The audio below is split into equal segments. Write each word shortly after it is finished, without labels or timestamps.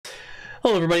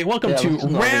Hello, everybody. Welcome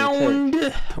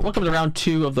to round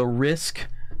 2 of the Risk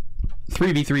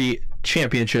 3v3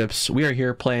 Championships. We are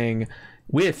here playing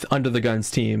with Under the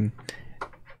Guns team.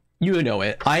 You know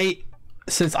it.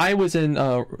 Since I was in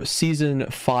season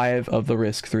 5 of the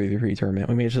Risk 3v3 tournament,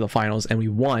 we made it to the finals and we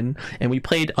won. And we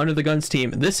played Under the Guns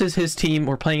team. This is his team.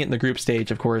 We're playing it in the group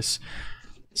stage, of course.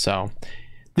 So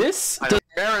this.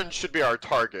 Marin should be our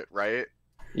target, right?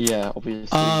 Yeah,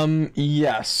 obviously.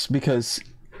 Yes, because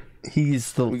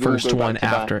he's the first one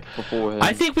after.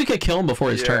 I think we could kill him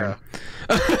before his turn.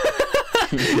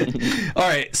 All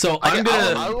right, so I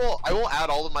will add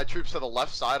all of my troops to the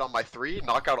left side on my 3,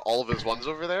 knock out all of his ones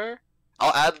over there.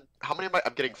 I'll add, how many am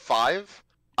I'm getting 5.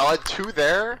 I'll add 2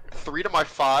 there, 3 to my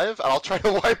 5, and I'll try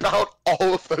to wipe out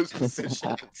all of those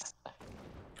positions.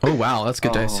 Oh wow, that's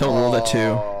good dice. He'll roll the 2.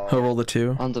 He'll roll the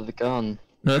 2. Under the gun.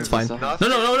 No, that's fine.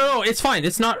 No, it's fine.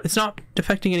 It's not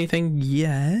affecting anything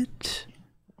yet.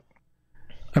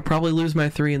 I probably lose my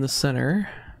 3 in the center.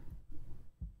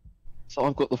 So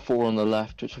I've got the 4 on the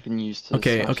left, which I can use to.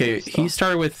 Okay. He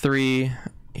started with 3.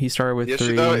 He started with 3. The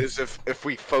issue though is if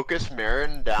we focus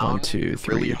Marin down 1, 2,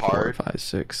 3, really 4, hard, 5,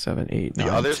 6, 7, 8, 9,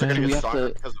 the others 10. are going to get stronger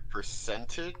because of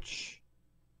percentage.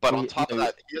 But on top of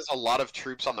that, he has a lot of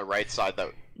troops on the right side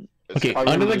that. Okay,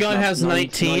 Under the Gun has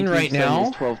 19 right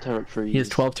now. 12 territories. He has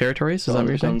 12 territories. Is that what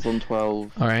you're saying? On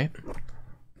 12. All right.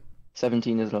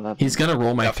 17 is 11. He's gonna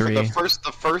roll my 3.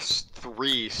 The first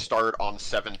 3 start on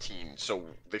 17, so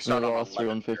they start on 3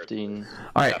 on 15.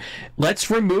 All right,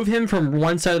 let's remove him from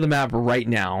one side of the map right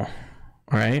now.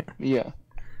 All right. Yeah.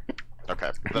 Okay.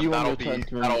 Then that'll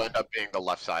end up being the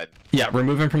left side. Yeah,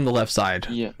 remove him from the left side.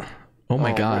 Yeah. Oh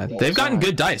my God, they've gotten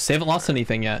good dice. They haven't lost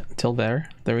anything yet. Till there,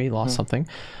 he lost something.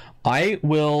 I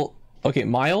will. Okay,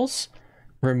 Miles,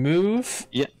 remove.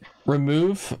 Yeah.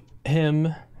 Remove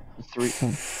him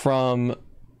from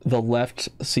the left.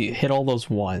 See, hit all those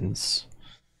 1s.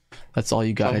 That's all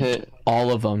you got. Hit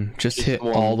all of them. Just hit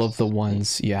all of the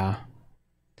 1s. Yeah.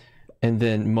 And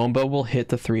then Mombo will hit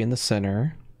the 3 in the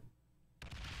center.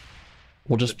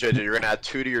 We'll just. JJ, you're gonna add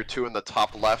 2 to your 2 in the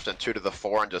top left and 2 to the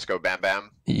 4 and just go bam bam.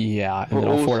 Yeah, and then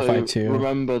I'll fortify 2.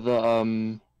 Remember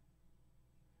that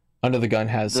Under the Gun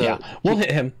has we'll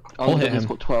hit him. We'll hit him.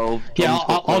 12. Yeah,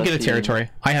 I'll get a territory.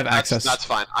 I have access. That's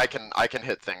fine. I can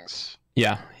hit things.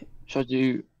 Yeah. Should I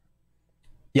do?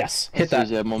 Yes. Hit that.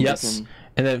 Yes.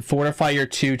 And then fortify your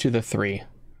 2 to the 3,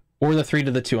 or the 3 to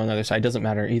the 2 on the other side. Doesn't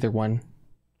matter. Either one.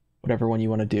 Whatever one you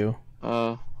want to do.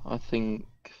 I think.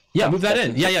 Yeah, move that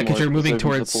in. Yeah, because you're moving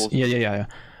towards. Yeah.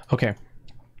 Okay.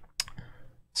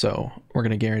 So we're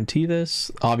gonna guarantee this.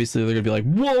 Obviously, they're gonna be like,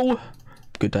 "Whoa,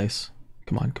 good dice."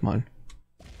 Come on.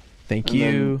 Thank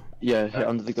you. Then, hit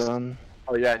Under the Gun.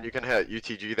 Oh yeah, and you can hit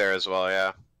UTG there as well,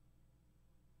 yeah.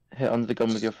 Hit Under the Gun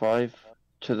with your 5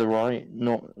 to the right,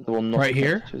 not the one not right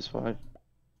here. To his 5.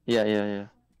 Yeah.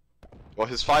 Well,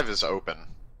 his 5 is open.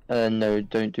 No,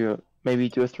 don't do it. Maybe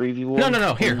do a 3v1.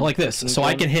 No. Here, like this. So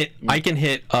I can hit.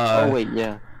 Oh wait,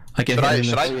 yeah. I can hit.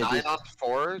 Should I 9 on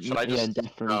 4? Should I just? Yeah,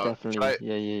 definitely.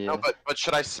 Yeah. No, but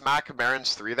should I smack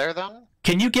Marin's 3 there then?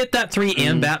 Can you get that 3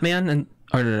 and Batman? And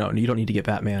no, you don't need to get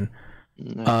Batman.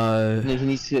 No. He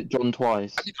needs to hit John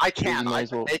twice. I mean, I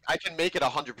can make it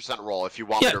 100% roll if you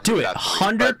want. Yeah, do it.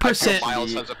 100%.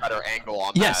 Miles has a better angle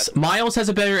on that. Yes, Miles has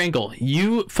a better angle.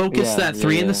 You focus that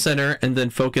 3 in the center, and then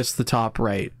focus the top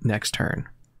right next turn.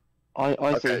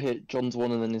 I say hit John's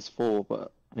 1 and then his 4,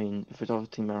 but I mean, if we're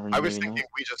targeting Marin, I was thinking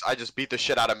I just beat the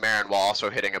shit out of Marin while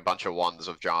also hitting a bunch of 1s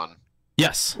of John.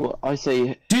 Yes. Well, I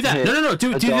say do that. No.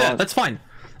 Do that. That's fine.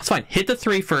 Hit the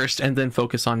 3 first, and then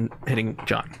focus on hitting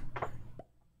John.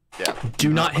 Yeah. Do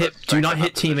not hit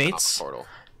teammates.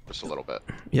 Just a little bit.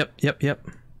 Yep.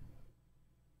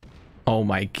 Oh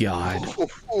my God.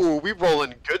 Ooh, we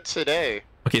rolling good today.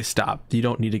 Okay, stop. You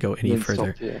don't need to go any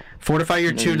further. Fortify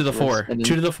your 2 to the 4. 2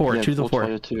 to the 4. 2 to the 4.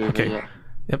 Okay. Yeah.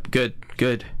 Yep.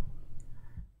 Good.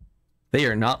 They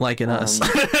are not liking us.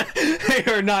 They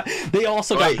are not. They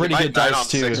also got pretty good dice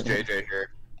too. 6 JJ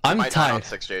here. I'm tied. 9 on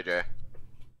 6 JJ.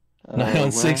 9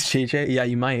 on 6 JJ. Yeah,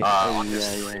 you might.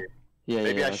 Yeah.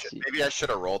 Maybe I should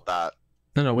have rolled that.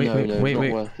 No. Wait. Not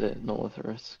worth it. Not worth the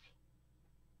risk.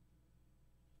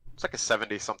 It's like a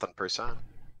 70-something%.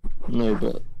 No,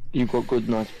 but you've got good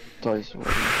nice dice.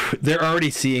 They're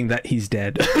already seeing that he's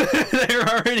dead. They're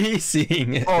already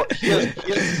seeing it. Oh, he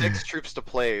has 6 troops to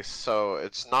place, so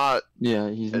it's not. Yeah,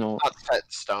 he's not set in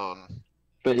stone.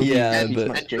 But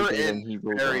and you're in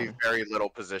very little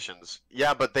positions.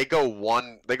 Yeah, but they go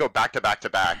back to back to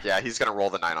back. Yeah, he's gonna roll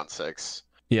the 9 on 6.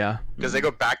 Yeah. Because they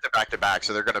go back to back to back,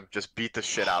 so they're gonna just beat the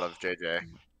shit out of JJ.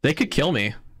 They could kill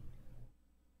me.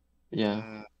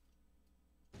 Yeah.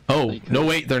 Oh, no,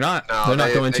 wait, they're not. No, they're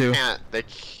not going they to. Can't. They.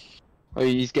 Oh,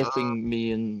 he's getting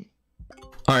me and.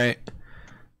 Alright.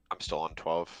 I'm still on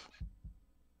 12.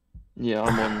 Yeah,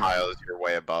 I'm on. Miles, you're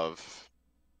way above.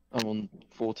 I'm on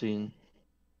 14.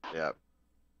 Yep.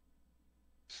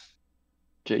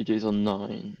 JJ's on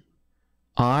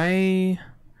 9.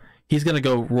 He's gonna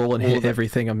go roll and All hit of it.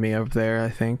 everything of me up there, I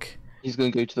think. He's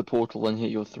gonna go to the portal and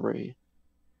hit your 3.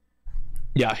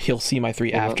 Yeah, he'll see my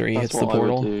 3 Well, after he that's hits the what I would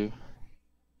portal. do.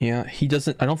 Yeah, he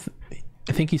doesn't. I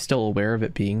think he's still aware of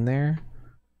it being there.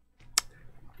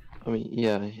 I mean,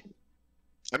 yeah.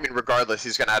 I mean, regardless,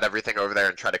 he's gonna add everything over there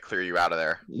and try to clear you out of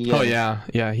there. Yeah. Oh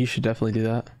yeah, he should definitely do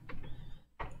that.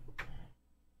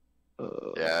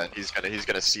 Yeah, and he's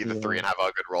gonna see the Yeah. 3 and have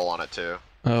a good roll on it too.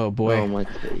 Oh boy. Oh my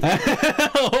days.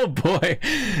 Oh boy.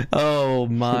 Oh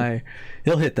my.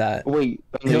 He'll hit that. Wait,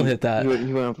 I mean, He'll hit that.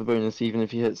 He won't have the bonus even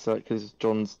if he hits that because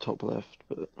John's top left.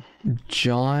 But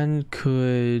John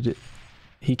could.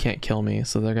 He can't kill me,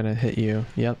 so they're gonna hit you.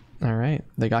 Yep. All right.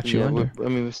 They got you yeah, under. I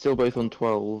mean, we're still both on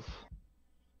 12.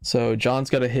 So John's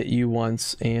got to hit you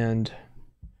once, and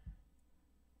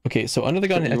okay. So under the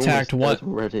gun You're attacked almost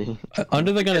what? dead already?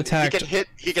 Under the gun attacked.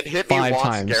 He can hit me 5 once,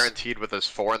 times. guaranteed, with his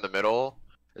 4 in the middle.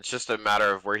 It's just a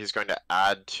matter of where he's going to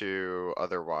add to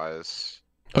otherwise.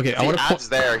 Okay, If I he want to adds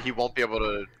there, he won't be able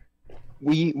to.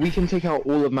 We can take out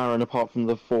all of Marin apart from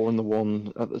the 4 and the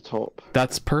 1 at the top.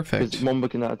 That's Because perfect. Mamba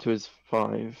can add to his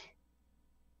 5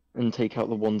 and take out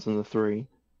the 1s and the 3.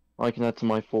 I can add to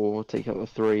my 4, take out the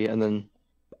 3, and then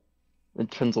it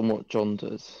depends on what John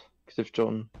does. Because if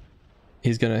John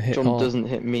He's gonna hit. John doesn't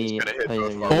hit me, He's gonna hit I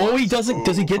both know. of Oh, he doesn't.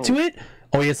 Does he get to it?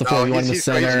 Oh, he has the 4. You want in the he's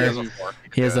crazy, center. He has a 4.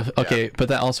 He has Yeah, the. Okay, but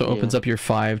that also opens up your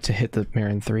 5 to hit the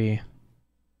Marin 3.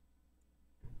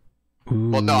 Ooh.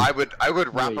 Well, no, I would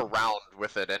wrap Wait. around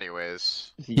with it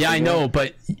anyways. Is he Yeah, I in there? know,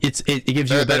 but it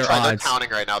gives you a better They're odds. counting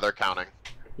right now. They're counting.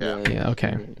 Yeah. Yeah,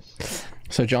 okay.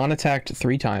 So John attacked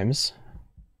 3 times.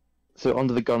 So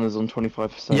under the gun is on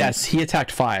 25%. Yes, he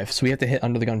attacked 5, so we have to hit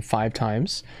under the gun 5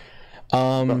 times.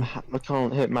 But I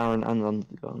can't hit Marin and under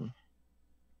the gun.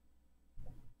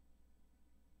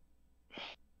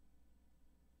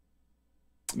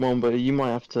 Mamba, you might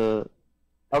have to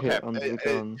Okay. hit under the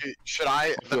gun. Should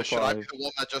I? Off your Should I be 5. the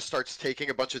one that just starts taking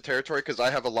a bunch of territory? Because I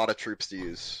have a lot of troops to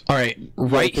use. all right,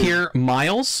 right because here,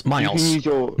 Miles. You can use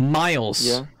your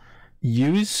Miles.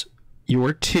 Use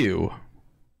your 2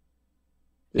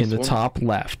 in this the one? top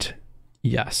left.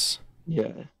 Yes.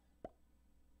 Yeah.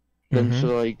 Then Mhm.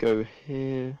 should I go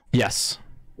here Yes.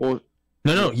 or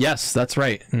No. Yes, that's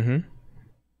right.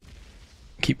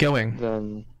 Keep going.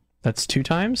 then That's 2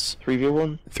 times.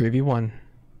 3v1 3v1.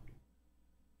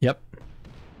 Yep.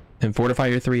 And fortify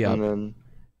your 3 up. and then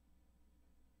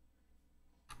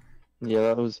yeah,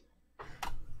 that was.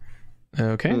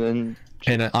 Okay. And then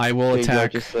And I will maybe I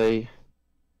attack. just say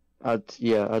add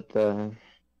there.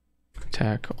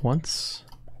 Attack once.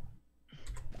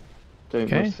 Don't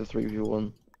Okay. miss the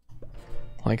 3v1.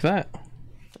 Like that.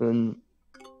 And then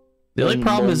The only then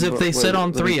problem is one- if they wait, sit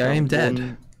on let me 3, I am count. dead.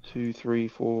 1, 2, 3,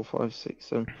 4, 5, 6,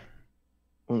 7.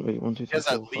 1, 2, 3, has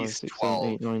 4, at 5, least 6, 12.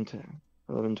 7, 8, 9, 10,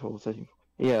 11, 12, 13.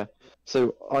 Yeah.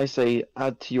 So I say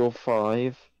add to your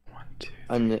 5 1, 2,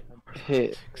 and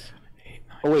hit. 6, 7, 8,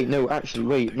 9. Oh wait, no, actually,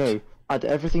 wait, no. Add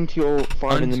everything to your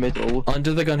 5 in the middle.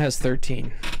 Under the gun has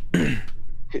 13.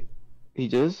 He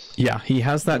does? Yeah, he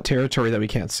has that territory that we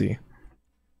can't see.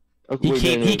 Okay, He wait,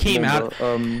 came- no, he came out-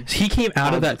 Mamba, He came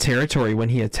out of Add- that territory when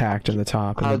he attacked in the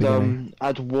top in the beginning.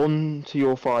 add 1 to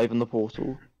your 5 in the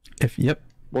portal. Yep,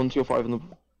 1 to your 5 in the.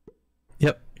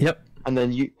 yep. And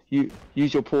then you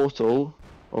use your portal.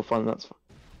 Oh, fine, that's fine.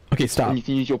 Okay, stop. And you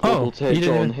can use your portal Oh, to you hit didn't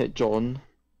John, even-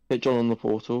 hit John on the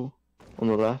portal, on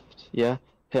the left, yeah.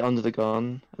 Hit under the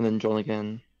gun, and then John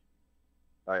again.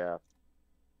 Oh yeah.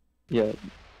 Yeah,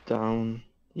 down,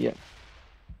 yeah.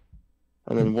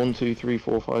 And then 1, 2, 3,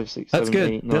 4, 5, 6, That's 7, good.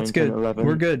 8, 9, That's 10, good. 11.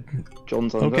 We're good.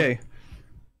 John's under. Okay.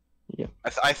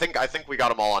 I think we got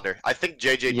them all under. I think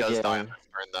JJ does Yeah. die on this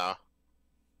turn though.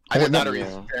 Oh, Either no. that or he's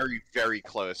Yeah. very, very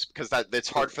close because it's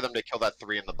hard for them to kill that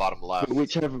 3 in the bottom left.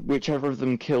 Whichever of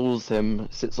them kills him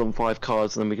sits on 5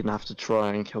 cards, and then we're gonna have to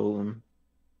try and kill them.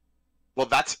 Well,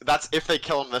 that's if they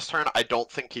kill him this turn. I don't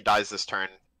think he dies this turn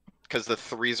because the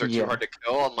 3s are too Yeah. hard to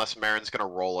kill unless Marin's gonna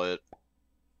roll it.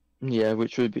 Yeah,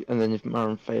 which would be, and then if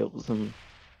Marin fails, then.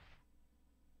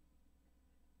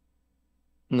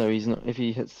 No, he's not. If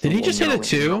he hits. Did the he just one, hit a then-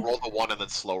 He's gonna 2? roll the 1 and then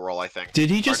slow roll. I think. Did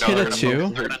he Or just no, hit they're a gonna 2?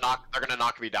 They're gonna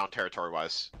knock me down territory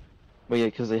wise. Well, yeah,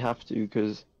 because they have to,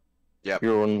 because. Yep.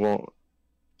 You're on what?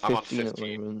 I'm on 15 at the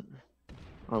 15. moment.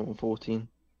 I'm on 14.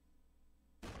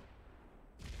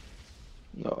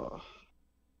 No.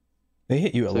 They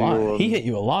hit you a So lot. you're He on hit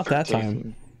you a lot that 13.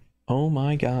 time. Oh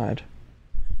my god.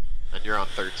 And you're on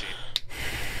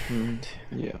 13.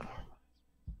 Yeah.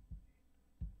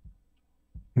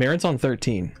 Marin's on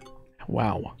 13.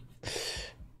 Wow.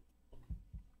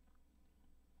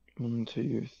 1,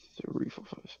 2, 3, 4,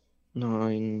 5,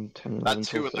 9, 10, 11, That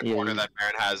 2 in 12, the 13. corner that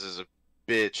Marin has is a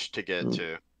bitch to get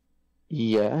to.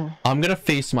 Yeah. I'm gonna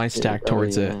face my stack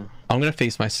towards it. yeah. I'm gonna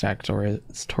face my stack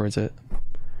towards it.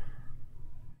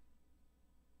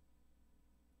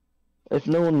 If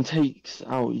no one takes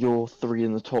out your 3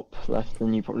 in the top left,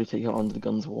 then you probably take out under the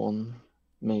guns 1,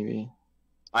 maybe.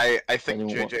 I think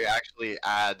Depending on JJ actually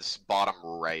adds bottom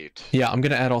right. Yeah, I'm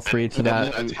gonna add all 3 to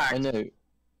that. Attack. I know.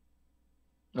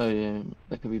 Oh yeah,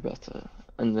 that could be better.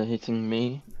 And they're hitting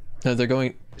me. No, they're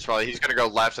going. He's gonna go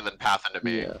left and then path into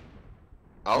me. Yeah.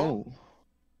 Oh.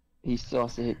 He still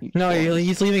has to hit you. No, twice.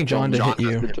 he's leaving John to John hit you.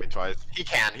 has to hit me twice. He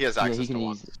can. He has Yeah, access he to can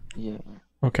one. Yeah.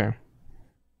 Okay.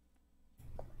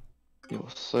 You're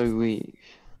so weak.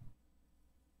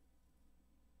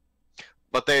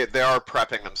 But they are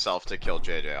prepping themselves to kill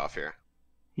JJ off here.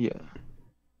 Yeah.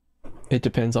 It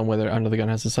depends on whether Under the Gun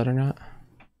has a set or not.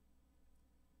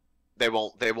 They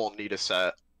won't need a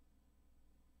set.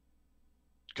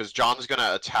 Because John's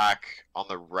gonna attack on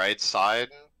the right side.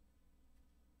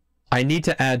 I need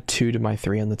to add 2 to my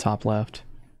 3 on the top left.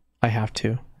 I have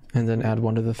to, and then add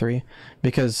 1 to the 3,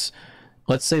 because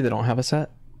let's say they don't have a set.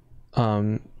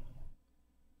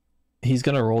 He's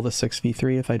gonna roll the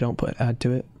 6v3 if I don't add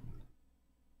to it.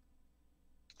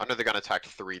 Under the gun attacked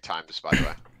 3 times, by the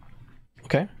way.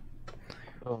 Okay.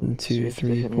 1, 2,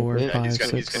 3, 4, Yeah, 5, he's gonna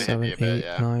 6, hit 7, me a 8, bit,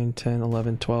 yeah. 9, 10,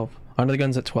 11, 12. Under the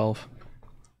Gun's at 12.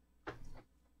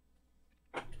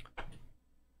 1,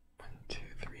 2,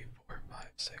 3, 4, 5,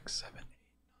 6, 7, 8, 9,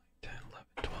 10, 11,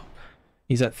 12.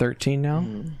 He's at 13 now.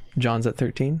 John's at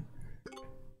 13.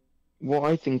 What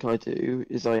I think I do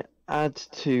is I add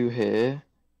 2 here,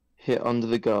 hit Under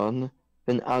the Gun,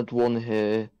 then add 1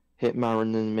 here, hit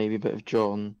Marin and maybe a bit of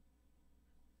John.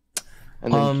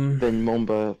 And then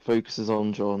Momba focuses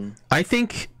on John. I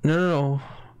think no.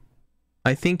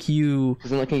 I think you. Because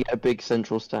then I can get a big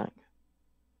central stack.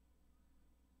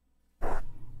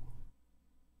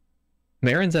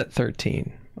 Marin's at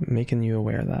 13. I'm making you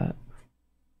aware of that.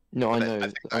 No, I But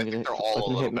know. I think they're all a I can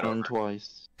little hit bit Marin over.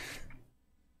 twice.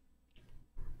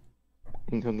 I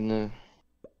think I'm gonna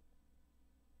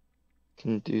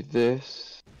can do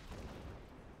this,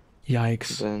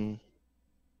 Yikes. then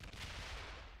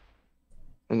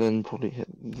and then probably hit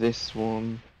this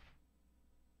one.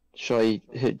 Should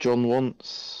I hit John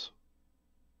once?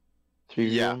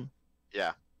 3v1? Yeah.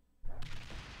 Yeah.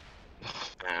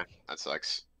 Nah, that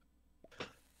sucks.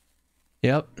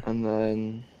 Yep. And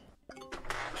then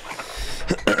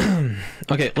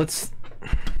Okay, let's.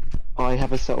 I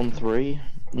have a set on 3.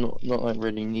 Not like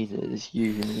really need it. It's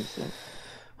you who needs it.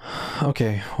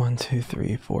 Okay, 1, 2,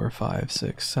 3, 4, 5,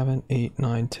 6, 7, 8,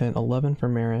 9, 10, 11 for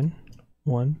Marin.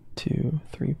 1, 2,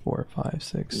 3, 4, 5,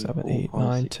 6, 7, 8,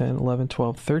 9, 10, 11,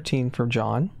 12, 13 for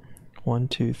John. 1,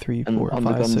 2, 3, 4,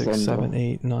 5, 6, 7,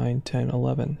 8, 9, 10,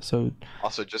 11. So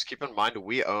Also, just keep in mind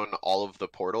we own all of the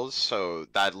portals, so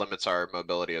that limits our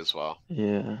mobility as well.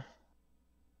 Yeah.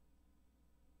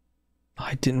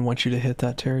 I didn't want you to hit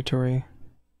that territory,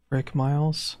 Rick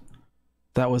Miles.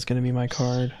 That was gonna be my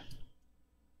card.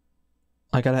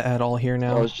 I gotta add all here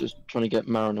now. I was just trying to get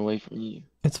Marin away from you.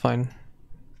 It's fine.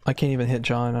 I can't even hit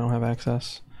John. I don't have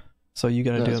access. So you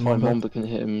gotta No, do it's it, fine. Mamba. Momba can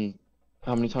hit him.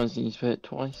 How many times do you need to hit?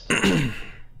 Twice?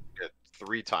 Get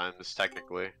 3 times,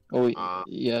 technically. Oh,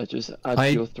 yeah, just add I-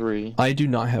 to your 3. I do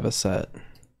not have a set.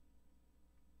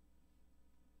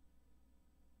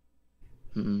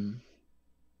 Hmm.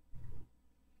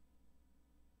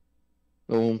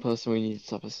 The one person we need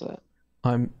to have a set.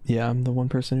 I'm the one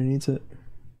person who needs it.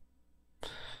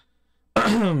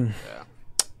 Yeah.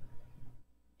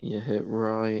 Yeah, hit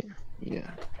right. Yeah.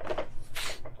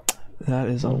 That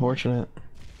is unfortunate.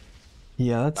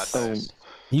 Yeah, That's that's nice.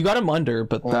 you got him under,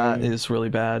 but that is really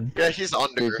bad. Yeah, he's Did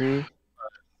under. he?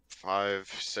 5,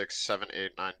 6, 7,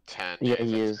 8, 9, 10. Yeah,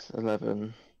 he is.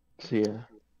 11. So yeah.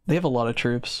 They have a lot of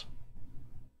troops.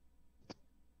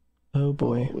 Oh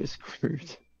boy. Oh, we're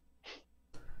screwed.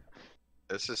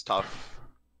 This is tough.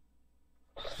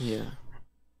 Yeah.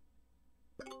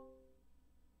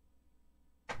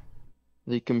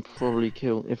 They can probably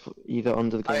kill if either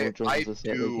Under the Gun or John has a set.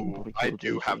 They can probably I kill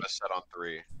do JJ. have a set on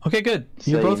 3. Okay, good.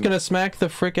 You're both Same. gonna smack the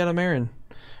frick out of Marin.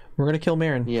 We're gonna kill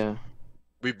Marin. Yeah.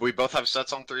 We both have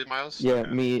sets on 3, Miles? Yeah,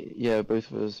 Okay. me. Yeah, both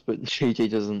of us. But JJ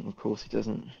doesn't. Of course, he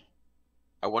doesn't.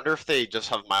 I wonder if they just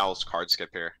have Miles card skip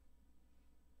here.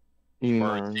 You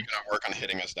Or man. is he gonna work on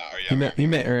hitting us now? Or You met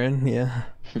Marin, yeah.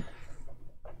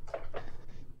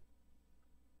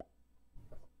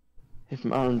 If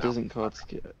Marin doesn't card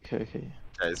skip, okay.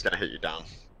 Yeah, he's gonna hit you down.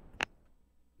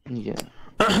 Yeah.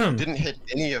 Didn't hit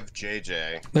any of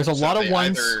JJ. There's a lot of they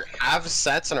ones. either have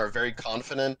sets and are very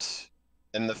confident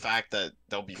in the fact that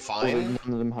they'll be Or fine.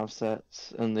 none of them have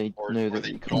sets, and they know that they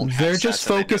you don't can't. have They're sets just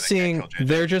and they know they can't focusing. kill JJ.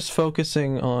 They're just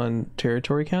focusing on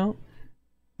territory count.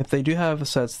 If they do have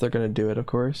sets, they're gonna do it, of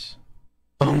course.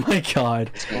 Oh my god.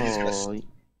 He's gonna Oh,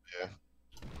 yeah.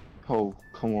 oh,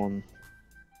 come on.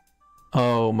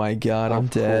 Oh my god, I'm Of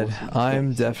dead. course he's I'm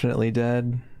fixed. definitely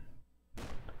dead.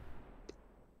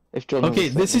 If John Okay,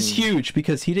 has a this set, is huge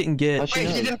because he didn't get. Actually,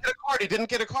 Wait, he no. didn't get a card. He didn't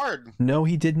get a card. No,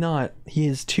 he did not. He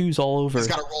has twos all over. He's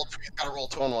gotta roll. He's gotta roll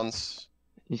 2 on 1s.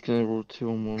 He's gonna roll 2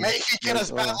 on 1. May he get No,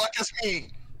 as bad luck as me.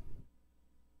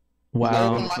 Open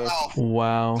Wow. my mouth.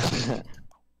 Wow.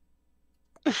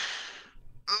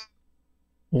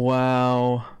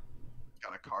 Wow.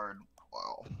 Got a card.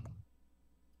 Wow.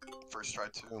 First try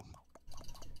too.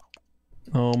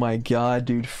 Oh my god,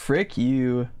 dude. Frick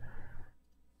you.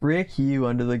 Frick you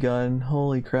under the gun.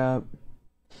 Holy crap.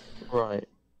 Right.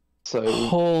 So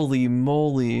Holy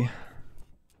moly.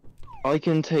 I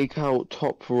can take out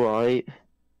top right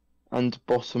and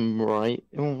bottom right.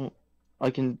 Oh, I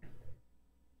can.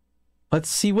 Let's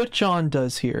see what John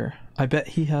does here. I bet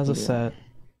he has a Yeah. set.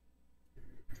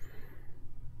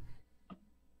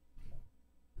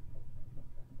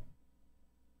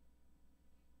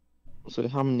 So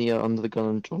how many are under the gun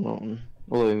and John on?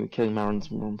 Although killing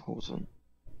Marin's more important.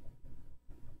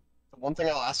 One thing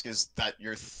I'll ask is that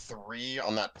your 3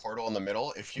 on that portal in the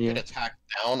middle, if you Yeah. get attacked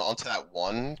down onto that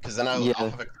 1, because then I'll Yeah.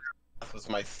 have a clear path with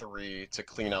my 3 to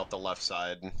clean out the left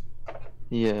side.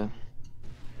 Yeah.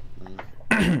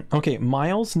 Okay,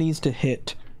 Miles needs to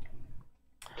hit.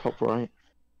 Top right.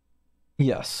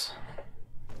 Yes.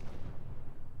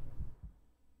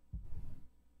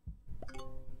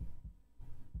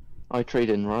 I trade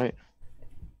in, right?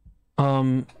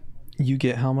 You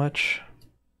get how much?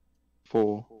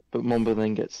 4. But Momba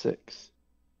then gets 6.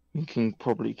 You can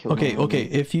probably kill Okay, Marin. okay.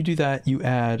 If you do that, you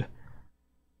add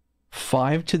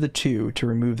 5 to the 2 to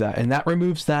remove that, and that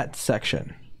removes that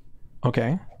section.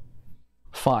 Okay.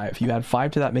 5. You add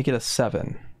 5 to that, make it a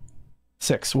 7.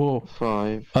 6. Whoa.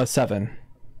 5. A 7.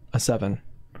 A 7.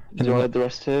 And Do then I what- add the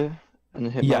rest here?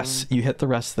 And hit Yes, Marin? you hit the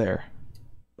rest there.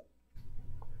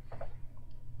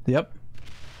 Yep.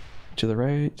 To the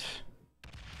right.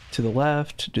 To the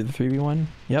left. Do the 3v1.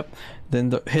 Yep.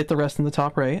 Then hit the rest in the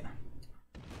top right.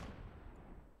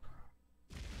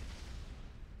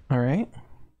 Alright.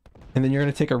 And then you're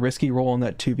going to take a risky roll on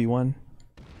that 2v1.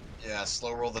 Yeah,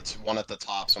 slow roll the 1 at the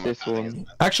top. So my This pathing one. is-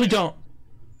 Actually, don't.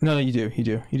 No, you do. You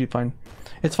do. You do fine.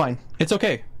 It's fine. It's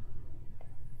okay.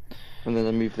 And then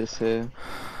I move this here.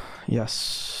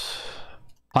 Yes.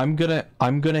 I'm gonna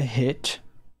hit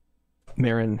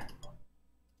Marin.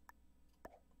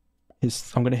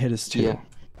 I'm gonna hit his 2. Yeah.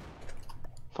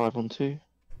 5 on 2.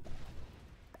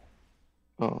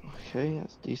 Oh, okay,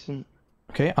 that's decent.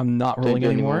 Okay, I'm not Don't rolling do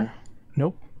anymore. anymore.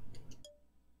 Nope.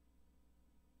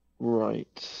 Right.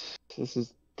 This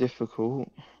is difficult,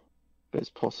 but it's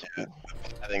possible.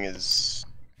 pathing is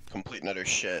complete and utter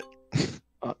shit.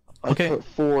 I Okay. put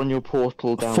 4 on your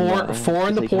portal down Four there in to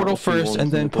the take out portal 3 first, ones and in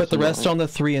then the put the bottom rest right. on the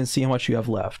 3 and see how much you have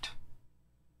left.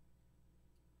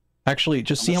 Actually,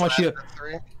 just see how much you have.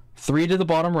 3? 3 to the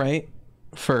bottom right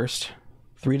first.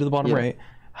 3 to the bottom Yeah. right.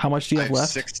 How much do you I have have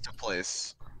left? 6 to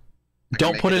place. I can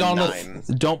Don't make put it a on 9.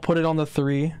 the. Don't put it on the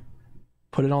 3.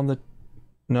 Put it on the.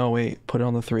 No, wait. Put it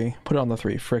on the 3. Put it on the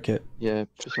 3. Frick it. Yeah,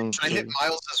 just on Should I hit 3.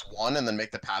 Miles' 1 and then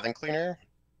make the pathing cleaner?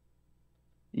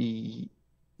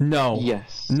 No.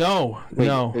 Yes. No. Wait,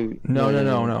 No. oh,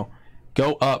 No.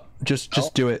 Go up. Just No?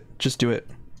 do it. Just do it.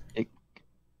 It-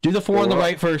 Do the 4 on the Go up.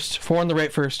 right first. 4 on the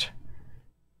right first.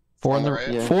 4 on the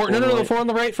right? Yeah, 4. No, no, no. right. 4 on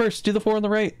the right first. Do the 4 on the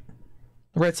right.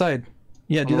 The right side.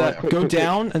 Yeah, do On the that. right. Quick, Go quick, quick.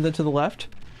 down and then to the left.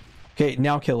 Okay,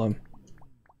 now kill him.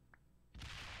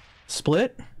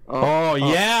 Split. Oh,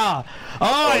 yeah.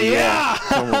 Oh,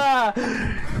 yeah.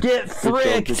 Get Good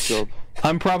fricked. job.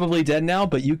 I'm probably dead now,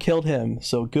 but you killed him,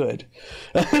 so good.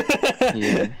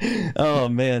 Yeah. Oh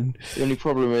man. The only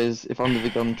problem is if under the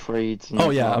gun trades. And Oh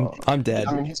yeah, I'm dead.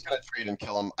 I mean, he's gonna trade and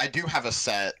kill him. I do have a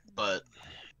set, but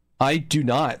I do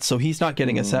not, so he's not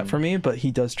getting a set for me, but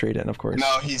he does trade in, of course.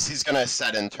 no, he's gonna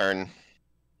set in turn.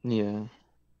 Yeah.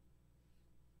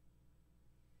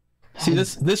 See,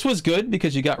 this was good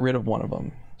because you got rid of one of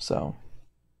them. So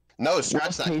No, scratch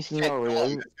Worst that. case You can't kill scenario-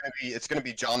 him. It's gonna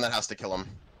be John that has to kill him.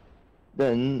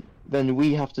 Then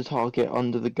we have to target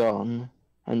under the gun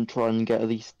and try and get at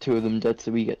least 2 of them dead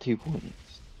so we get 2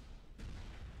 points.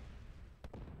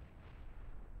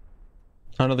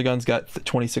 Under the gun's got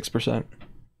 26%.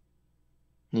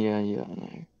 Yeah, I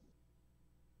know.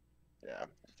 Yeah,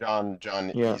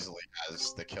 John Yeah. easily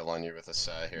has the kill on you with a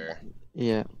set here.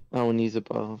 Yeah. Oh, and he's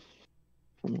above.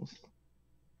 Almost.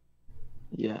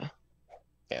 Yeah.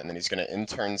 Yeah, and then he's gonna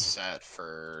intern set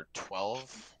for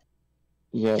 12.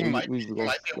 Yeah, He we, might we've be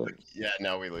lost able to, yeah,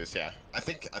 no, we lose, yeah. I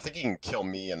think he can kill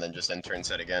me and then just intern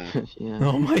set again. Yeah.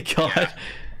 Oh my god. Yeah.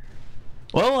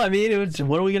 Well, I mean,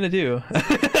 what are we gonna do?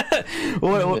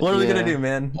 what are we gonna do,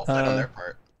 man? Well played on their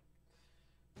part.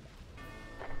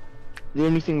 The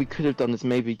only thing we could have done is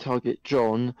maybe target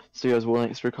John, so he has one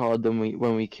extra card than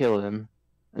when we kill him,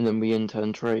 and then we in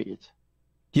turn trade.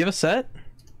 Do you have a set,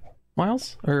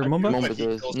 Miles or Mumba? Mumba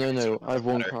does. kills No, me, so no, it I have doesn't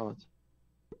one matter. card.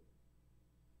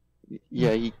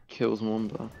 Yeah, he kills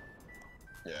Mumba.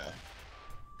 Yeah.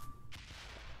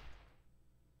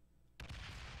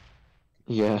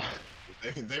 Yeah.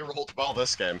 They rolled well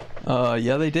this game.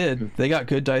 Yeah, they did. They got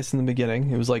good dice in the beginning.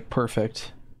 It was like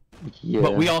perfect. Yeah.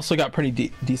 But we also got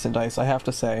pretty decent dice, I have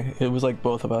to say. It was like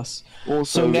both of us.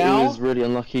 Also, So now- it was really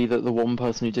unlucky that the one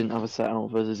person who didn't have a set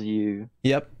out versus you.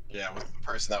 Yep. Yeah, with the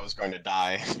person that was going to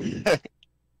die.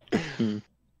 Hmm.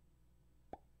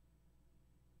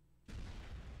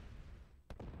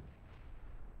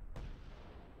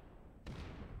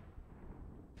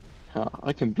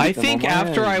 I can beat I them think on my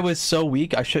after own. I was so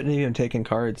weak, I shouldn't have even taken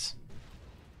cards.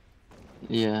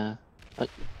 Yeah.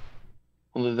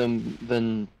 Other than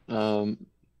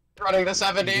Running the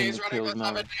 70s, He's running killed the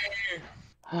now.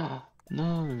 70.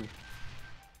 No.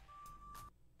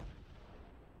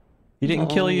 He didn't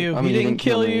No, kill you. I mean, He didn't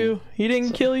kill you. He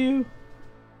didn't kill you.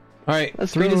 All right,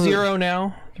 Let's 3-0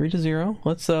 now. 3-0.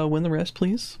 Let's win the rest,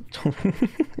 please.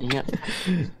 Yeah.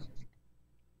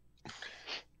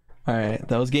 All right,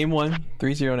 that was game 1.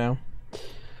 3-0 now.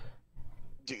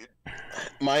 Dude,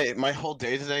 my whole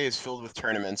day today is filled with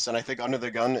tournaments, and I think Under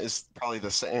the Gun is probably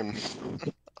the same.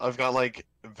 I've got like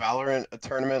Valorant a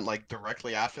tournament like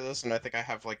directly after this, and I think I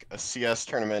have like a CS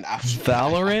tournament after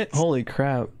Valorant? that. Holy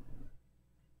crap.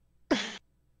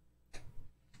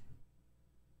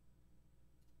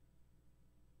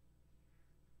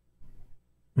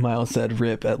 Miles said,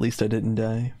 "Rip, at least I didn't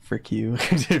die." Frick you.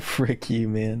 Frick you,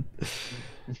 man.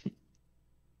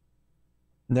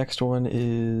 Next one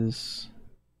is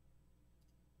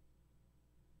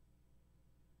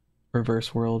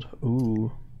Reverse World.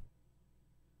 Ooh.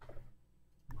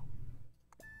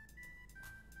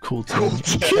 Cool team. Cool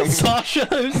team. Sasha,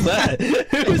 who's that?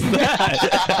 Who's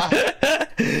that?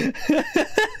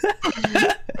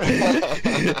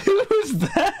 Who's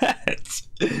that?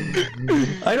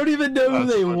 I don't even know who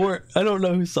That's they funny. were. I don't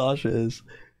know who Sasha is.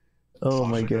 Oh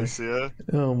my god. Garcia.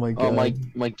 Oh my god. Oh,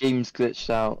 my game's glitched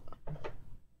out.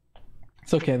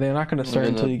 It's okay. They're not gonna start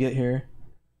gonna- until you get here.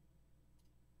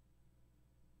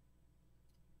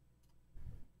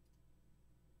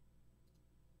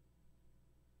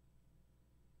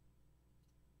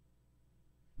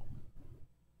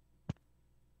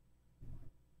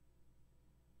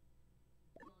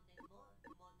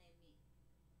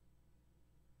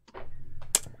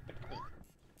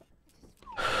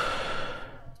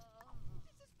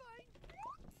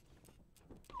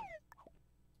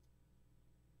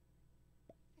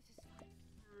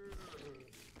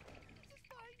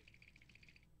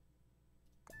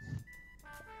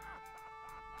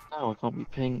 No, I can't be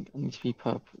pink. I need to be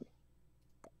purple.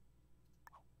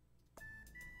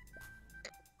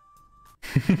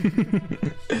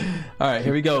 All right,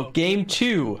 here we go. Game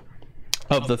 2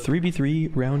 of the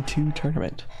 3v3 round 2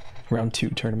 tournament. Round 2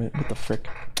 tournament. What the frick?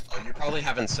 Oh, you probably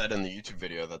haven't said in the YouTube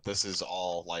video that this is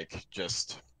all like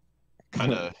just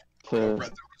kind of So,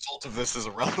 the result of this is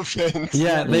irrelevant.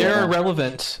 Yeah, they are Yeah.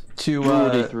 irrelevant to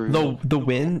Already through. the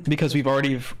win because we've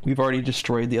already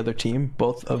destroyed the other team,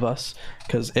 both of us,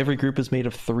 because every group is made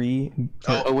of 3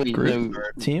 oh wait, group no,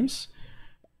 teams.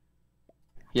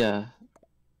 yeah.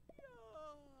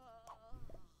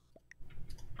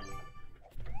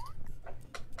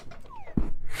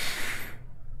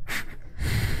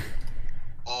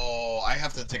 Oh, I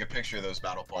have to take a picture of those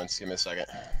battle points. Give me a second.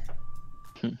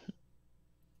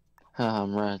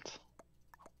 I'm red.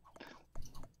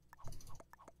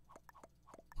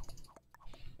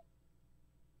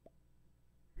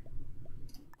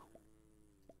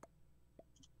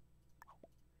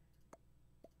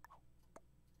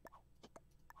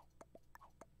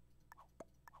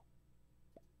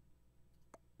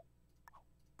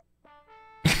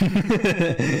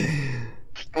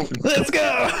 Let's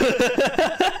go!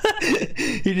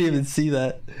 You didn't even see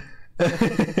that.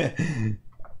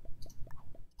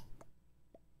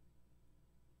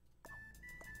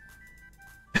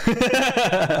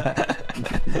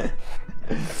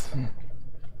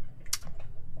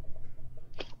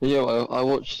 Yeah, I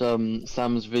watched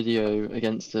Sam's video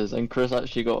against us, and Chris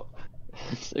actually got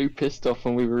so pissed off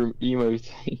when we were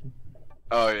emoting.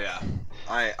 Oh yeah,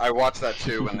 I watched that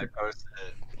too when they posted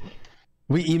it.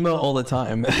 We emo all the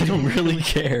time. I don't really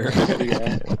care.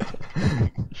 Yeah.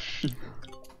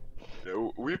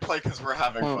 We play because we're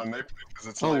having fun. They play because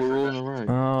it's life we're or all in death.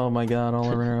 a row. Oh my god,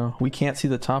 all in a row. We can't see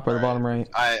the top or the bottom right.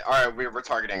 Alright, we're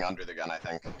targeting under the gun, I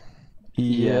think.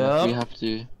 Yeah, we Yep. have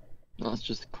to. That's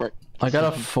just correct. I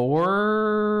got a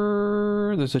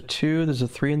 4. There's a 2. There's a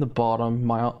 3 in the bottom.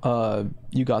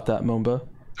 You got that, Momba.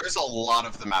 There's a lot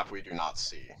of the map we do not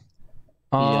see.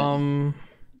 Also,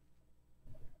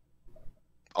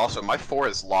 my 4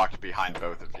 is locked behind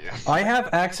both of you. I have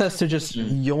access to just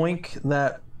yoink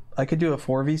that. I could do a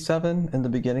 4v7 in the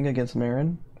beginning against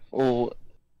Marin. Or,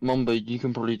 Mumbo, you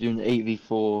can probably do an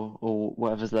 8v4 or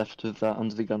whatever's left of that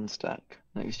under the gun stack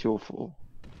next to your 4.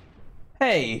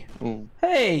 Hey! Ooh.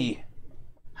 Hey!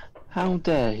 How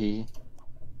dare he?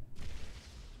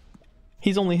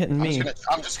 He's only hitting me.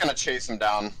 I'm just gonna chase him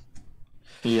down.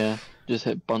 Yeah, just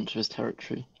hit a bunch of his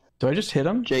territory. Do I just hit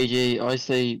him? JJ, I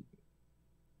say,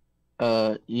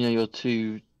 you know, your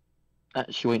 2...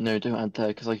 Actually, wait, no, don't add there,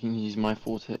 because I can use my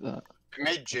 4 to hit that. We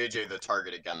made JJ the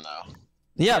target again, though.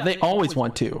 Yeah, they always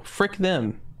want to. Frick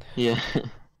them. Yeah.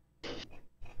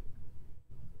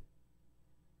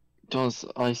 Does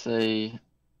I say...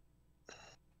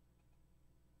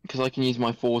 Because I can use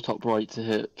my 4 top right to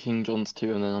hit King John's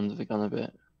 2 and then under the gun a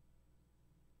bit.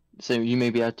 So you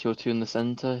maybe add to your 2 in the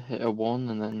center, hit a 1,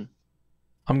 and then...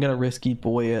 I'm gonna risky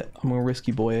boy it. I'm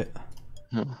risky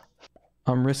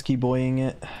boying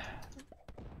it.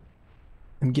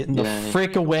 I'm getting the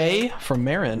frick away from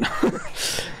Marin.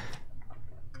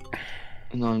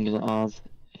 And I'm gonna add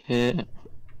here.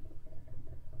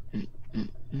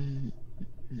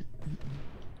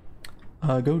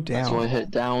 Go down. So I hit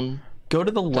down. Go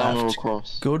to the left. Down or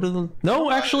across. Go to the...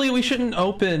 No, actually, we shouldn't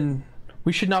open.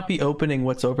 We should not be opening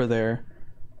what's over there.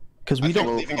 Because we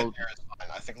don't... Leaving it there is fine.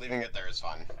 I think leaving it there is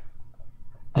fine.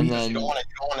 And Because then... you don't want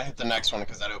to hit the next one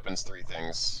because that opens 3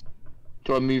 things.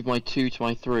 Do I move my 2 to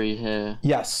my 3 here?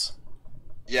 Yes.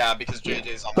 Yeah, because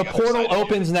JJ's on the the other portal side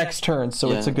opens next turn,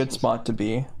 so it's a good spot to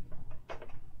be.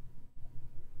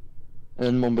 And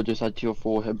then Mumba just add to your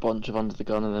 4, hit a bunch of under the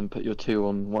gun, and then put your 2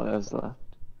 on whatever's there.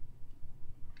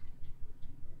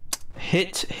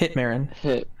 Hit Marin.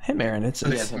 Hit Marin. It's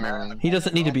Marin. he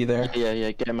doesn't need to be there.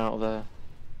 Yeah, get him out of there.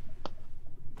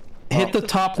 Hit the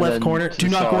top And left then corner. to Do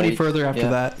the not go any side. further after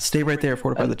that. Stay right there,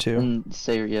 fortify the 2. And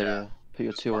stay, yeah. Put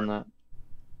your 2 on that.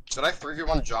 Should I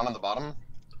 3v1 John on the bottom?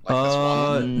 Like this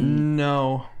one?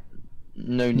 No.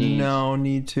 No need. No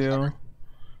need to.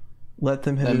 Let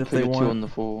them hit Then it if put they your want. 2 on the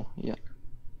 4, yeah.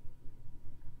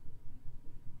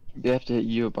 They have to hit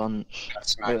you a bunch.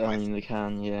 But, I mean, they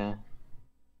can, yeah.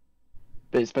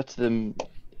 But it's better than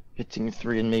hitting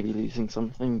 3 and maybe losing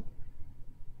something.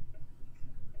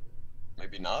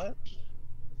 Maybe not?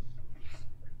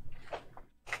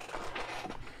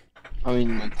 I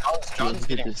mean, John's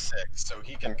getting 6, so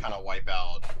he can kind of wipe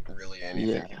out really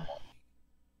anything he wants.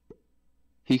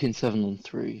 He can 7 on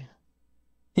 3.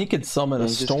 He could summon a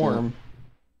storm.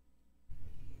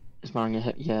 Is mine gonna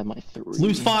hit? Yeah, my 3.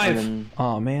 Lose 5!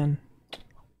 Oh man.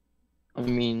 I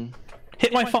mean...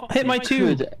 Hit my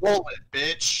 2! Roll it,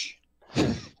 bitch!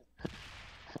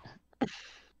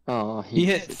 Oh, he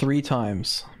hit 3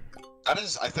 times. I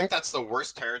think that's the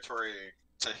worst territory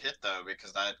to hit, though,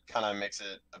 because that kind of makes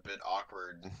it a bit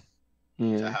awkward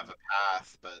to have a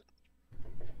path, but...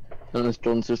 Unless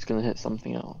John's just gonna hit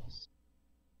something else.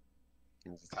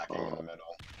 He's attacking in the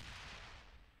middle.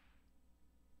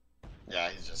 Yeah,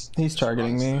 He's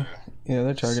targeting me. Yeah,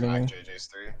 they're targeting me. JJ's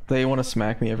 3. They want to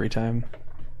smack me every time.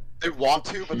 They want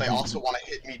to, but they also want to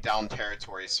hit me down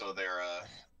territory, so they're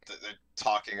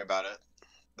talking about it.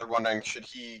 They're wondering, should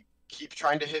he keep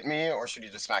trying to hit me, or should he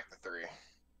just smack the 3?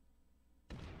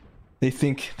 They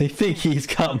think he's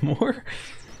got more.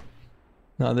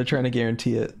 No, they're trying to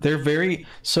guarantee it. They're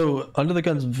Under the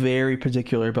Gun's very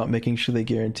particular about making sure they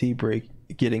guarantee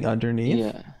getting underneath.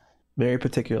 Yeah. Very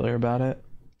particular about it.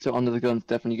 So Under the Gun's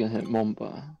definitely gonna hit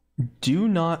Momba. Do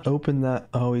not open that.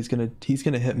 Oh, he's gonna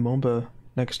hit Momba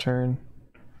next turn.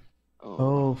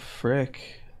 Oh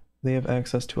frick. They have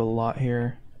access to a lot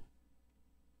here.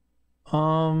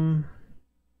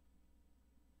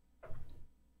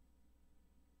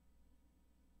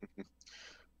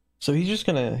 So he's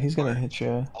gonna hit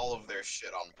you. All of their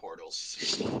shit on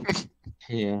portals.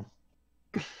 Yeah.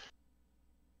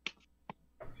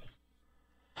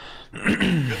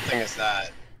 Good thing is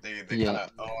that they kind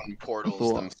of own portals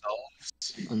themselves.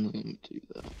 I'm not gonna do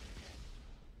that.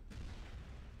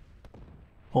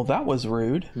 Well, that was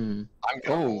rude. Hmm. I'm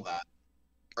gonna roll that.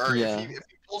 Or Yeah.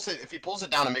 if he pulls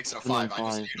it down and makes it a 5, I just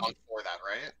 5. 8 on 4 that,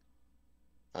 right?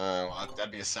 Well,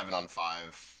 that'd be a 7 on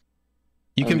 5.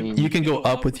 You can go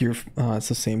up with your. It's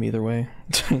the same either way.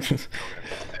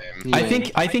 Yeah.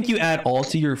 I think you add all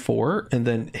to your 4 and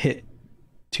then hit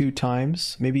 2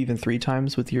 times, maybe even 3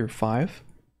 times with your 5.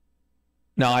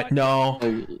 No.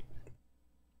 So,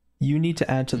 You need to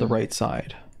add to the right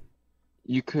side.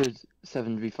 you could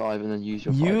 7v5 and then use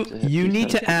your 5 to hit You these need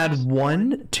to add territories.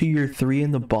 1 to your 3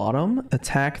 in the bottom.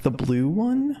 Attack the blue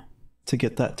one to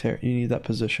get that you need that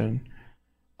position.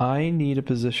 I need a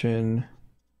position.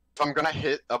 If I'm gonna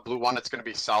hit a blue one, it's gonna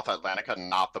be South Atlantica,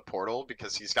 not the portal,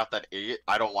 because he's got that 8.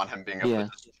 I don't want him being able to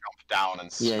just jump down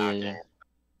and smacking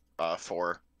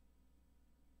 4.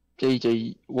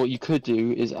 JJ, what you could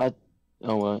do is add.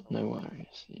 Oh, no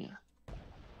worries. Yeah.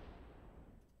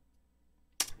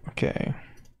 Okay.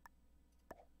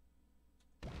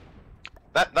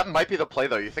 That might be the play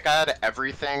though. You think I add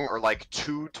everything, or like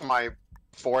 2 to my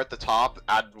 4 at the top,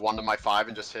 add 1 to my 5,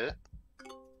 and just hit?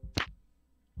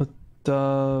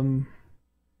 I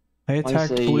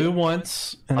attacked say blue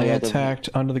once, and I had attacked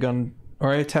under the gun,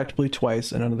 or I attacked blue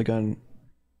twice and under the gun.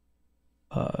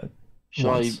 Should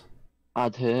once. I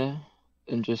add here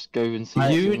and just go and see?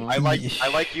 I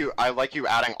like you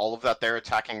adding all of that there,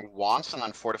 attacking once, and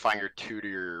then fortifying your 2 to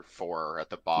your 4 at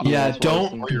the bottom. Yeah, That's what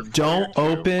I was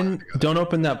thinking. don't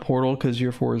open that portal because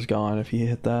your 4 is gone if you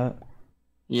hit that.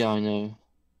 Yeah, I know.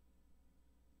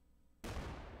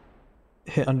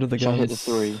 Hit under the Should gun. I hit the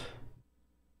 3?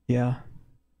 Yeah.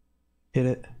 Hit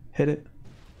it.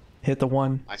 Hit the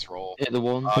 1. Nice roll. Hit the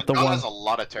 1. Hit the John 1. has a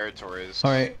lot of territories.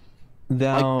 All right.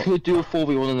 Now. I could do a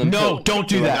 4v1 and then. No, don't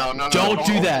do that. No, don't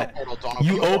do open that. the portal, don't open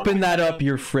You the portal. open that up,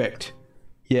 you're fricked.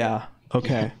 Yeah.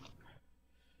 Okay.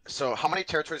 So how many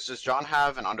territories does John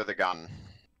have and under the gun?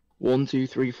 1, 2,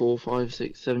 3, 4, 5,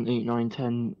 6, 7, 8, 9,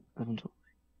 10, 11, 12.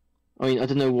 I mean, I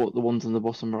don't know what the ones on the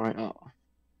bottom right are.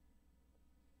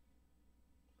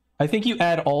 I think you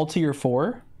add all to your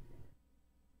 4.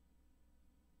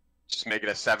 Just make it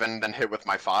a 7, then hit with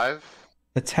my 5.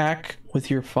 Attack with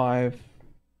your 5.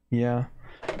 Yeah.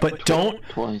 But don't.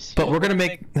 Twice. But we're gonna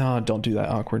make. No, don't do that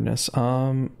awkwardness.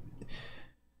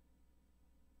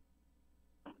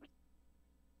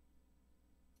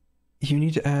 You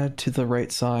need to add to the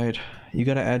right side. You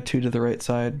gotta add 2 to the right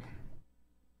side.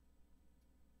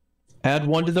 Add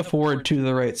 1 to the 4 and 2 to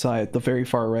the right side. The very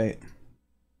far right.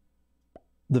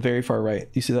 The very far right.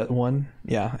 You see that 1?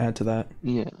 Yeah, add to that.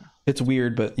 Yeah. It's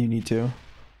weird, but you need to.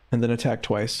 And then attack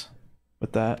twice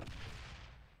with that.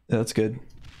 Yeah, that's good.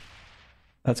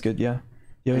 That's good, yeah.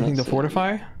 You have anything to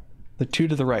fortify? The 2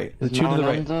 to the right. The 2 to the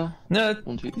right. No,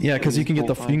 1, 2, 3, yeah, because you can get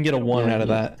 4, you can get a 1 yeah, out of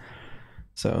yeah. that.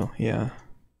 So yeah.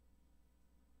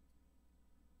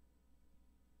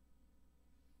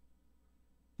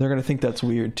 They're gonna think that's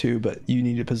weird too, but you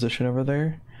need a position over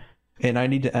there, and I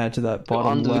need to add to that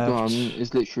bottom under left. the gun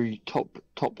is literally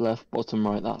top left, bottom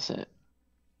right. That's it.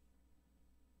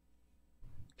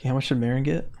 Okay, how much did Marin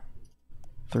get?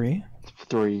 3.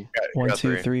 3. 1,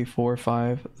 2, 3, 4,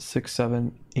 5, 6,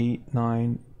 7, 8,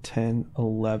 9, 10,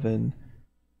 11.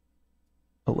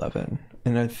 11.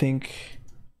 And I think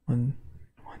 1,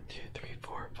 2, 3,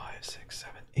 4, 5, 6,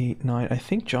 7, 8, 9. I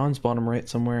think John's bottom right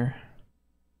somewhere.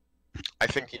 I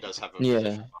think he does have a Yeah.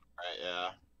 position, right? Yeah.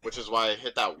 Which is why I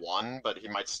hit that 1, but he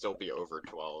might still be over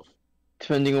 12.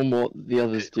 Depending on what the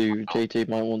others do, JJ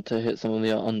might want to hit some of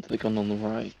the under the gun on the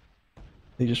right.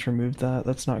 They just removed that.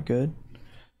 That's not good.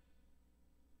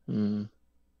 Hmm.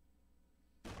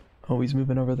 Oh, he's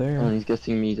moving over there. And he's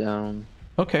getting me down.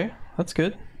 Okay, that's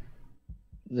good.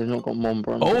 They've not got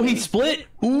Mombra. Oh, he split!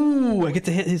 Ooh, I get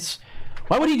to hit his...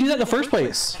 Why would he do that in the first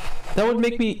place? That would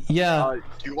make me... Yeah.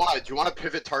 Do you want to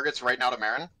pivot targets right now to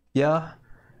Marin? Yeah.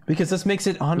 Because this makes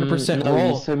it 100% no,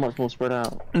 roll. he's so much more spread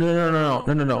out. No.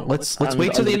 Let's And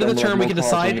wait till the end of the under turn. We gun can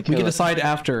more cards than decide. the We can killer. decide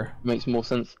after. Makes more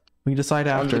sense. We can decide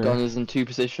Under the gun after. is in 2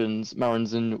 positions.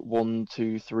 Marin's in 1,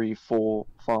 2, 3, 4,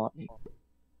 5.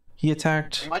 He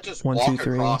attacked. You might just 1, walk 2,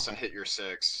 3. across and hit your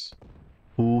 6.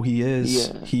 Ooh, he is.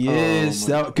 Yeah. He Oh is.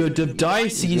 my That good to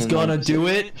dice. He's gonna gonna make do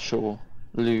six. it. Sure.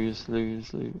 Lose.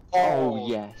 Oh. Oh,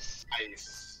 yes.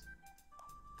 Nice.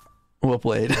 Well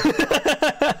played.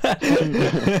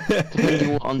 Depending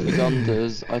on what under the gun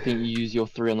does, I think you use your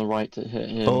 3 on the right to hit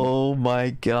him. Oh my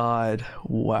god.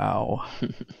 Wow.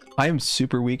 I am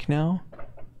super weak now.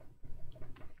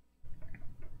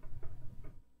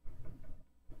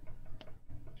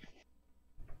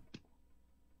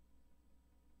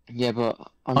 Yeah, but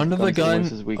Under the gun, gun's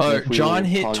always as weak if we John all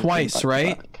hit target him twice, back to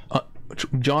right? back.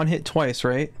 John hit twice,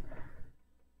 right?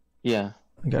 Yeah.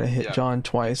 I gotta hit John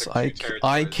twice.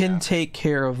 I can take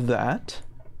care of that.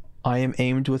 I am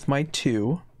aimed with my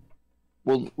 2.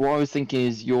 Well, what I was thinking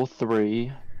is your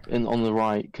 3 on the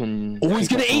right can. Oh, he's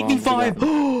gonna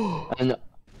 8v5. And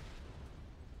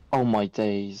oh my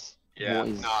days. Yeah.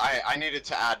 No, I needed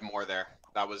to add more there.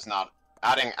 That was not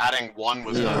adding 1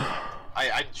 was not.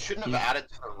 I shouldn't have added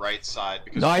to the right side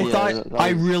because. No, I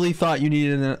really thought you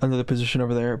needed another position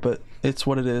over there, but it's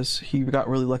what it is. He got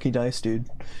really lucky dice, dude.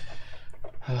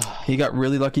 He got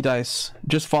really lucky dice.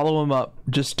 Just follow him up.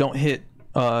 Just don't hit.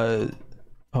 Oh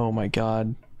my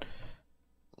god.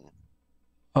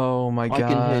 Oh my god.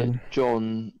 I can hit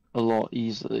John a lot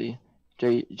easily.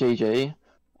 JJ,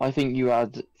 I think you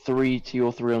add 3 to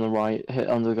your 3 on the right, hit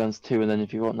under the guns 2, and then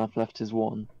if you've got enough left is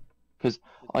 1. Because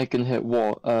I can hit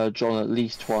John at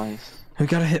least twice. We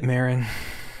gotta hit Marin.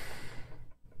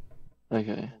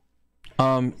 Okay.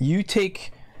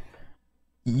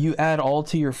 You add all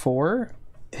to your 4.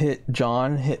 Hit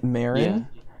John. Hit Marin.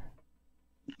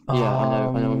 Yeah, I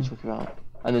know what you're talking about.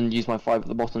 And then use my 5 at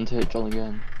the bottom to hit John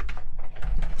again.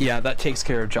 Yeah, that takes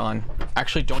care of John.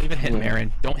 Actually, don't even hit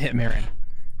Marin. Don't hit Marin.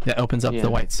 That opens up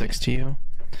the white 6 to you.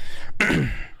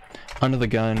 Under the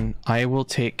gun, I will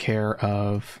take care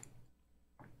of.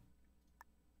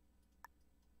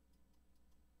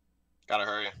 Gotta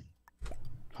hurry.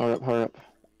 Hurry up.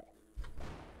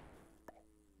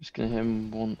 Just gonna hit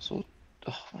him once or.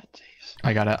 Oh my days.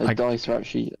 I gotta. The dice are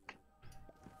actually.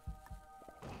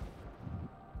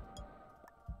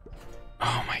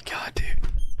 Oh my god, dude.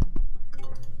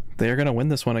 They're gonna win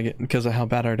this one again because of how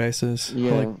bad our dice is.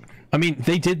 Yeah. Like, I mean,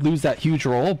 they did lose that huge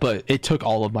roll, but it took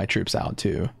all of my troops out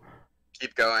too.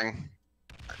 Keep going.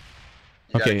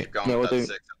 Okay. Keep going with that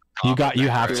 6 You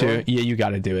have to. Yeah, you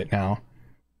gotta do it now.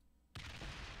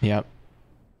 Yep.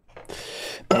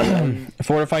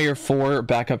 Fortify your 4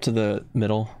 back up to the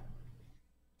middle.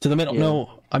 To the middle. Yeah.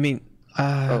 No, I mean,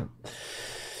 both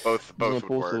would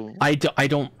work. I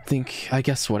don't think. I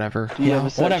guess whatever. Yeah,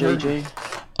 whatever.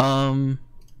 JJ?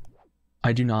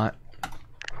 I do not.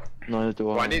 Neither do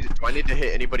I. Do I need to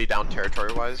hit anybody down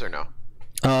territory-wise or no?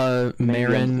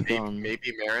 Marin.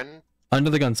 Maybe Marin. Under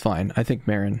the gun's fine. I think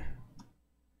Marin.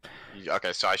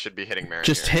 Okay, so I should be hitting Marin.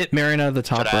 Just hit Marin out of the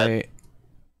top right.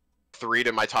 3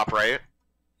 to my top right.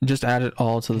 Just add it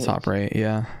all to the top right.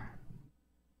 Yeah.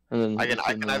 And then I can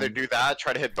either do that,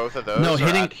 try to hit both of those. No, or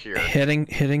add here.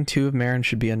 hitting 2 of Marin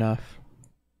should be enough.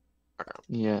 Okay.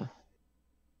 Yeah.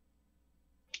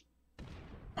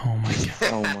 Oh my god.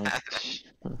 Oh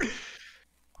my.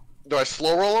 Do I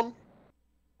slow roll him?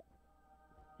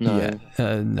 No. Yeah.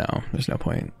 No. There's no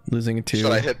point losing a 2.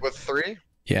 Should I hit with 3?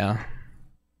 Yeah.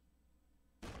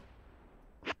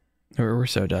 We're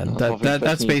so done.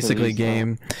 That's basically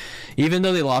game. Even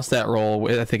though they lost that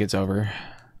roll, I think it's over.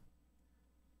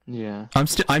 Yeah.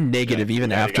 I'm negative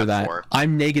even after that. 4.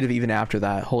 I'm negative even after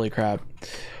that. Holy crap.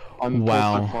 I'm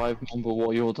wow. 5. Remember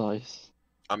what are your dice?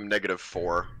 I'm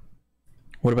 -4.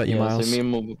 What about you, Miles? So me and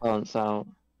Mom will balance out.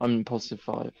 I'm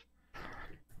 +5.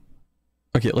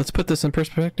 Okay, let's put this in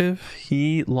perspective.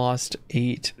 He lost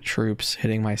 8 troops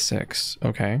hitting my 6.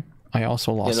 Okay. I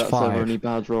also lost 5. That's a really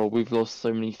bad roll. We've lost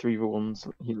so many 3v1s.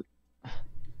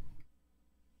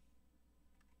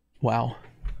 Wow.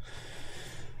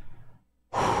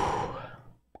 So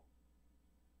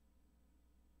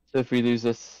if we lose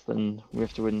this, then we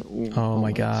have to win all. Oh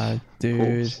my god,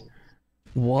 dude.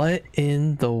 What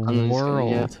in the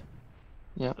world?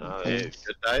 Yeah. Good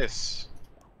dice.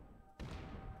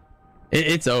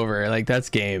 It's over. Like, that's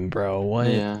game, bro. What?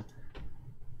 Yeah.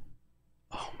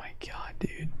 Oh my god,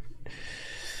 dude.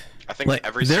 I think like,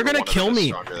 they're gonna kill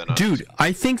me, dude.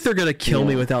 I think they're gonna kill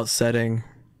me without setting.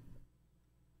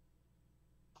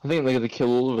 I think they're gonna kill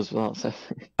all of us without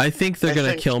setting. I think they're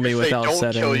gonna kill me without setting.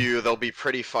 If they don't kill you, they'll be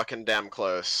pretty fucking damn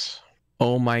close.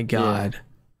 Oh my god,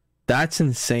 that's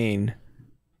insane.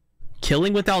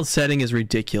 Killing without setting is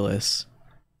ridiculous.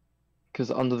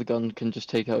 Because under the gun can just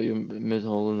take out your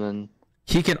mid-hole and then.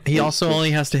 He also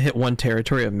only has to hit 1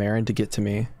 territory of Marin to get to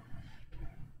me.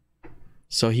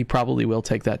 So he probably will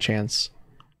take that chance.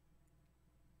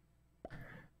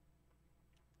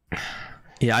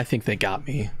 Yeah, I think they got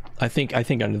me. I think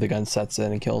under the gun sets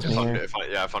in and kills me.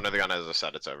 If under the gun has a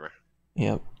set, it's over.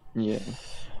 Yep. Yeah.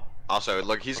 Also,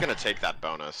 look, he's gonna take that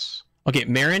bonus. Okay,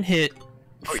 Marin hit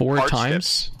 4 times.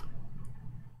 Skips.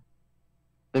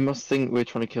 They must think we're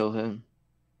trying to kill him.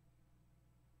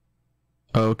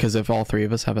 Oh, because if all 3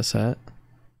 of us have a set.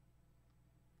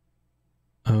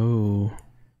 Oh.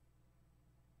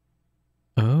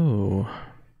 Oh.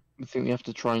 I think we have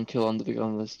to try and kill under the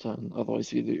gun this turn,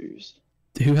 otherwise we lose.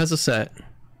 Who has a set?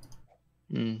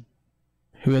 Hmm.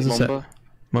 Who has a set?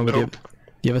 Nope.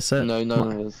 You have a set? No,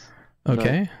 none of us.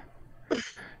 Okay. No.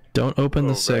 Don't open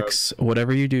the Oh, 6.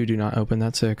 Whatever you do, do not open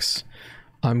that 6.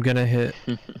 I'm gonna hit.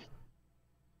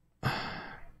 I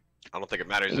don't think it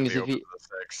matters if he opens the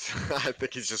 6. I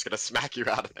think he's just gonna smack you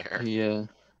out of there. Yeah.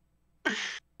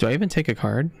 Do I even take a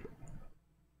card?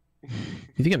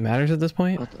 You think it matters at this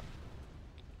point?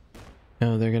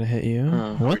 No, they're gonna hit you.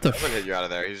 What the? He doesn't hit you out of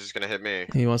there. He's just gonna hit me.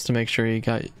 He wants to make sure he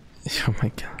got. Oh my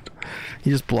god!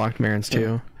 He just blocked Marin's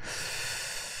too.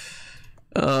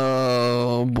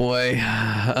 Oh boy.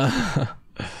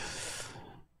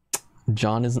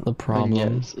 John isn't the problem.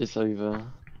 Yeah, it's over.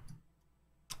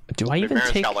 Do I even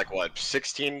Marin's take? got like what,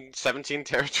 16, 17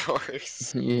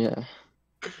 territories? Yeah.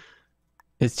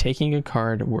 Is taking a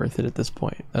card worth it at this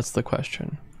point? That's the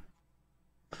question.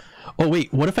 Oh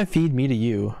wait, what if I feed me to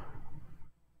you?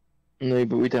 No,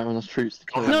 but we don't have enough troops to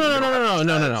kill him.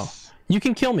 No. You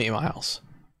can kill me, Miles.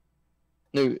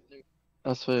 No,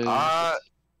 that's for.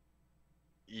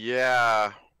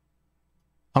 Yeah.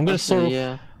 I'm gonna slow.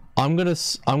 Yeah. I'm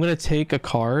gonna take a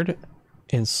card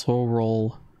and slow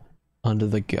roll under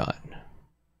the gun.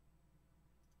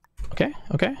 Okay.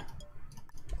 Okay.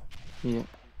 Yeah.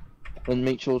 And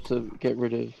make sure to get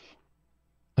rid of.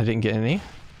 I didn't get any.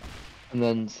 And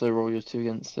then slow roll your 2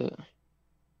 against it.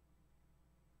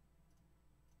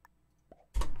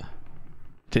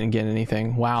 Didn't get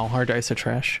anything. Wow, hard dice are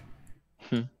trash.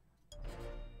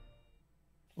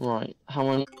 Right. How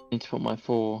many need to put my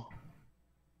 4?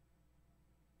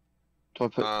 Do I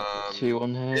put 2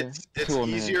 on here? It's 2 on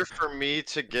easier here. for me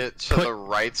to get to the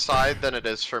right side than it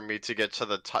is for me to get to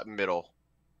the middle.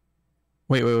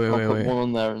 Wait. I'll put 1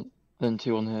 on there and then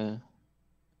 2 on here.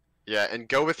 Yeah, and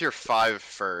go with your 5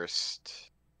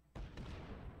 first.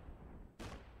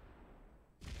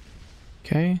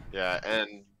 Okay. Yeah,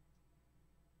 and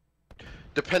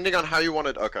depending on how you want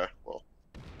it. Okay, well.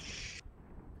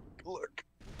 Look.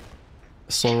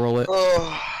 Slow roll it.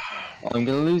 I'm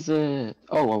gonna lose it.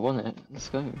 Oh, I won it. Let's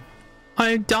go.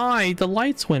 I died. The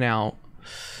lights went out.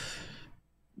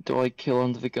 Do I kill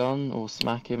under the gun or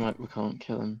smack him? We can't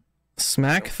kill him.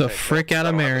 Smack the frick out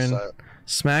of Marin.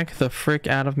 Smack the frick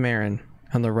out of Marin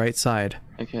on the right side.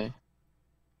 Okay.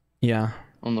 Yeah.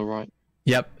 On the right.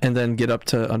 Yep, and then get up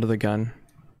to under the gun.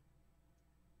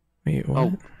 Wait,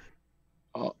 what?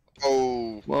 Oh.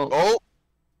 Well. Oh.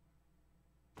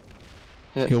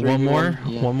 Okay, one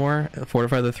more.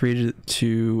 Fortify the 3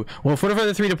 to. Well, fortify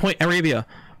the 3 to point Arabia.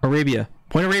 Point Arabia.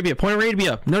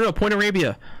 No, point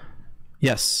Arabia.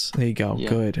 Yes, there you go. Yeah.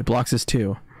 Good. It blocks us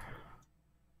 2.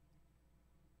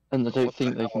 And I don't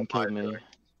think they can kill me.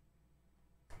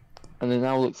 And it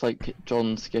now looks like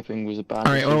John skipping was a bad.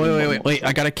 All right. Wait.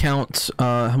 I gotta count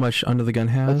how much under the gun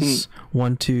has.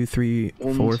 1, 2, 3,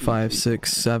 4, 5,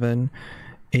 6, 7,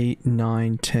 8,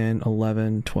 9, 10,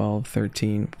 11, 12,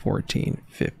 13, 14,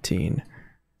 15,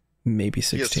 maybe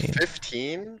 16. He has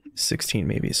 15? 16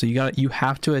 maybe. So you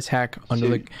have to attack under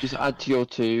the. Just add to your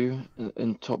 2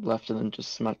 in top left, and then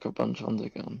just smack a bunch under the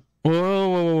gun.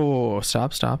 Whoa!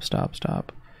 Stop!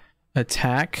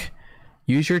 Attack.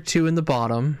 Use your 2 in the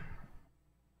bottom.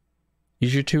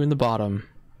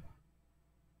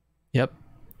 Yep.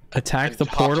 Attack the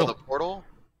portal. To the portal?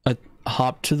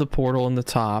 Hop to the portal in the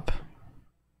top.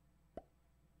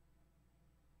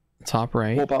 Top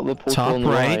right. What about the portal top on the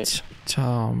right?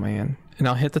 Oh man. And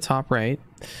I'll hit the top right.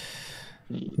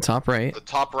 Top right. The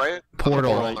top right?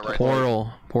 Portal. Portal on the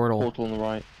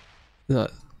right.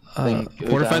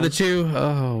 Fortify the 2.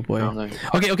 Oh boy. No.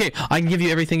 Okay. I can give you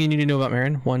everything you need to know about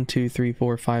Marin. 1, 2, 3,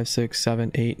 4, 5, 6,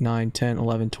 7, 8, 9, 10,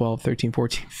 11, 12, 13,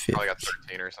 14, 15. Probably got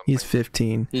 13 or something. He's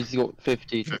 15. He's got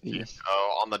 50. 50.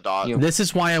 Oh, on the dot. Yeah. This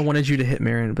is why I wanted you to hit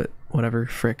Marin, but whatever.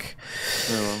 Frick.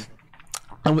 Oh, well.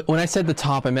 When I said the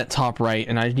top, I meant top right,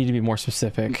 and I need to be more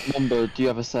specific. Number, do you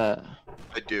have a set?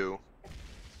 I do.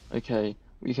 Okay,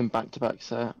 we can back-to-back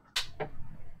set.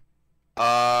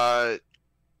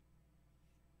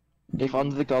 If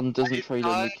under the gun doesn't trade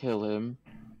him, we kill him.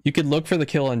 You could look for the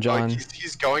kill on John.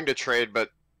 He's going to trade,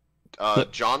 but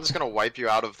John's gonna wipe you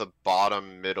out of the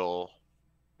bottom middle.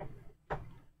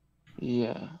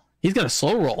 Yeah. He's gonna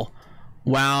slow roll.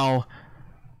 Wow.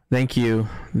 Thank you.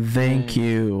 He's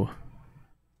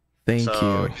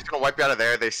gonna wipe you out of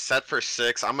there. They set for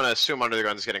 6. I'm gonna assume under the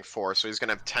gun's getting 4, so he's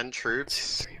gonna have 10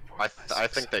 troops. 2, 3, 4, 5, I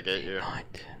think they get you. 9,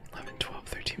 10, 11, 12,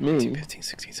 13, 14, 15,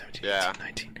 16, 17, 18,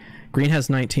 19. Green has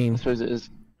 19. I suppose it is.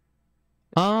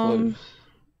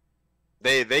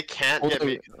 They can't get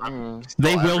me.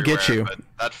 They will get you. But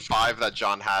that 5 that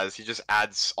John has, he just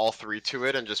adds all 3 to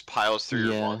it and just piles through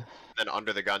your 1. Then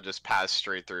under the gun just pass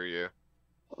straight through you.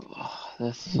 Oh,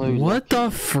 that's so what lucky.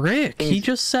 The frick? He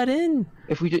just set in.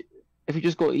 If we If we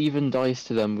just got even dice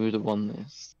to them, we would have won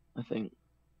this. I think.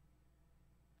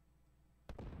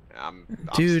 I'm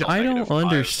Dude, still I don't -5.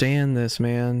 understand this,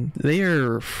 man. They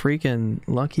are freaking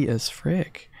lucky as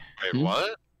frick. Wait, Hmm?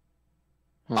 what?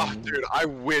 Oh, dude, I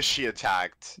wish he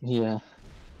attacked. Yeah.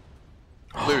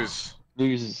 Lose.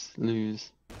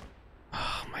 Lose.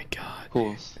 Oh my god. Of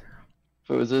course. If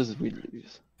it was us, we'd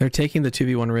lose. They're taking the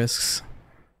 2v1 risks.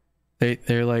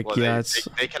 They're like, Well, yeah, they, it's...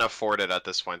 they can afford it at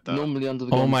this point, though. Normally under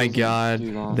the Oh gun my doesn't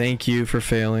do god. that. Thank you for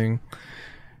failing.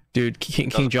 Dude, King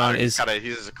Doesn't John matter, is...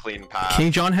 He's a clean path.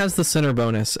 King John has the center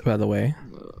bonus, by the way.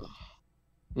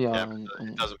 Yeah. Yeah,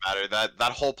 it doesn't matter.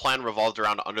 That whole plan revolved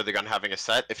around under the gun having a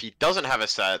set. If he doesn't have a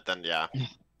set, then yeah.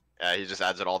 Yeah, he just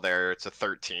adds it all there. It's a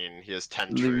 13. He has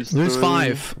 10 troops. Lose Three.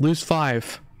 5. Lose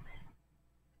 5.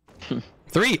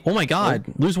 3. Oh my god.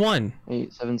 Lose 1.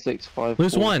 8, 7, 6, 5.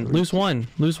 Lose 4, 1. 3. Lose 1.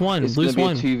 Lose 1. It's Lose gonna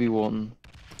 1. be a 2v1.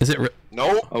 Is it...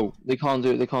 No. Oh, they can't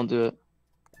do it. They can't do it.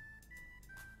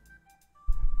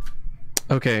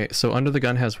 Okay, so under the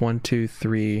gun has 1, 2,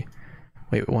 3.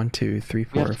 Wait, 1, 2, 3,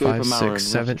 We have 4, to go 5, for Marin. 6, We have to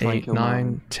 7, try and 8, kill 9,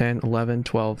 Marin. 10, 11,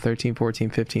 12, 13, 14,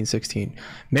 15, 16.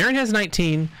 Marin has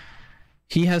 19.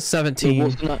 He has So 17.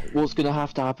 what's gonna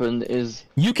have to happen is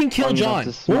You can kill I'm gonna John. have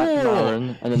to smack Whoa!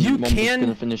 Marin, and then You Mom's can.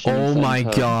 gonna finish him in Oh the my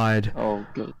same turn. god. Oh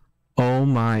good. Oh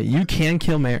my. You can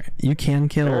kill Marin. You can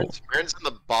kill. Marin's in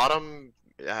the bottom.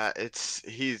 Yeah,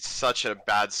 he's such a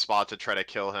bad spot to try to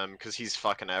kill him because he's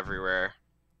fucking everywhere.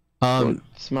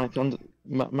 Smack under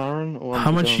Marin or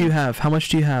How much do you have? How much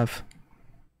do you have?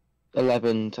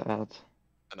 11 to add.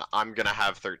 And I'm gonna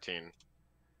have 13.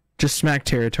 Just smack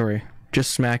territory.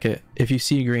 Just smack it. If you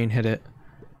see green, hit it.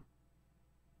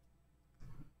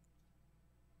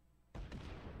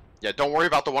 Yeah, don't worry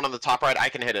about the one on the top right. I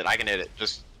can hit it.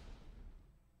 Just.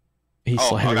 He Oh,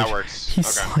 slidered. that works. He Okay.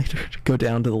 slidered. Go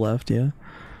down to the left, yeah.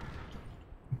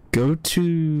 Go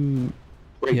to...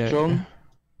 Break Yeah. John.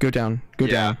 Go down. Go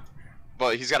Yeah. down. Well,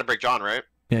 he's got to break John, right?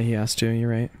 Yeah, he has to. You're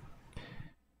right.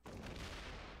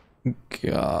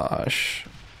 Gosh.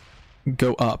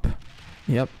 Go up.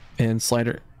 Yep. And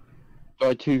slider.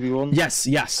 Try 2v1. Yes.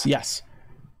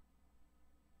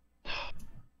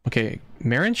 Okay.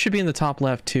 Marin should be in the top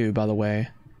left too, by the way.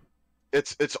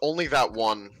 It's only that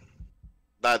one.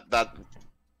 That.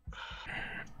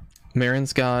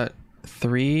 Marin's got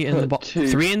 3 in the 2.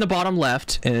 3 in the bottom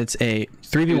left, and it's a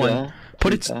 3v1. There, Put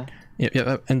 2 it. there.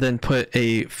 Yep, and then put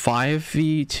a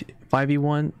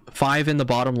 5v1, 5 in the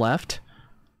bottom left.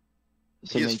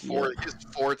 So He has make four. He has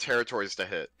 4 territories to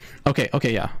hit. Okay,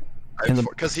 yeah. In the-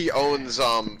 Because he owns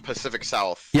Pacific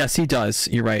South. Yes, he does.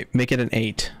 You're right. Make it an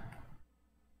 8.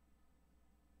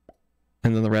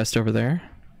 And then the rest over there.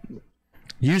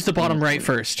 Use the bottom right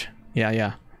first.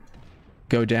 Yeah.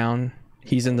 Go down.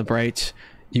 He's in the bright.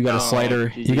 You got a slider.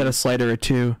 GG. You got a slider at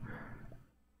 2.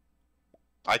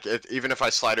 Even if I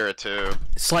slider it too.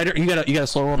 Slider. You got a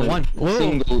slow roll to 1.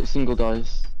 Whoa. Single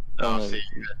dice. No, no. see,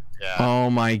 yeah. Oh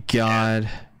my god.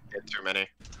 Hit too many.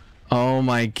 Oh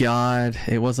my god.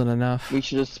 It wasn't enough. We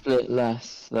should have split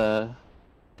less there.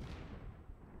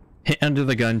 Hit under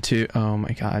the gun too. Oh my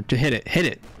god. To hit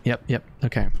it. Yep.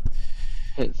 Okay.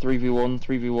 Hit 3v1,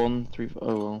 3v1,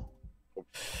 oh well.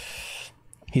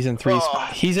 He's in 3 Oh.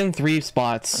 He's in 3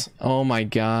 spots. Oh my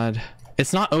god.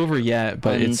 It's not over yet,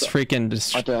 but And it's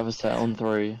freaking I don't have a set on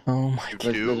 3. Oh my You god.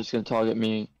 They're do? just gonna target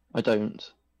me. I don't.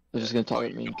 They're just gonna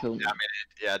target me and kill me. Yeah, I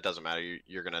mean, it doesn't matter.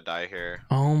 You're gonna die here.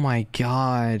 Oh my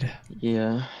god.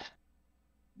 Yeah.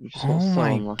 We just got Oh so my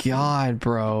unlucky. god,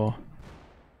 bro.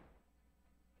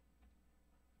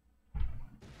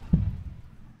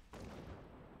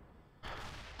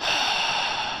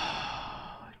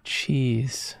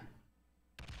 Jeez.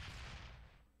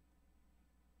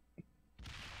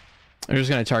 I'm just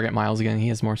gonna target Miles again. He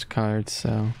has more cards,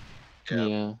 so.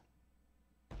 Yeah.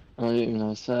 I don't even know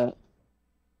a set.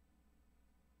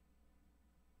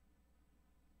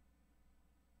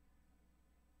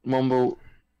 Mumble,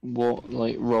 what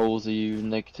like rolls are you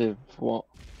negative? What?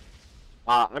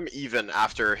 I'm even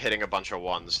after hitting a bunch of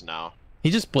 1s now. He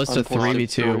just blitzed a I'm positive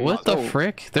 3v2. three. What the Oh,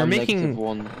 frick? They're I'm making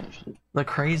 -1 actually. the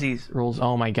crazy rolls.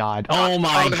 Oh my god. Oh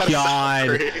my that's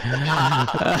god.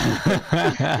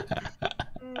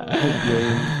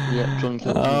 Yeah, John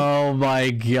killed me. Oh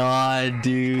my god,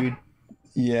 dude.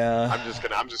 Yeah. I'm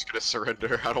just gonna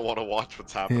surrender. I don't want to watch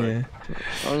what's happening. Yeah.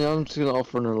 I mean, I'm just gonna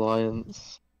offer an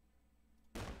alliance.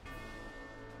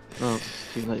 Oh,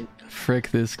 it's too late.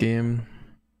 Frick this game.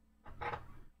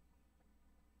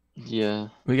 Yeah.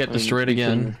 We got I mean, destroyed we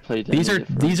again. couldn't have played These any are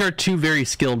different. these are 2 very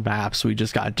skilled maps we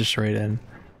just got destroyed in.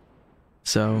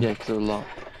 So Yeah, because a lot.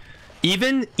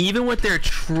 even with their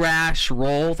trash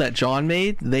roll that John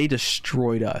made, they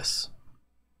destroyed us.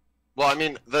 Well, I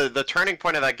mean, the turning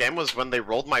point of that game was when they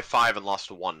rolled my 5 and lost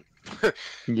 1.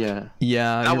 Yeah.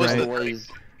 Yeah, That you're was right.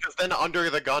 Because then under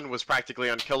the gun was practically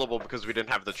unkillable because we didn't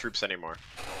have the troops anymore.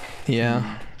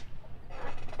 Yeah.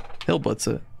 He'll blitz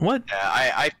it. What?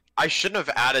 Yeah, I shouldn't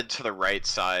have added to the right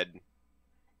side.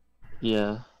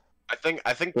 Yeah. I think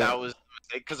that was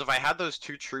because if I had those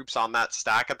 2 troops on that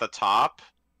stack at the top,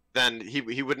 then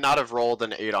he would not have rolled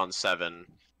an 8 on 7.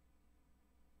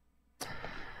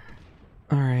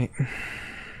 All right.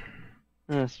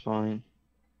 That's fine.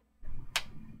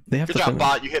 They have Good to job, finish.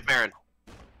 bot. You hit Marin.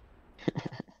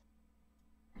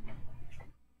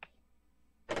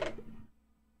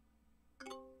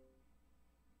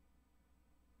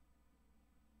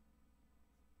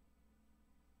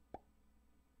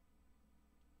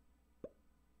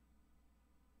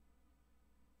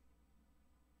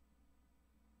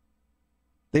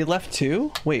 They left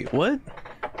 2? Wait, what?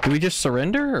 Do we just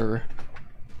surrender or?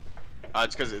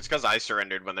 It's because I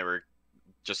surrendered when they were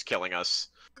just killing us.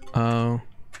 Oh.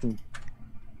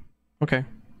 Okay.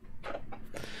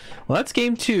 Well, that's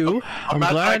game 2. I'm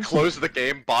Imagine glad. I close the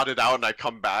game, bot it out, and I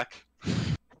come back.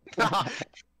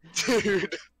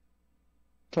 Dude.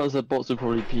 Because the bots would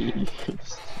probably be.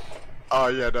 Oh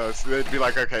yeah, no. So they'd be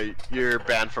like, okay, you're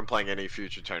banned from playing any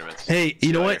future tournaments. Hey,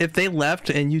 you know what? If they left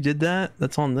and you did that,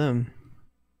 that's on them.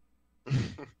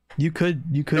 You could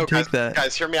No, take guys, that.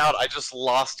 Guys, hear me out. I just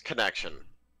lost connection.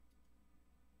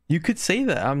 You could say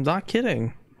that. I'm not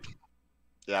kidding.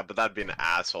 Yeah, but that'd be an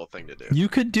asshole thing to do. You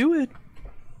could do it.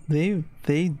 They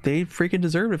freaking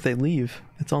deserve it if they leave.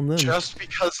 It's on them. Just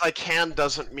because I can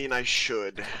doesn't mean I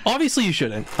should. Obviously you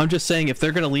shouldn't. I'm just saying if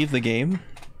they're gonna leave the game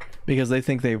because they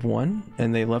think they've won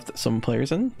and they left some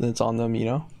players in, then it's on them, you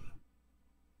know?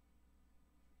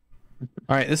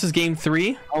 Alright, this is game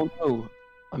 3. Oh no,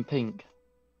 I'm pink.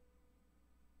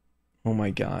 Oh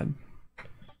my god.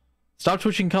 Stop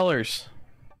switching colors.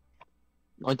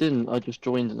 I didn't, I just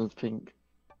joined and it was pink.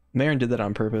 Marin did that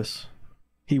on purpose.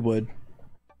 He would.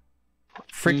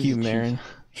 Frick He's you, a cheater. Marin.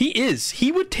 He is.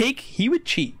 He would cheat. He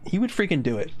would freaking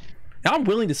do it. I'm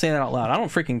willing to say that out loud. I don't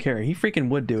freaking care. He freaking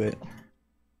would do it.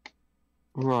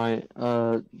 Right,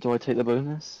 do I take the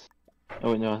bonus?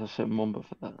 Oh wait, no, I have to set Mamba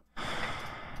for that.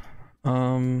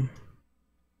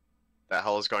 The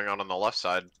hell is going on the left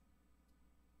side?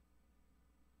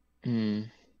 Hmm.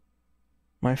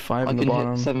 My 5 I in the can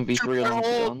bottom. hit 7v3 2-point on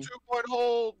hold! gun. 2-point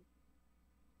hold!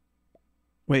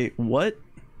 Wait, what?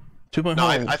 2-point No,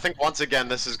 hold. I think once again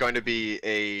this is going to be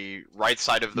a right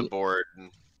side of the board.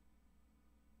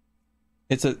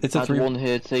 It's a Add 3. one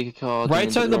here, take a card. Right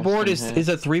and side then of the put board rest in is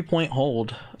here. a 3-point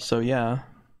hold. So yeah.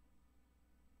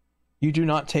 You do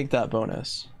not take that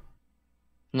bonus.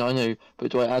 No, I know,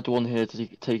 but do I add one here to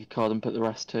take a card and put the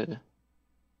rest here?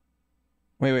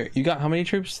 Wait. You got how many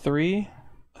troops? 3?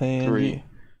 And 3.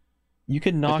 You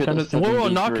could knock hit a under. Whoa,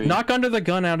 7v3. knock under the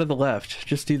gun out of the left.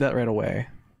 Just do that right away.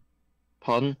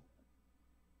 Pardon?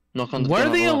 Knock on the Why gun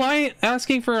are on they the left.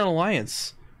 asking for an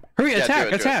alliance? Hurry! Yeah, Attack!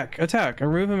 do it. Attack! Or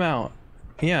move him out.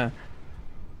 Yeah.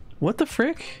 What the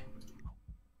frick?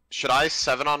 Should I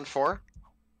 7 on 4?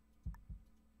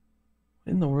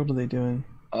 What in the world are they doing?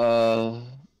 Oh.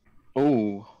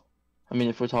 I mean,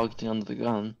 if we're targeting under the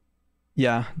gun.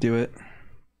 Yeah, do it.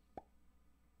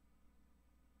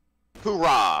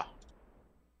 Hoorah!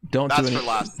 Don't That's do for any.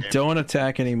 last game. Don't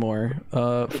attack anymore.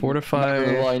 The Fortify.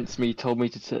 alliance me told me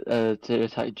to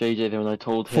attack JJ then when I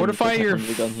told him Fortify to attack your under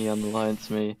the gun he unalliance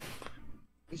me.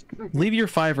 Leave your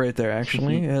 5 right there.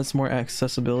 Actually, it has more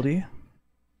accessibility.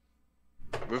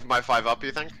 Move my 5 up,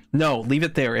 you think? No, leave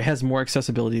it there. It has more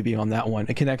accessibility beyond that one.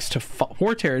 It connects to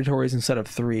 4 territories instead of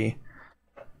 3.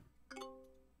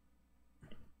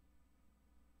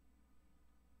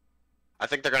 I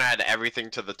think they're gonna add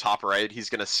everything to the top right. He's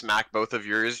gonna smack both of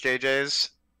yours, JJ's,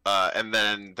 and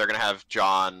then they're gonna have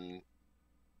John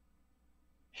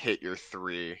hit your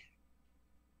 3.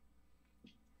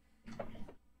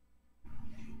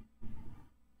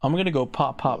 I'm gonna go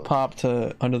pop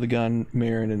to under the gun,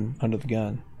 Marin, and under the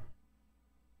gun.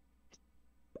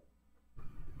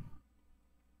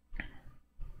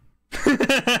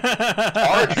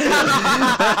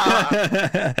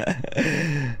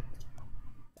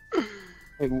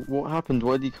 Wait, what happened?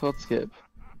 Why did he card skip?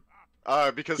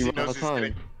 Because You he ran out knows of he's time.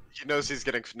 getting. He knows he's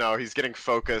getting. No, he's getting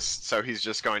focused, so he's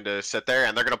just going to sit there,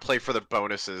 and they're gonna play for the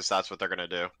bonuses. That's what they're gonna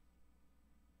do.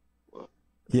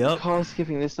 Yep. Card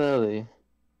skipping this early.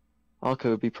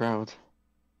 Arco would be proud.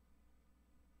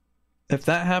 If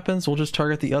that happens, we'll just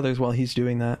target the others while he's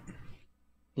doing that.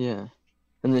 Yeah.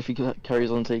 And if he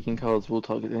carries on taking cards, we'll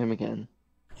target him again.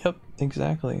 Yep,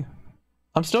 exactly.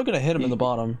 I'm still gonna hit him in the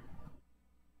bottom.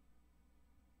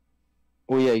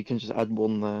 Well, yeah, you can just add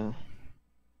 1 there.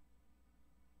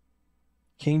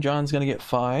 King John's gonna get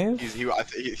 5.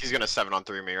 He's gonna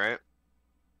 7-on-3 me, right?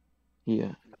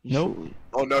 Yeah. Nope. Surely.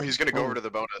 Oh no, he's gonna go over to the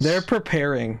bonus. They're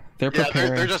preparing. They're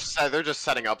preparing. They're just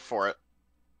setting up for it.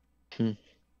 Hmm.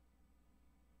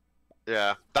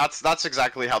 Yeah, that's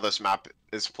exactly how this map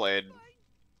is played.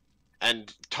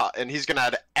 And he's gonna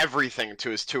add everything to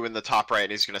his 2 in the top right,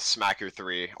 and he's gonna smack your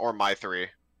 3 or my 3.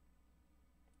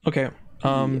 Okay.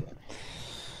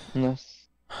 Nice.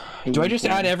 Do I just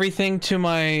add everything to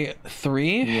my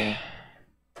 3? Yeah.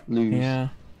 Lose. Yeah.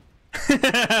 Oh,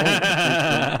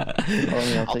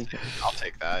 yeah, I'll take it. I'll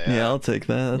take that. Yeah, I'll take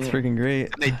that. That's freaking great.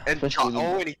 And he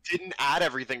didn't add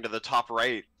everything to the top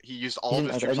right. He used all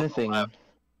of his troops on the left.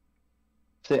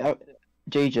 So,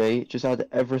 JJ, just add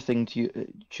everything to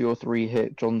your 3,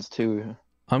 hit John's 2.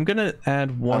 I'm gonna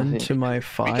add 1 to my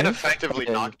 5. We can effectively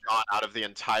knock John out of the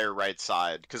entire right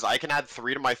side, because I can add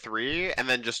 3 to my 3, and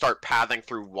then just start pathing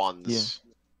through 1s.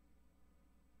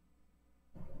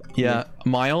 Yeah,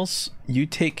 Miles, you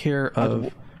take care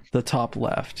of the top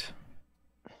left.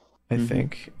 I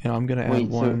think. And I'm gonna add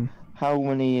 1. So how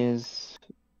many is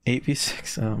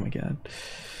 8v6? Oh my god.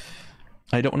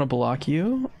 I don't want to block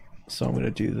you, so I'm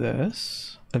gonna do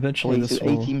this. Eventually this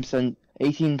will...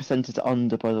 18% is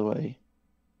under, by the way.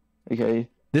 Okay.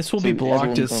 This will be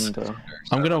blocked as... Under.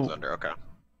 I'm gonna... Under, okay.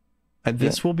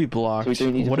 This will be blocked. So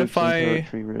we don't need what to if I...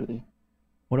 territory, really.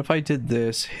 What if I did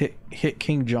this, hit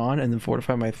King John, and then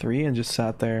fortify my 3, and just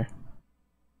sat there?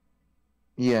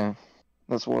 Yeah,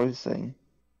 that's what I was saying.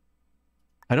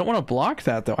 I don't want to block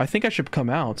that, though. I think I should come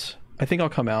out. I think I'll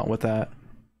come out with that.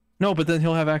 No, but then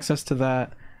he'll have access to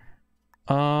that.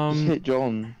 Just hit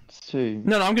John, too.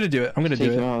 No, I'm gonna do it. I'm gonna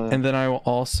do it. And then I will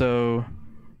also...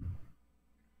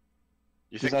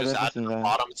 You think just add to the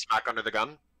bottom and smack under the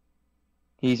gun?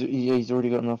 He's already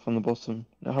got enough on the bottom.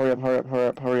 No, hurry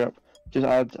up. Just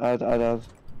add.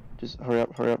 Just hurry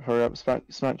up.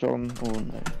 Smack John. Oh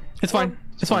no. It's fine.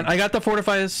 It's fine. I got the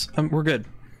fortifiers. We're good.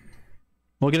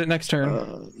 We'll get it next turn.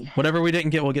 Whatever we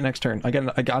didn't get, we'll get next turn. I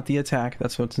got the attack.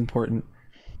 That's what's important.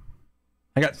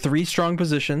 I got 3 strong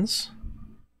positions.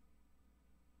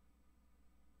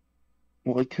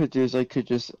 What I could do is I could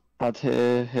just add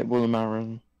here, hit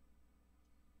Marin,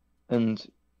 and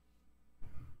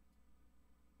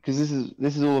because this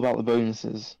is all about the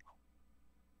bonuses.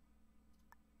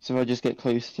 So if I just get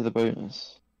close to the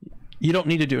bonus. You don't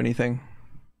need to do anything.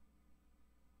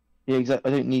 Yeah,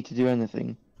 exactly. I don't need to do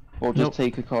anything. Or just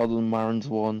take a card on Marin's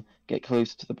 1, get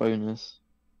close to the bonus.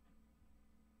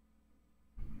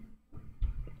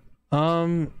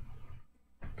 No,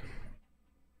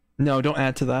 don't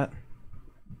add to that.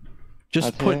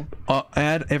 Just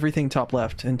add everything top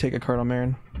left and take a card on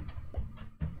Marin.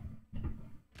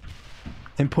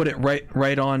 And put it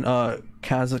right on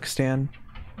Kazakhstan.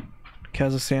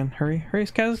 Hurry,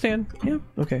 Kazakhstan. Yep,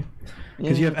 okay.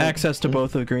 Because you have access to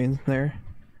both of the greens there.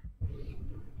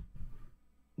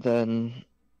 Then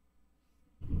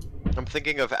I'm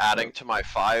thinking of adding to my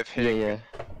 5, hitting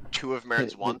 2 of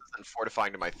Marin's 1s, and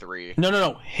fortifying to my 3.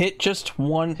 No. Hit just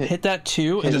 1. Hit that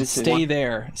 2, and then stay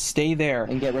there. Stay there.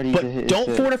 And get ready to hit. But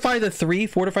don't fortify the 3.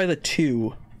 Fortify the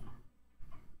 2.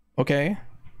 Okay.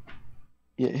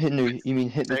 Yeah, you mean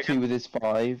hit the 2 with his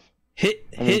 5.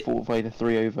 Then fortify the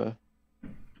 3 over.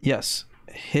 Yes.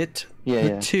 Hit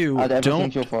the 2. Add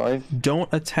everything to your 5. Don't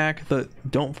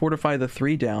fortify the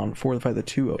 3 down. Fortify the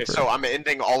 2 over. Okay, so I'm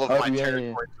ending all of my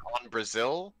territories on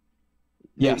Brazil.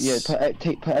 Yes. Yeah.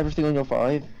 Put everything on your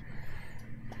 5.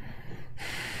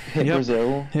 Hit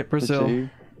Brazil. Hit Brazil. The 2.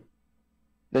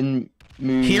 Then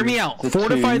move. Hear me out.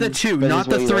 Fortify the 2, not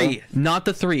the 3. Not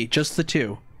the 3. Just the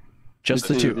 2. Just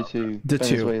the 2. The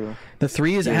 2. The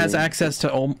 3 has access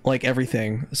to like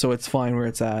everything, so it's fine where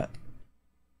it's at.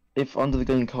 If under the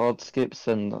gun card skips,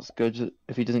 then that's good.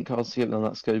 If he doesn't card skip, then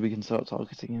that's good. We can start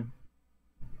targeting him.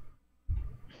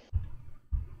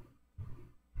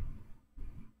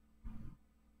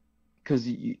 Because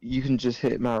you can just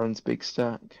hit Marin's big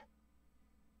stack.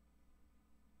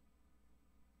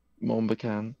 Mamba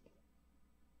can.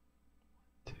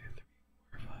 2, 3,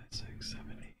 4, 5, 6, 7,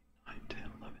 8, 9, 10,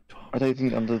 11, 12. I don't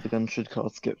think under the gun should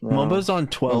card skip now. Mamba's on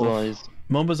 12.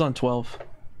 Mamba's on 12.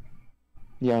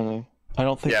 Yeah, I know. I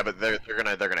don't think. Yeah, but they're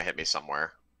gonna hit me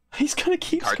somewhere. He's gonna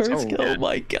keep card skill. Oh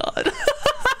my god.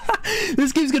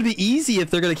 This game's gonna be easy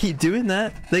if they're gonna keep doing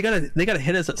that. They gotta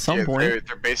hit us at some point.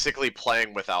 They're basically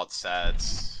playing without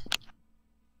sets.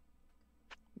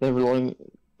 They're relying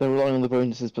on the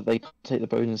bonuses, but they can't take the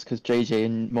bonus because JJ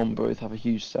and Mom both have a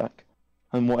huge stack,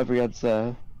 and whatever he adds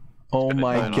there. Oh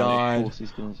my god.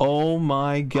 Oh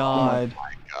my god. Oh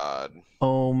my god.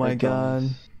 Oh my god.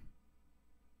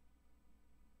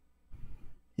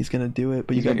 He's gonna do it,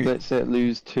 but He's you got gonna your... blitz it,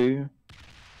 lose 2.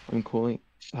 I'm calling.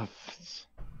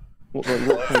 What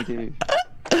can I do?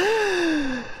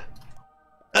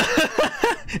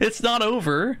 It's not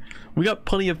over. We got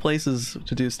plenty of places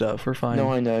to do stuff. We're fine.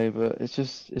 No, I know, but it's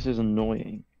just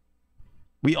annoying.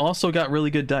 We also got really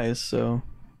good dice, so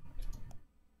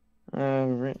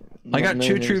I got no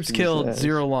 2 news troops to killed, theirs.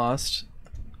 0 lost.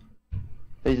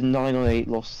 They did 9 on 8,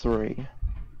 lost 3.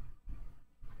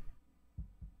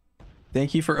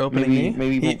 Thank you for opening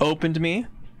me. He opened me.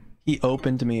 He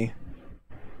opened me.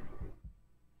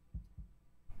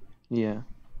 Yeah.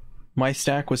 My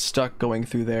stack was stuck going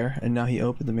through there, and now he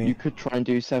opened me. You could try and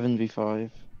do 7v5.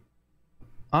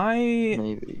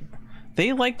 Maybe.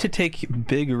 They like to take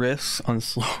big risks on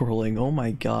slow rolling. Oh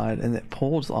my god, and it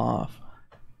pulls off.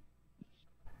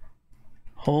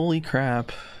 Holy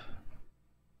crap.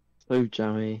 So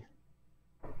jammy.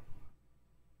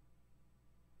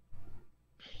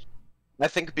 I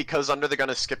think because Under the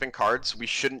Gun is skipping cards, we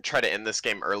shouldn't try to end this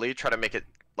game early. Try to make it,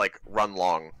 like, run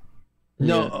long.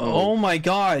 No, Yeah, oh my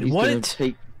god, he's gonna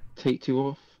what? Take 2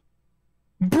 off.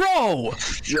 Bro!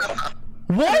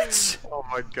 What? Oh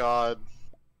my god.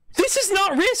 This is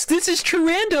not risk, this is true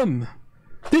random!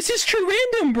 This is true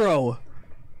random, bro!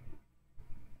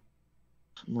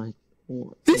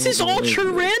 This is all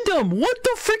true random! What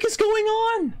the frick is going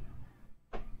on?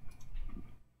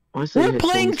 We're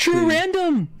playing true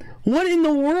random! What in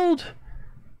the world?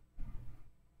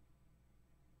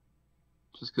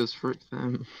 Just cause frick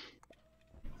them.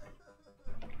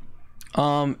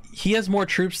 He has more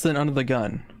troops than Under the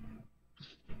Gun.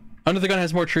 Under the Gun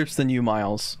has more troops than you,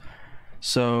 Miles.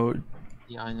 So,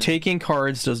 Yeah, I know. taking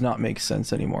cards does not make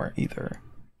sense anymore either.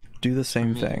 Do the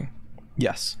same thing.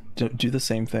 Yes, do the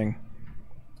same thing.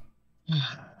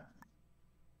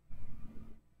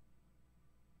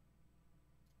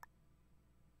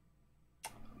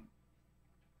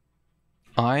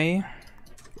 I'm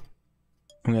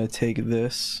gonna take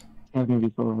this. I'm gonna be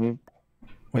fine.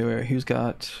 Wait, who's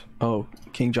got... Oh,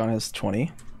 King John has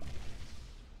 20.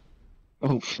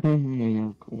 Oh,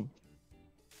 yeah, cool.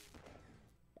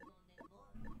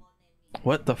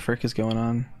 What the frick is going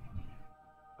on?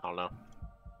 I don't know.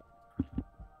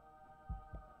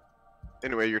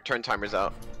 Anyway, your turn timer's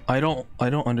out. I don't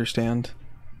understand.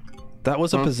 That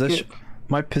was a position... Skip.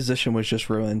 My position was just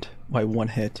ruined by 1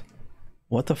 hit.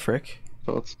 What the frick?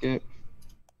 Card skip.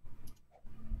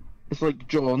 It's like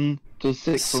John does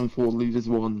 6 on 4, loses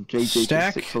 1. JJ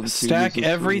does 6 on 2, Stack loses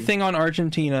everything on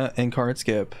Argentina and card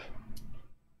skip.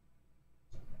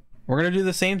 We're gonna do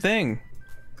the same thing.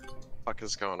 What the fuck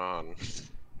is going on?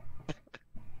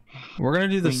 We're gonna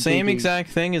do the same exact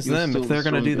thing as them if they're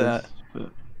gonna do that. But...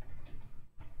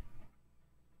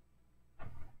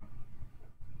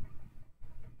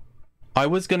 I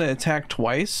was gonna attack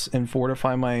twice and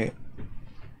fortify my...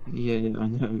 Yeah, I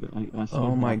know. I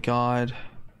Oh my god.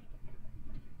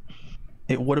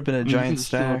 It would have been a giant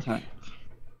stack.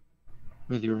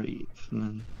 With your 8, and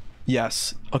then...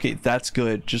 Yes. Okay, that's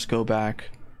good. Just go back.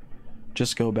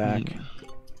 Just go back. Yeah.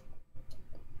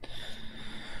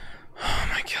 Oh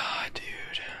my god,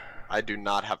 dude. I do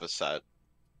not have a set.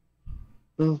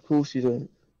 No, of course you don't.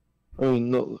 I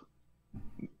mean, not...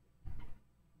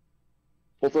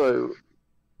 Although...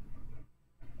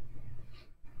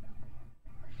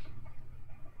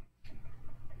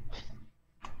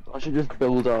 I should just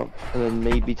build up, and then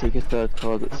maybe take a 3rd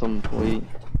card at some point.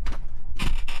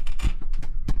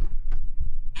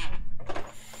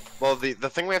 Well, the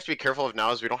thing we have to be careful of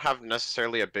now is we don't have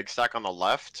necessarily a big stack on the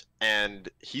left, and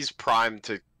he's primed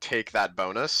to take that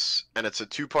bonus, and it's a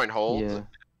 2-point hold. Yeah.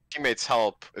 Teammates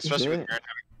help, especially with it? Aaron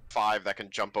having 5 that can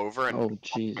jump over, and Oh,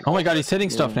 jeez. Oh my god, he's hitting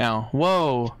stuff now.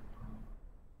 Whoa.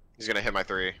 he's gonna hit my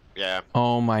 3. Yeah.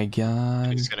 Oh my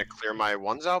god. He's gonna clear my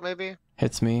 1s out, maybe?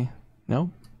 Hits me.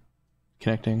 Nope.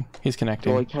 Connecting. He's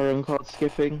connecting. Do I carry on card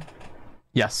skipping?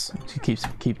 Yes.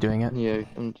 Keep doing it. Yeah,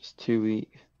 I'm just too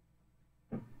weak.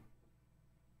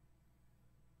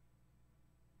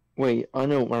 Wait, I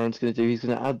know what Maron's gonna do. He's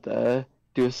gonna add there,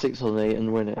 do a 6 on 8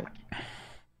 and win it.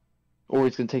 Or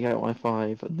he's gonna take out my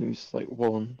 5 and lose like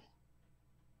 1.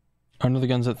 Under the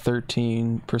Gun's at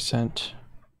 13%.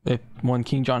 If when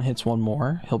King John hits 1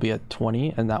 more, he'll be at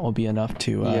 20, and that will be enough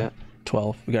to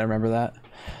 12. We gotta remember that.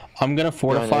 I'm gonna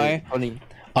fortify. I'm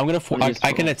gonna.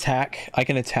 I can attack. I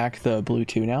can attack the blue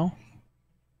 2 now.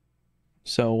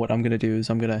 So what I'm gonna do is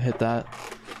I'm gonna hit that.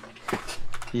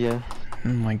 Yeah. Oh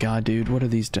my god, dude! What are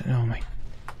these? Oh my,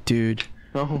 dude!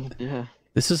 Oh yeah.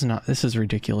 This is not. This is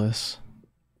ridiculous.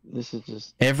 This is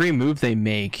just. Every move they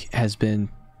make has been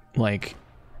like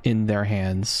in their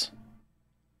hands.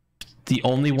 The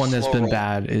only one that's been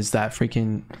bad is that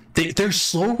freaking... Their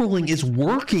slow rolling is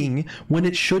working when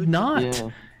it should not. Yeah.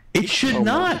 It should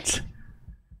not.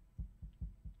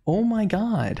 Oh my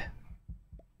god.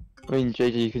 I mean,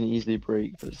 JJ, you can easily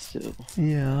break, but still.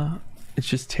 Yeah. It's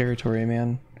just territory,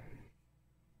 man.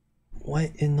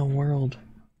 What in the world?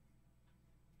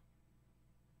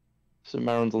 So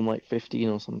Marin's on like 15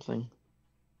 or something.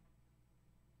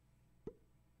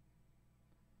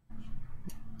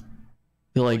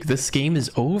 Like, this game is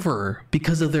over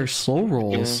because of their slow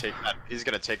rolls. He's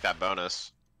gonna take that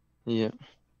bonus. Yeah.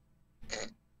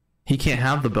 He can't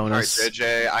have the bonus. Alright,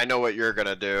 JJ, I know what you're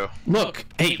gonna do. Look,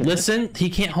 hey, listen, he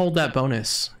can't hold that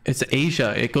bonus. It's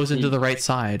Asia. It goes into the right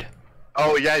side.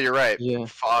 Oh, yeah, you're right. Yeah.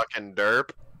 Fucking derp.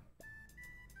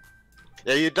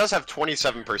 Yeah, he does have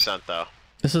 27%, though.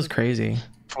 This is crazy.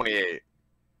 28.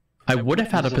 I would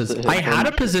have had a position. I had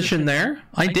a position there.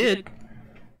 I did.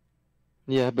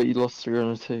 Yeah, but you lost 3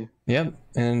 on a 2. Yep,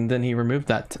 and then he removed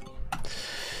that.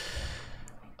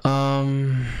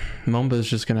 Momba's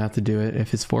just gonna have to do it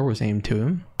if his 4 was aimed to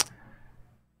him.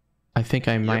 I think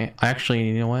I might. Actually,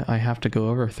 you know what? I have to go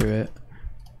over through it.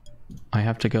 I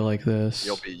have to go like this.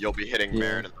 You'll be hitting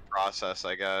Baron in the process,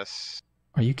 I guess.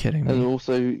 Are you kidding me? And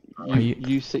also, you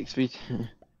 6v2,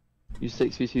 you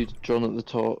 6v2 John at the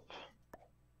top.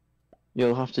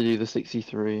 You'll have to do the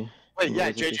 63. Wait,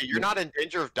 yeah, JJ, you're not in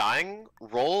danger of dying.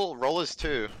 Roll is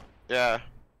 2. Yeah.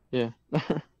 Yeah.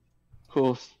 Of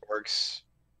course. Works.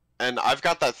 And I've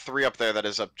got that 3 up there that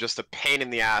is just a pain in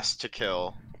the ass to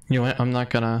kill. You know what? I'm not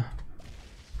gonna.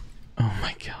 Oh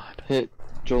my god. Hit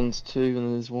John's 2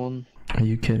 and there's 1. Are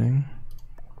you kidding?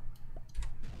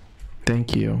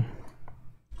 Thank you.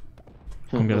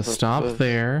 I'm gonna stop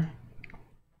there.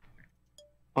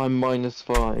 I'm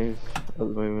 -5 at the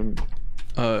moment.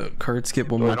 Card skip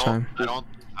one more time. I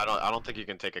don't think you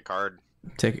can take a card.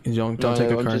 Don't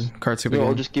take a card. Card skip again.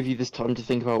 I'll just give you this time to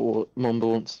think about what Mamba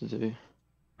wants to do.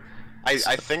 I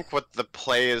think what the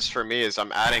play is for me is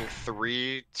I'm adding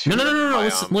 3 to No.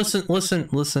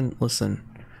 Listen.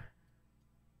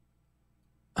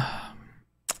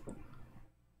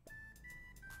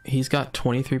 He's got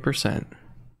 23%.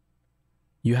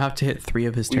 You have to hit 3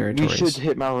 of his territories. We should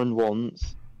hit Marin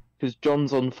once, because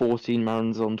John's on 14,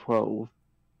 Marin's on 12.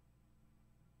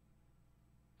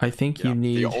 I think you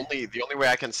need... The only way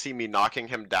I can see me knocking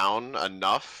him down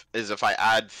enough is if I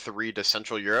add 3 to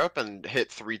Central Europe and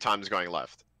hit 3 times going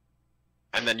left.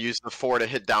 And then use the 4 to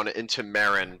hit down into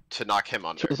Marin to knock him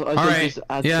under. So Alright,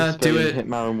 yeah, do it. Hit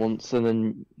Marin once and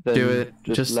then do it.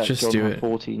 Just do it.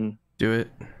 14. Do it.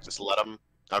 Just let him.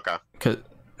 Okay.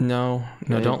 No,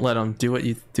 don't let him. Do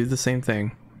the same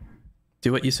thing.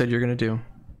 Do what you said you're gonna do.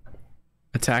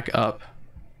 Attack up.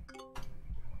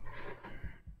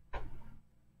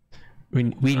 We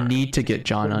need to get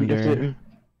John under.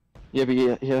 Yeah, but he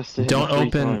has to hit Don't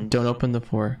times. open the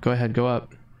 4. Go ahead, go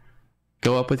up.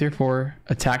 Go up with your 4.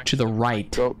 Attack to the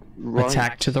right. Go right.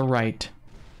 Attack to the right.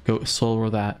 Go slow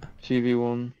roll that.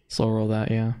 2v1. Slow roll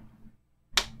that, yeah.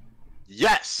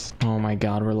 Yes! Oh my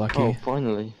god, we're lucky. Oh,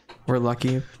 finally. We're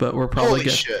lucky, but we're probably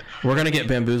shit. We're gonna get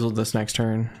bamboozled this next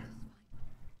turn.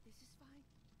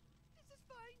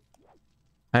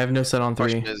 I have no set on 3.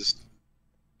 The question is,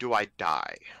 do I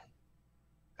die?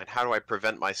 And how do I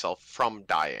prevent myself from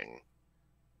dying?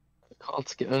 Card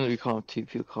skip. I know we can't have 2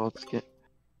 for card skip.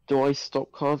 Do I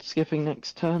stop card skipping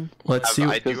next turn? Let's see.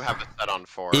 I do have a set on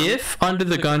 4. If Under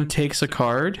the Gun takes a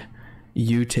card,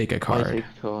 you take a card. I take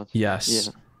a card.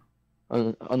 Yes.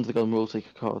 Yeah. Under the Gun will take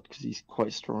a card because he's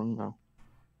quite strong now.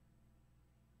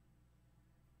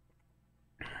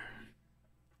 I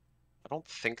don't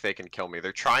think they can kill me.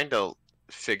 They're trying to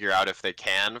figure out if they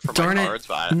can for Darn my it. cards,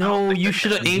 but No, you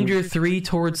should have aimed your 3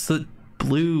 towards the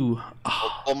blue.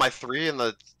 Well, my 3 in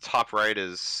the top right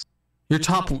is... Your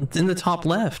top in the top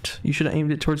left. You should have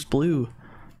aimed it towards blue.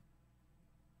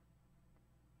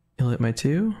 You'll hit my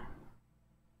 2?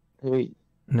 Wait.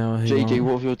 No, he JJ, won't.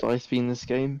 what have your dice been this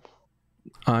game?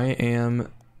 I am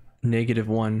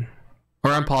 -1.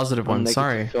 Or I'm +1,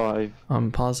 sorry. -5. I'm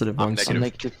 +1. I'm I'm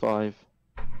 -5.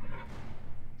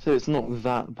 So it's not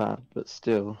that bad, but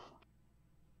still.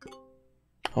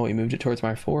 Oh, he moved it towards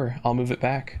my 4. I'll move it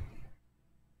back.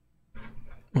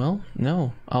 Well,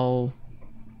 no. I'll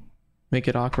make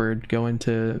it awkward. Go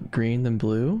into green, then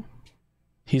blue.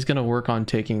 He's gonna work on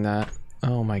taking that.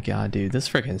 Oh my god, dude. This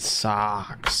freaking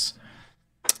sucks.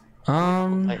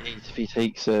 I hate if he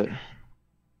takes it.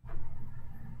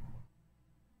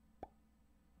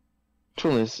 To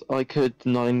be honest, I could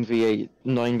 9v8,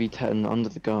 9v10 under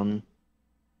the gun.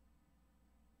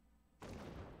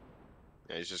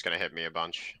 Yeah, he's just gonna hit me a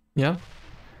bunch. Yeah.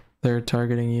 They're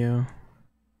targeting you.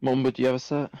 Mamba, do you have a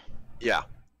set? Yeah.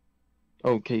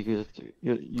 Okay, good.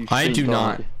 You I shouldn't do die.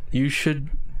 not. You should.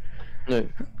 No,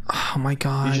 Oh my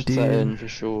god, you should dude. set in for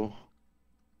sure.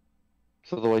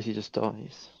 So otherwise he just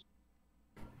dies.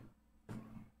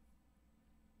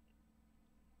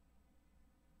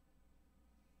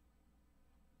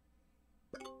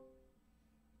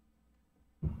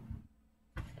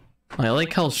 I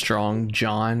like how strong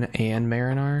John and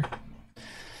Marin are.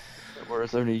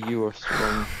 Whereas only you are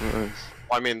strong for us.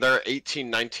 Well, I mean, they're 18,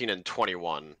 19, and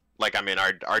 21. Like, I mean,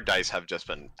 our dice have just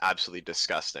been absolutely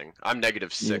disgusting. I'm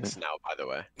 -6 now, by the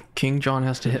way. King John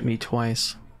has to hit me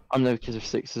twice. I'm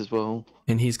 -6 as well.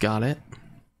 And he's got it.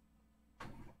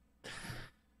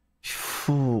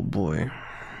 Oh boy.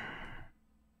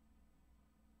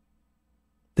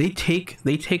 They take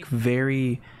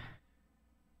very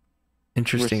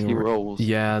interesting Risky rolls.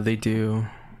 Yeah, they do.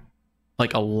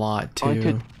 Like a lot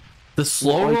too. The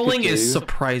slow what I could rolling is do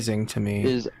surprising to me.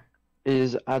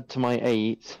 Is add to my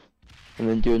 8 and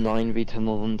then do a 9v10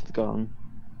 onto the gun.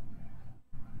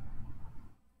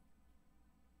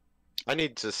 I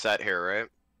need to set here, right?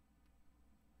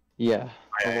 Yeah,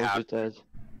 I otherwise have- you're dead.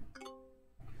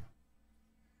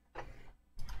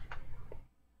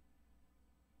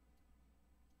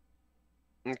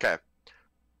 Okay.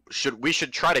 We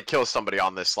should try to kill somebody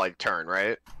on this, like, turn,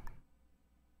 right?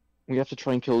 We have to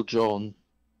try and kill John.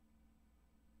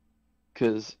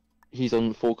 Because he's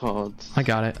on 4 cards. I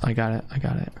got it. I got it. I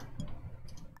got it.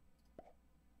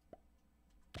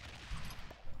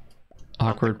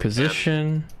 Awkward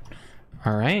position.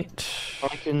 All right.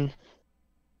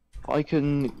 I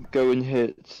can go and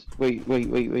hit. Wait.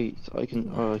 I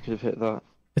can. Oh, I could have hit that.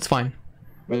 It's fine.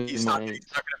 He's not gonna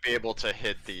be able to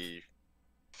hit the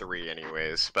 3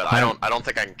 anyways, but I don't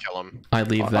think I can kill him. I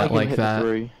leave I that can like hit the that.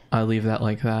 3. I leave that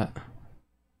like that.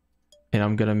 And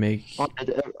I'm gonna make.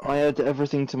 I add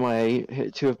everything to my 8,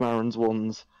 hit 2 of Marin's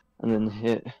ones, and then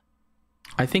hit.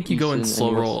 I think you go in Ethan slow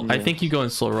and roll. Weston, I think you go in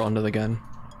slow roll under the gun.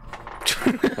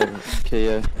 Okay,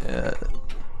 yeah. Yeah.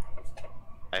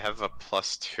 I have a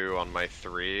 +2 on my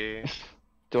 3.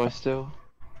 Do I still?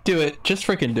 Do it. Just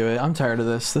freaking do it. I'm tired of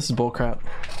this. This is bullcrap.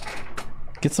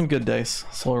 Get some good dice.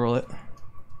 Slow roll it.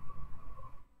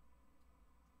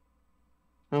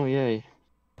 Oh yay.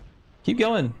 Keep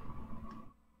going.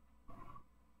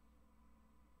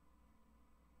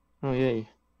 Oh yay.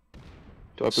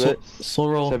 Do I blitz? Slow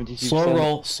roll. 72%. Slow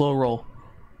roll. Slow roll.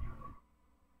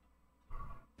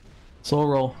 Slow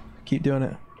roll. Keep doing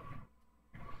it.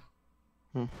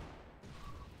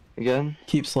 Again?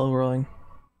 Keep slow rolling.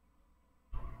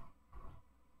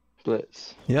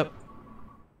 Blitz. Yep.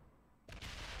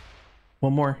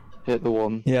 One more. Hit the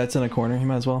 1. Yeah, it's in a corner. You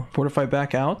might as well. Fortify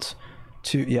back out.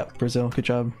 Yep, Brazil. Good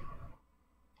job.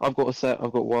 I've got a set.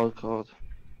 I've got wild card.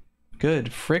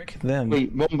 Good. Frick them.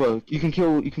 Wait, Mombo, you can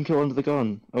kill under the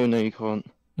gun. Oh no, you can't.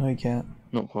 No, you can't.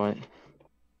 Not quite.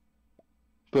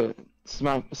 But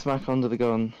smack under the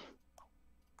gun.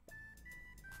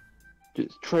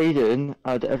 Just trade in,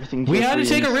 add everything. We had to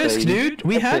take a and risk, stay. dude.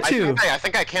 We had to. I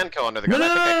think I can kill under the No, gun.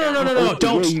 no, no, I think I no, can. no, no, no, no!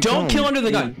 Oh, yeah, you Don't kill can. under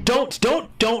the gun.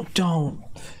 Don't.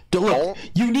 Look,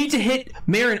 you need to hit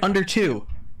Marin under 2.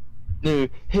 No,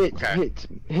 hit Okay.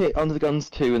 hit under the guns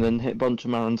 2, and then hit bunch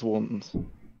of Marin's ones.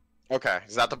 Okay,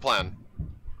 is that the plan?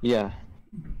 Yeah.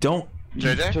 Don't.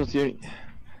 JJ? Just you-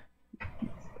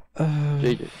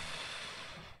 JJ.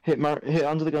 Hit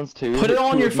under the guns 2. Put it hit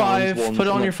on 2 your of Marin's 5. ones, Put it and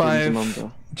on that your brings him 5.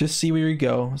 under. Just see where you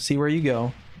go. See where you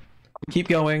go. Keep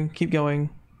going. Keep going.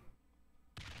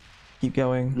 Keep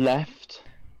going. Left.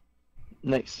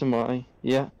 Next to my.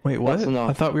 Yeah. Wait, what? That's enough.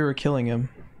 I thought we were killing him.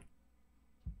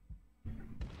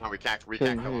 No, we can't Kill kill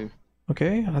him. who?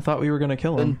 Okay, I thought we were gonna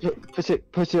kill Then him. put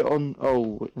it on.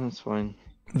 Oh, that's fine.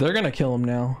 They're gonna kill him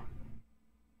now.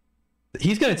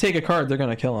 He's gonna take a card. They're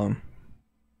gonna kill him.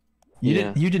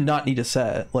 You did not need to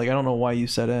set. Like, I don't know why you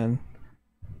set in.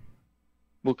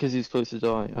 Well, because he's close to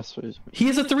die, I suppose. He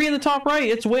has a 3 in the top right.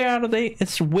 It's way out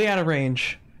of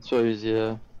range. Suppose,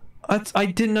 yeah. I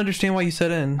didn't understand why you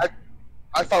set in.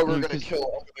 I thought we were No, gonna 'cause- kill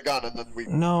under the gun and then we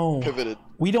No, pivoted.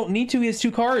 we don't need to. He has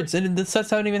 2 cards, and the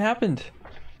sets haven't even happened.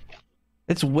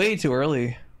 It's way too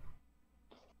early.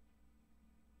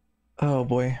 Oh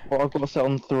boy. Well, I've got to set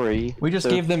on 3. We just so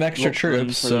gave them extra lots of them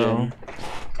troops, to put so in.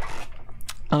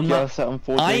 I'm Yeah, not. set on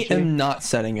 4. I JJ? am not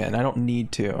setting in. I don't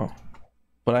need to.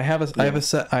 But I have a. I have a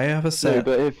set. I have a No, set.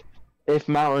 but if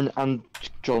Marin and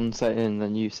John set in,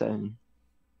 then you set in.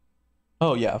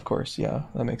 Oh yeah, of course. Yeah,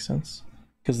 that makes sense.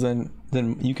 Because then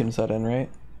you can set in, right?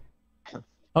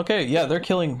 Okay. Yeah, they're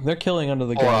killing. They're killing under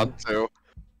the Hold gun. on, too.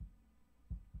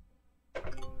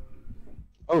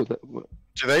 Oh, that,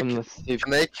 Can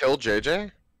they kill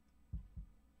JJ?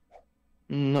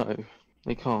 no,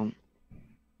 they can't.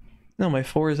 No, my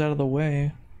 4 is out of the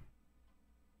way.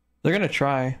 They're gonna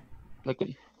try.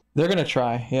 Okay. They're gonna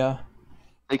try, yeah.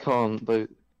 They can't, but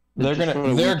They're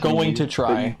going to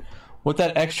try. but With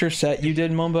that extra set you did,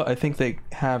 Momba, I think they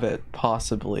have it,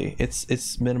 possibly.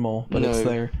 It's minimal, but it's No.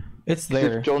 there. It's 'cause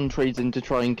there. if John trades in to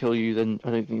try and kill you, then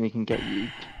I don't think they can get you.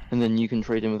 And then you can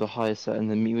trade in with a higher set, and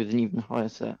then me with an even higher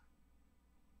set.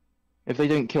 If they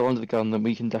don't kill under the gun, then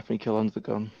we can definitely kill under the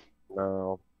gun.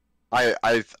 No. I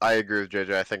agree with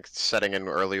JJ. I think setting in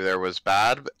early there was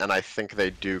bad, and I think they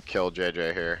do kill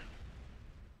JJ here.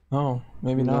 Oh,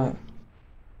 maybe not.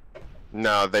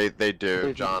 No, they do.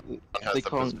 They- John has they the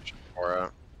can't- position for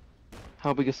it.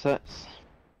 How big are sets?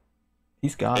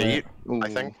 He's got 8, it. I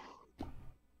think.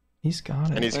 He's got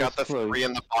And it. he's got the That's close. 3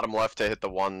 in the bottom left to hit the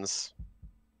 1s.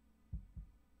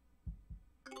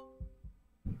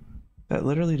 That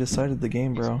literally decided the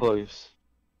game, It's bro. close.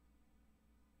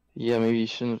 Yeah, maybe you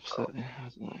shouldn't have set. I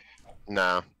don't know.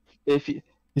 No. If you,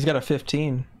 He's got a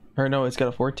 15. Or no, he's got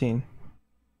a 14.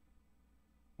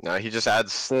 No, he just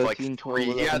adds like 13, 12, 3.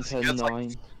 He 11, adds 10, like 9.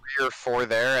 3 or 4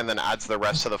 there, and then adds the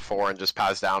rest of the 4 and just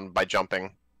passes down by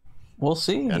jumping. We'll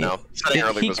see. You know, setting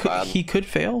early was bad. He could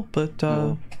fail, but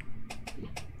Yeah,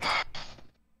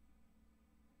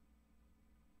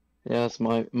 that's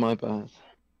my bad.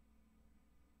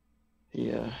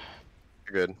 Yeah.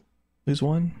 Good. lose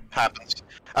one. Happens.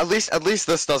 At least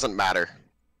this doesn't matter.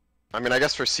 I mean, I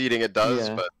guess for seeding it does,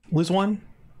 Yeah. but Lose one.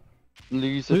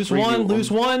 Lose a Lose 3v1. one.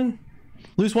 Lose one.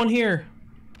 Lose one here.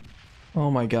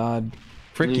 Oh my god.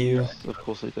 Frick you. Lose. Of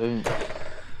course I don't. I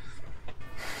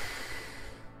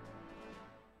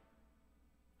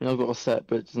mean, I've got a set,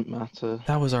 but it doesn't matter.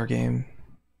 That was our game.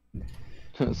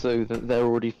 So they're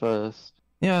already first.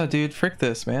 Yeah, dude. Frick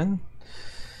this, man.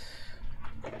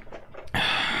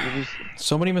 It was-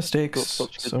 So many mistakes. Got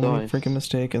such good So many dice. freaking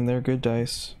mistakes, and they're good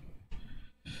dice.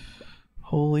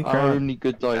 Holy Our crap. only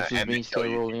good dice was and they me kill still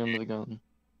you. rolling under the gun.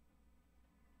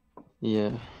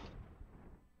 Yeah.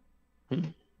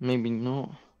 Maybe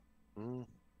not. Mm.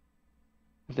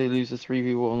 If they lose a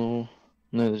 3v1 or...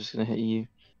 No, they're just gonna hit you.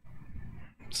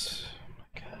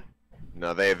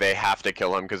 no, they have to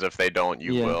kill him because if they don't,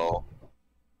 you Yeah. will.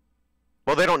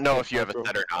 Well, they don't know if you have a Bro.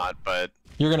 set or not, but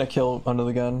You're gonna kill under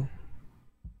the gun.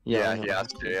 yeah, I know. he has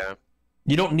to. Yeah.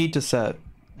 You don't need to set.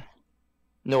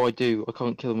 No, I do. I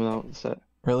can't kill them without the set.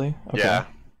 Really? Okay. Yeah.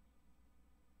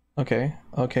 Okay.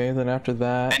 Okay. Then after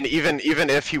that. And even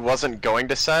if he wasn't going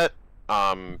to set,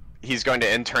 he's going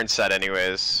to intern set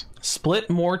anyways. Split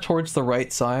more towards the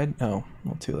right side. Oh,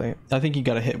 well, too late. I think you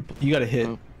gotta hit. You gotta hit.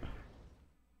 Oh.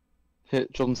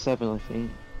 Hit John 7, I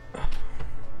think.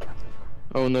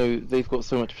 Oh no, they've got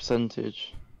so much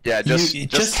percentage. Yeah, just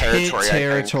Just territory. hit I think.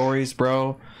 territories,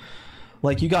 bro.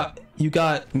 Like you got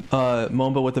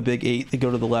Momba with a big 8 to go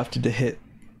to the left to hit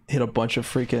a bunch of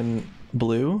freaking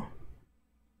blue.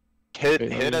 Hit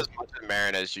Okay, as much of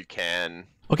Marin as you can.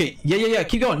 Okay, yeah.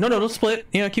 Keep going. No, don't split.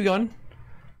 Yeah, keep going.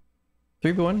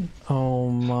 3v1. Oh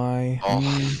my.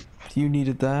 Oh. You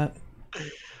needed that.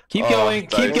 Keep Oh, going.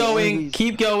 Keep thanks. going.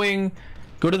 Keep going.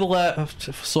 Go to the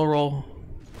left. Slow roll.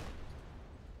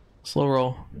 Slow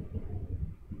roll.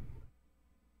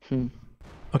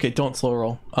 Okay, don't slow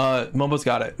roll. Momo's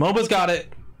got it. Momo's got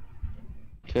it.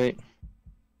 Okay.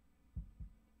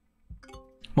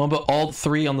 Momo, all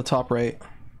 3 on the top right.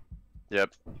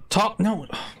 Yep. Top, no.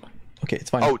 Okay, it's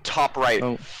fine. Oh, top right.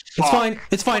 Oh. It's fine.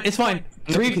 It's fine. It's fine.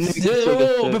 Can you still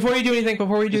get the- Before you do anything, Just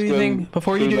go left,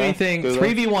 go left.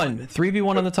 3v1.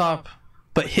 3v1 on the top.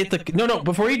 But hit the no.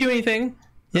 Before you do anything.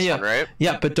 Yeah. One, right?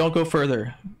 Yeah, but don't go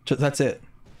further. That's it.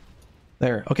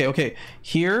 There. Okay.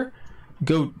 Here,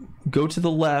 go to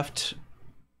the left.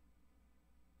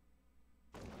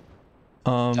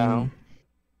 Down.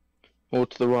 Or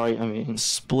to the right, I mean.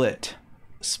 Split.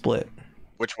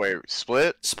 Which way?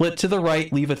 Split? Split to the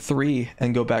right, leave a 3,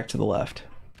 and go back to the left.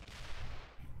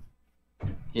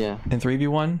 Yeah. And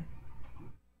 3v1.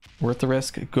 Worth the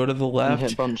risk. Go to the And left.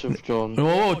 hit a bunch of John.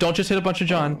 Whoa, don't just hit a bunch of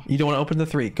John. You don't want to open the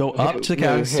 3. Go up to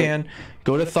No, Kazakhstan.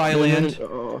 Go to Thailand.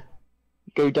 No.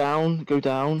 Go down.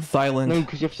 Thailand. No,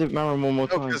 because you have to hit Marin one more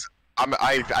No, time. because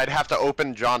I'd have to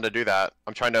open John to do that.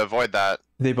 I'm trying to avoid that.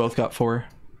 They both got 4.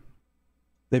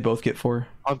 They both get 4.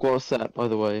 I've got a set, by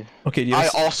the way. Okay, do you I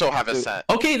have also have a set.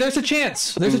 Okay, there's a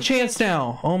chance. There's a chance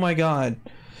now. Oh my god. You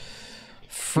can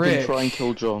Frick. try and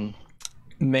kill John.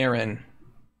 Marin.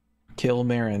 Kill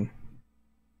Marin.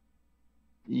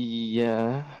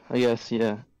 Yeah, I guess,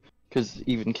 yeah. Because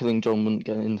even killing John wouldn't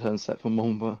get an intern set for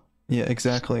Momba. Yeah,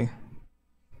 exactly.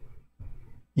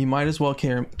 You might as well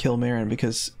kill Marin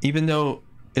because even though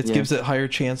it Yeah. gives it higher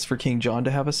chance for King John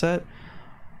to have a set.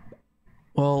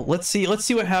 Well, let's see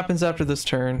what happens after this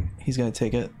turn. He's gonna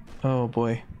take it. Oh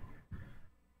boy.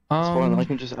 It's fine. I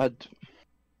can just add.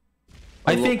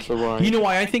 I think you know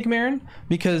why I think Marin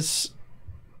because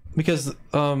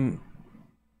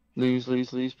lose,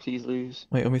 please lose.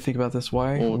 Wait, let me think about this.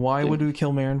 Why would we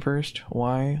kill Marin first?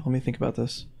 Why? Let me think about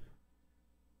this.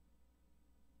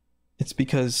 It's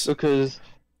because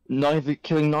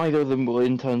killing neither of them will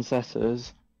in turn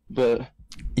setters, but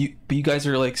you guys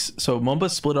are like, so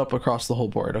Momba's split up across the whole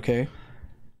board, okay?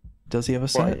 Does he have a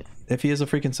set? Right. If he has a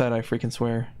freaking set, I freaking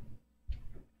swear.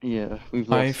 Yeah, we've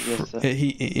lost.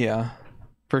 Yeah,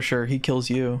 for sure, he kills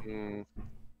you.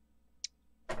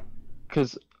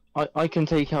 Because I can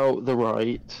take out the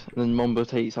right, and then Momba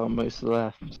takes out most of the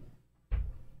left.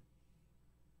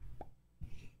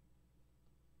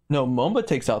 No, Momba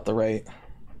takes out the right.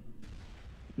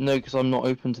 No, because I'm not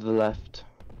open to the left.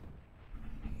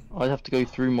 I'd have to go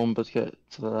through Momba to get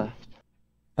to the left.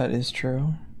 That is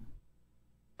true.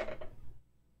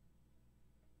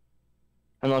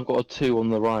 And I've got a 2 on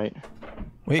the right.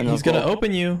 Wait, he's gonna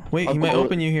open you. Wait, he might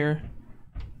open you here.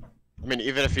 I mean,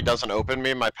 even if he doesn't open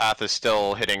me, my path is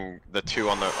still hitting the 2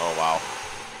 on the... Oh, wow.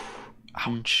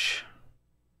 Ouch.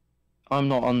 I'm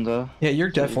not under. Yeah, you're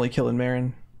definitely killing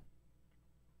Marin.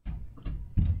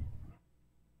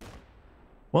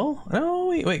 Well, no,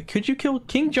 wait. Could you kill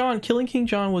King John? Killing King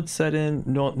John would set in...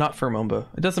 No, not for Momba.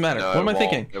 It doesn't matter. No, what am I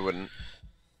thinking? It wouldn't.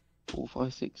 4,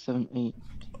 5, 6, 7, 8.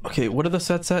 Okay, what are the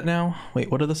sets at now?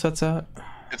 Wait, what are the sets at?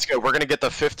 It's good. We're gonna get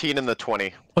the 15 and the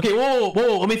 20. Okay,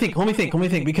 whoa. Let me think,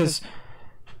 because...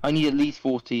 I need at least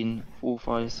 14. 4,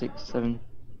 5, 6, 7,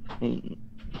 8,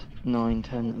 9,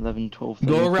 10, 11, 12,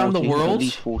 13, Go around 14, the world? At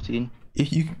least 14.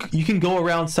 If you can go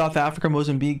around South Africa,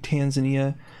 Mozambique,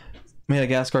 Tanzania,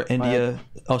 Madagascar, India,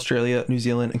 Australia, New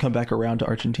Zealand, and come back around to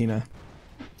Argentina.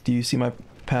 Do you see my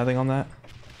pathing on that?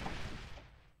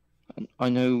 I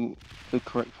know the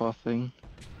correct path thing.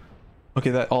 Okay,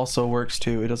 that also works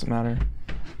too. It doesn't matter.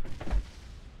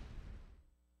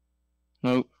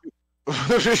 No.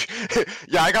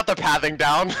 Yeah, I got the pathing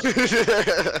down.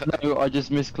 No, I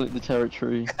just misclicked the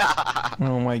territory.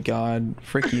 Oh my god.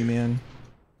 Frick you, man.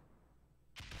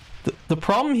 The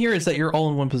problem here is that you're all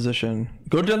in one position.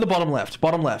 Go down the bottom left.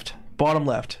 All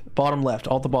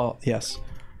the ball. Yes.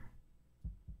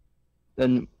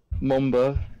 Then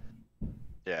Momba.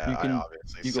 Yeah, I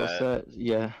obviously you got set.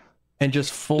 Yeah. And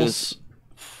just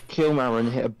kill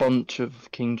Marin, hit a bunch of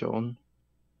King John.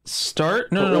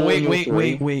 Start. No.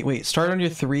 Wait. Start on your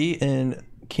 3 in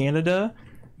Canada.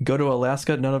 Go to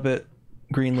Alaska, Nunavut,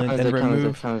 Greenland, and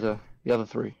remove Canada. The other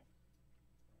 3.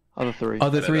 Other 3.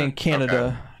 Other 3 in Canada.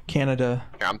 Okay. Canada.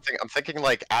 Yeah, I'm thinking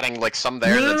like adding like some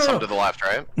there and then some to the left,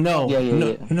 right? No.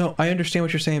 No. I understand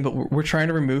what you're saying, but we're trying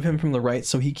to remove him from the right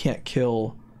so he can't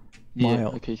kill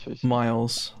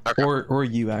Miles. Okay. Or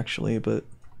you actually, but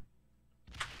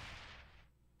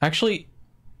actually,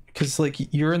 because like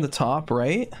you're in the top,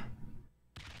 right?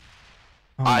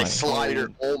 I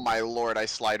slidered. Oh my lord, I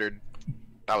slidered.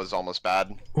 That was almost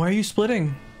bad. Why are you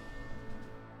splitting?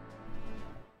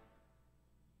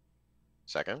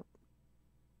 Second.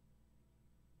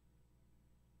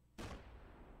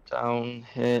 Down,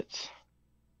 hit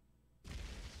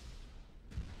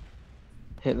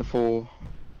the 4.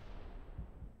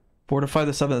 Fortify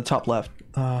the 7 in the top left.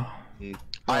 I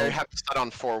have to set on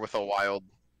 4 with a wild.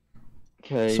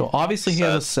 Okay. So obviously he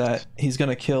has a set. He's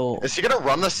gonna kill. Is he gonna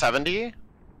run the 70?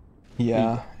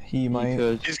 Yeah, he might.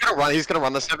 He's gonna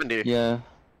run the 70. Yeah,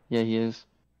 he is.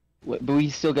 But we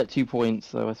still get 2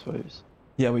 points though, I suppose.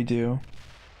 Yeah, we do.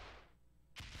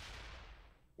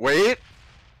 Wait.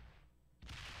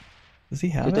 Does he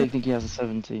have I it? don't think he has a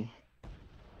 70.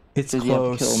 It's Does he have to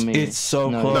close. kill me? It's so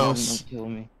No, close. he doesn't kill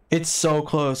me. It's so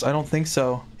close. I don't think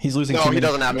so. He's losing No, too he many.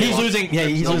 doesn't have any He's ones. losing. Yeah,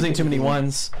 he's losing too many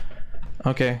ones.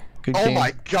 Okay. Good Oh game.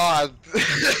 my god.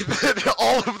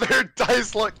 All of their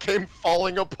dice luck came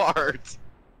falling apart.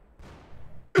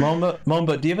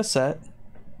 Momba, do you have a set?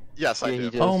 Yes, I Yeah, do. he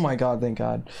does. Oh my god, thank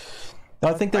god.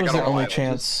 I think that I was got their all only my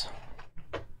chance.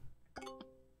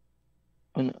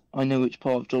 I know which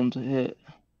part of John to hit.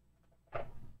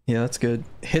 Yeah, that's good.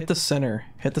 Hit the center.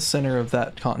 Hit the center of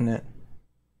that continent.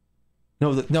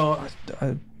 No,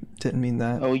 I didn't mean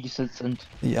that. Oh, you said sent.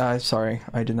 Yeah, I'm sorry.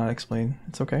 I did not explain.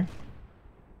 It's okay.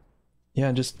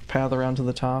 Yeah, just path around to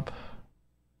the top.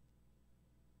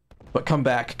 But come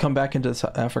back into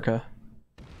South Africa.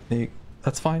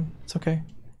 That's fine. It's okay.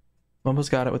 Momba's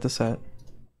got it with the set.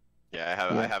 Yeah, I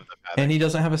have the path. And he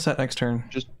doesn't have a set next turn.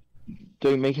 Just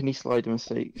don't make any slider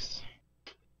mistakes.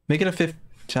 Make it a 5th.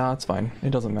 Nah, it's fine. It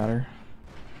doesn't matter.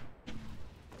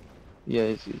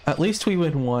 Yeah, At least we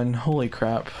win 1. Holy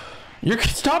crap.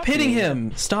 Stop hitting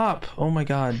him! Stop! Oh my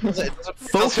god.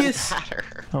 Focus!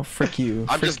 Oh, frick you.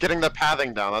 I'm just getting the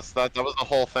pathing down. That was the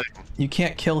whole thing. You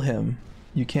can't kill him.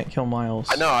 You can't kill Miles.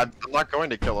 I know, I'm not going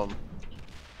to kill him.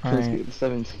 Alright.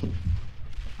 17.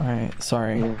 Alright,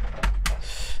 sorry. Yeah.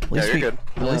 You're good.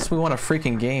 At least we won a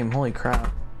freaking game. Holy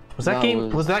crap. Was that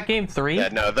game 3? Yeah,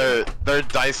 no, their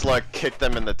dice luck kicked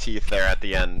them in the teeth there at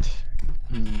the end.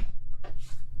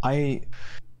 I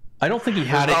don't think he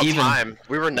had it even. Time.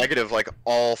 We were negative like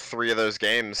all 3 of those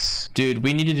games. Dude,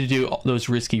 we needed to do all those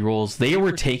risky rolls. They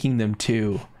were taking them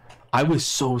too. I was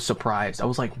so surprised. I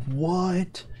was like,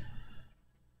 what?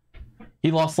 He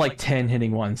lost like 10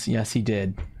 hitting ones. Yes, he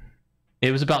did.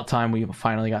 It was about time we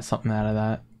finally got something out of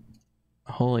that.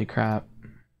 Holy crap.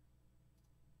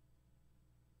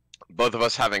 Both of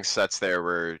us having sets there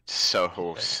were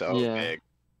so big.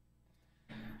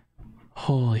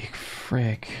 Holy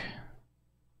frick.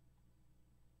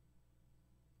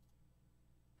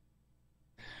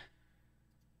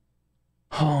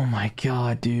 Oh my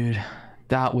god, dude.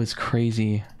 That was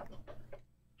crazy.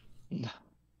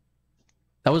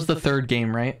 That was the 3rd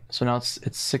game, right? So now it's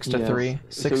 6-3. 6-3.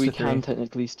 So we can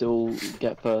technically still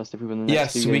get first if we win the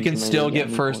next 2 games. Yes, we can still get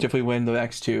first if we win the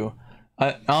next 2.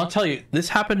 I'll tell you, this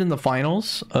happened in the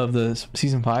finals of the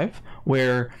season 5,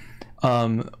 where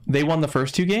they won the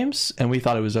first 2 games and we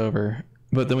thought it was over,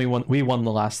 but then we won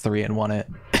the last 3 and won it.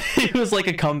 It was like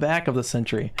a comeback of the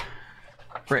century.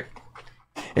 Frick.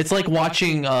 It's like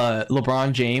watching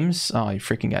LeBron James. Oh, you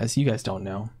freaking guys! You guys don't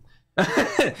know.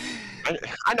 I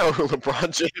know who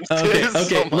LeBron James is.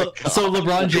 Okay. So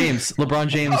LeBron James. How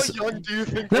young do you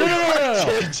think? No.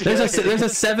 There's a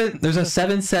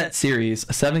 7-set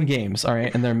series, 7 games. All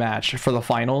right, in their match for the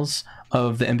finals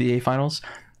of the NBA finals.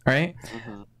 All right.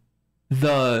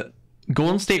 The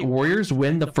Golden State Warriors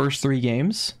win the first 3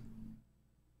 games,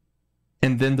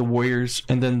 and then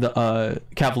the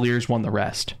Cavaliers won the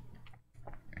rest.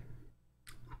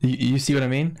 You see what I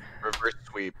mean? Reverse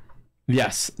sweep.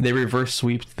 Yes, they reverse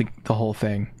sweeped the whole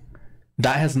thing.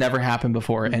 That has never happened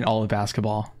before in all of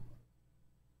basketball.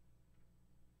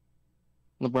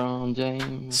 LeBron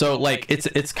James. So like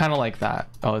it's kind of like that.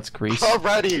 Oh, it's Greece.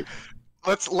 Already.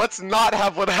 Let's not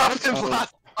have what happened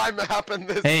last time happen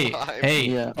this time. Hey,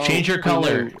 Yeah. change your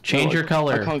color. Change your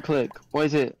color. I can't click. What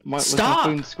is it? Stop!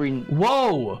 My phone screen.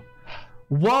 Whoa!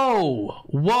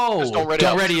 Just don't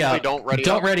ready up.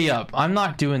 Don't ready up. I'm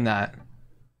not doing that.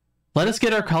 Let us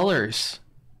get our colors.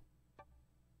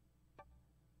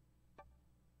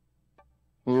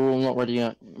 We're all not ready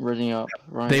up,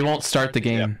 right? They won't start the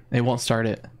game. Yep. They won't start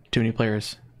it. Too many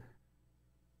players.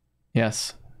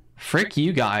 Yes. Frick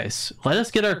you guys. Let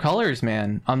us get our colors,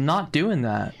 man. I'm not doing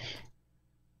that.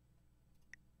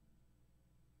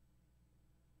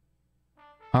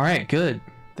 Alright, good.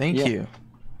 Thank you.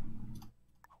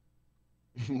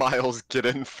 Miles, get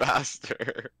in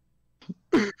faster.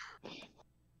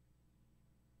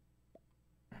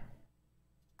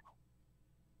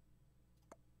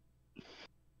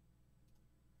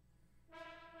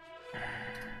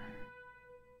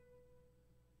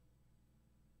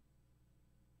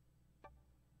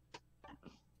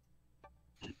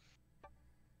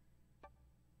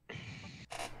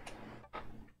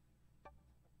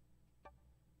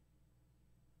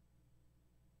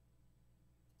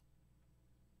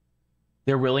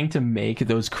 They're willing to make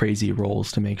those crazy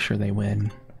rolls to make sure they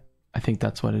win. I think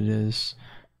that's what it is.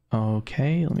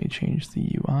 Okay, let me change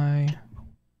the UI. I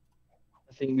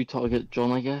think we target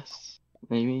John, I guess.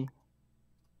 Maybe.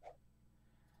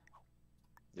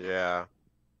 Yeah.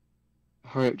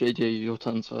 Hurry up, JJ, your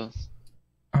turn first.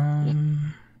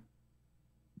 The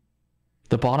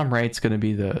bottom right's gonna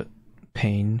be the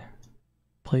pain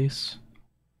place.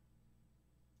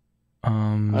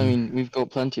 I mean, we've got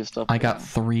plenty of stuff. I got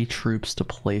 3 troops to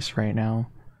place right now.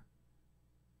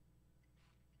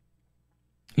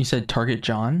 You said target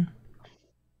John?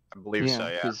 I believe so,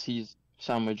 yeah. because he's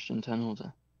sandwiched in 10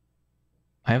 order.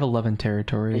 I have 11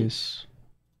 territories.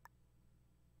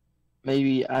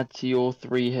 Maybe add to your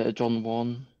 3 hit a John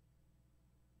 1.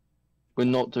 We're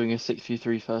not doing a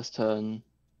 6v3 first turn.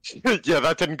 Yeah,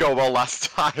 that didn't go well last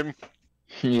time.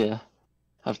 Yeah.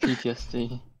 Have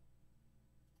PTSD.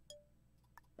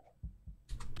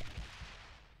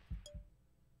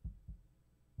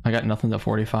 I got nothing to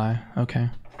 45. Okay.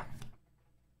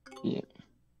 Yeah.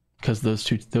 Because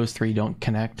those 3 don't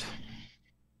connect.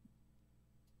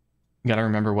 You gotta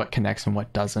remember what connects and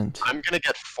what doesn't. I'm gonna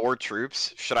get 4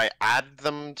 troops. Should I add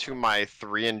them to my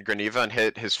 3 in Greniva and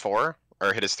hit his 4?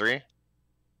 Or hit his 3?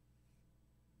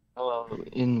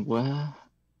 In where?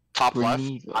 Top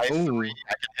Greniva. left. I 3.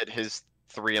 I can hit his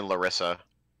 3 in Larissa.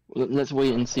 Let's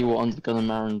wait and see what Undergun and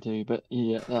Marin do. But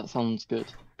yeah, that sounds good.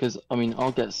 Because I mean,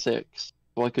 I'll get 6,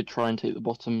 so I could try and take the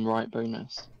bottom right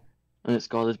bonus, and it's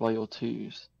guarded by your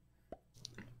 2s.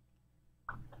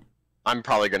 I'm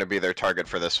probably gonna be their target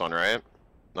for this one, right?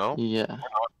 No? Yeah.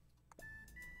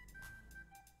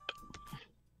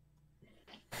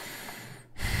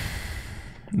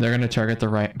 They're gonna target the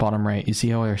right, bottom right. You see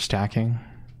how they're stacking?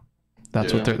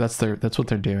 That's what they're. That's what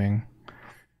they're doing.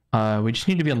 We just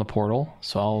need to be on the portal,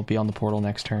 so I'll be on the portal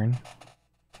next turn.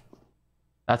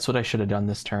 That's what I should have done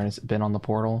this turn. Is been on the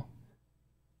portal.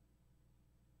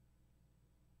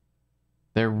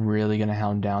 They're really gonna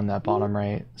hound down that bottom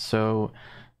right. So,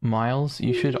 Miles,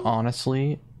 you should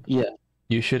honestly. Yeah.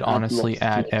 You should honestly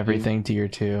add everything to your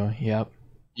 2. Yep.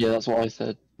 Yeah, that's what I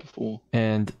said before.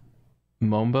 And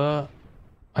Momba,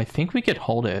 I think we could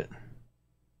hold it.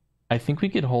 I think we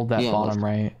could hold that bottom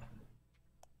right.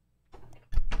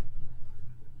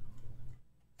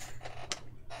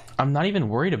 I'm not even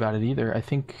worried about it either. I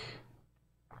think...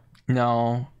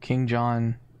 No, King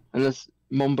John... Unless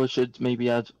Momba should maybe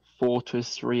add 4 to his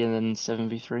 3 and then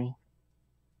 7v3.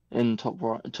 In top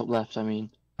right, top left, I mean.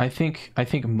 I think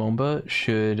Momba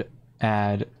should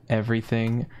add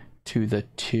everything to the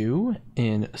 2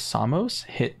 in Samos,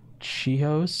 hit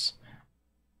Chihos,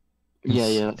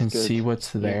 and good. See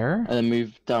what's there, and then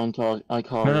move down to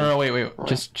Ikari. No, wait.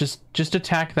 Right. Just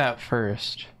attack that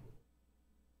first.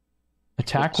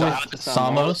 Attack with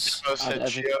Samos.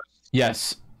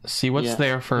 Yes. See what's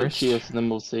there first. Chihos, and then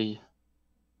we'll see.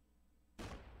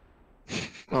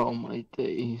 Oh my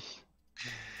days.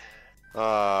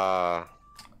 I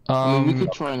mean, we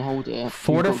could try and hold it.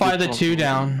 Fortify the 2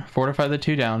 down. Fortify the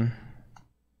 2 down.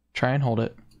 Try and hold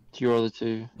it. To your other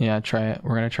 2. Yeah, try it.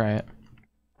 We're gonna try it.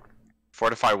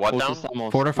 Fortify what down?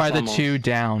 Fortify the 2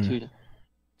 down.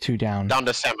 2 down. Down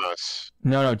to Samos.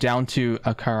 No, down to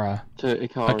Akara. To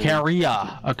Ikari.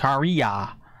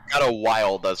 Akaria. Got a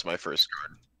wild as my first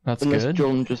card. That's Unless good.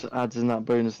 John just adds in that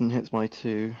bonus and hits my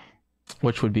 2.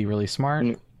 Which would be really smart.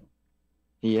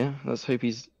 Yeah, let's hope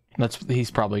he's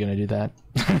probably gonna do that.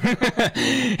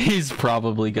 He's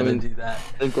probably gonna do that.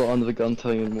 They've got under the gun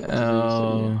telling him what to do.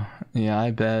 So, yeah,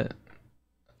 I bet.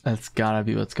 That's gotta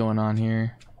be what's going on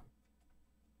here.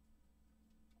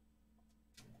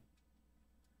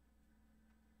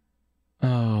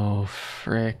 Oh,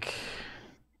 frick.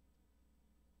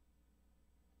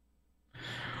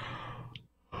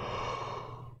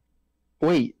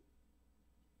 Wait.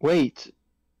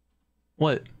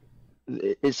 What?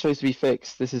 It's supposed to be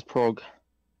fixed. This is prog.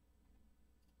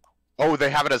 Oh, they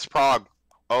have it as prog.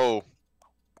 Oh.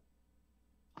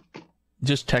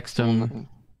 Just text him.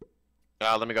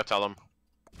 Let me go tell him.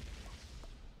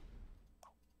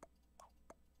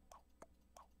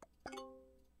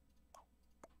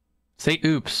 Say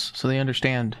oops, so they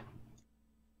understand.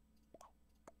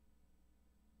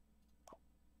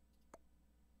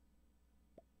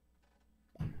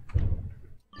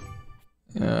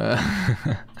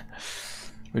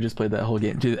 We just played that whole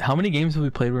game. Dude, how many games have we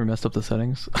played where we messed up the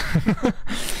settings?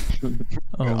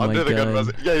 Oh my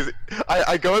god. Yeah,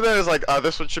 I go in there, it's like,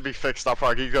 this one should be fixed, not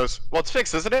prog. He goes, well, it's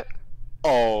fixed, isn't it?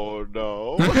 Oh,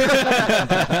 no.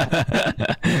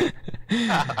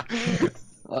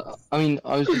 I mean,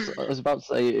 I was about to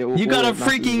say... You got a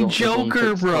freaking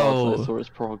Joker, bro!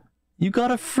 Prog. You got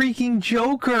a freaking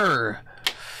Joker!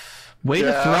 Way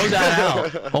to throw that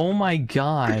out! Oh my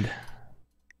god.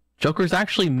 Joker's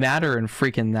actually madder in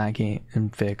freaking that game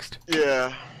and fixed.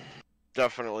 Yeah,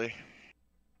 definitely.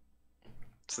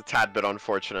 It's a tad bit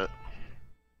unfortunate.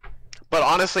 But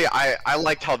honestly, I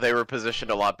liked how they were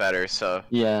positioned a lot better, so...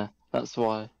 Yeah, that's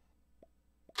why.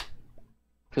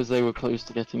 Because they were close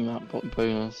to getting that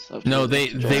bonus. No,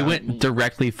 they went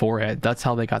directly for it. That's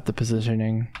how they got the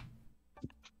positioning.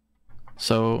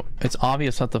 So, it's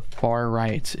obvious that the far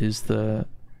right is the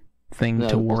thing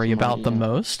to worry about the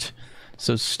most.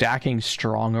 So stacking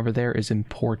strong over there is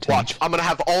important. Watch, I'm gonna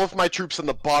have all of my troops in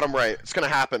the bottom right. It's gonna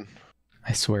happen.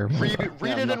 I swear. Read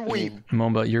it and weep.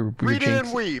 Momba, you're read it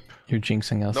and weep. You're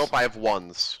jinxing us. Nope, I have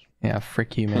 1s. Yeah,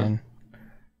 frick you, man.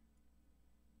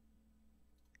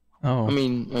 Oh. I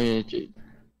mean,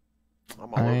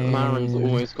 Marin's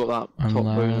always got that top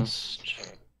bonus.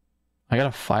 I got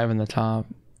a 5 in the top.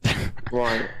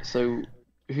 Right, so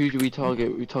who do we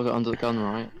target? We target under the gun,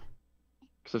 right?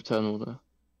 Because of turn order.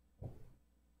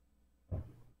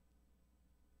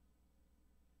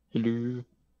 Hello.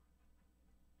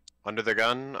 Under the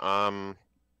gun,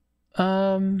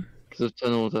 because of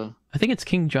turn order. I think it's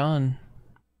King John.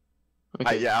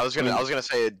 Okay. Yeah, I was gonna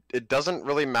say it doesn't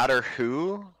really matter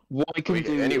who. What I can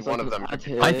do any is one of them.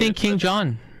 I think King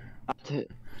John.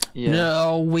 Yeah.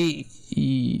 No,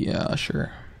 yeah,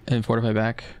 sure. And fortify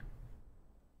back.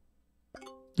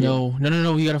 No,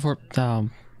 you gotta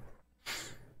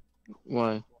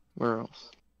Why? Where else?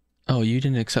 Oh, you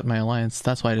didn't accept my alliance.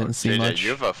 That's why I didn't see JJ, much. you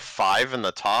have a 5 in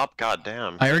the top? God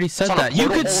damn. I already said that. You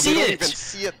could see it!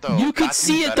 You could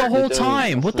see it the whole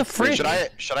time! What the frick?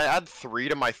 Should I add 3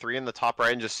 to my 3 in the top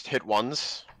right and just hit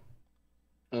 1s?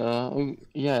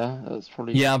 Yeah, that's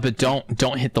probably... Yeah, but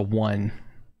don't hit the 1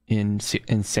 in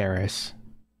Saris.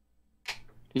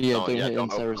 Yeah, don't hit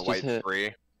open Saris, the white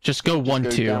 3. Just go 1,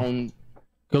 2. Down...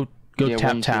 Go Yeah,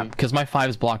 tap 1, tap, 2. because my 5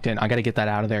 is blocked in. I gotta get that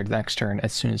out of there next turn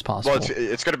as soon as possible. Well,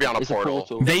 it's gonna be on a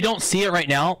portal. They don't see it right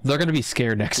now. They're gonna be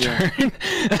scared next turn.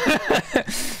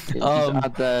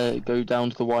 Add there, go down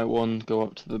to the white one, go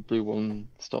up to the blue one,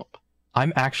 stop.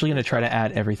 I'm actually gonna try to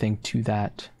add everything to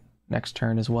that next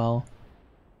turn as well.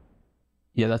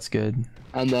 Yeah, that's good.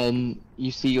 And then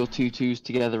you see your 2/2s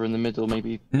together in the middle,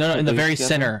 maybe. No, in the very together.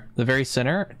 center. The very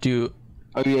center. Do.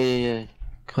 Oh yeah.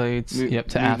 Clades. Yep,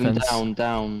 to move them Athens.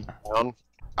 Down.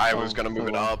 I was gonna move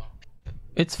it up.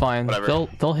 It's fine. Whatever.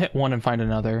 They'll hit one and find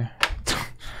another.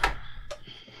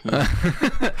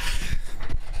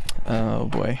 Oh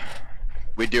boy.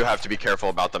 We do have to be careful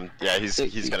about them. Yeah, he's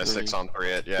gonna 63. 6 on 3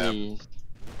 it. Yeah. Please.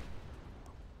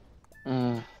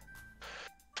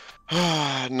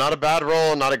 Not a bad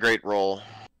roll, not a great roll.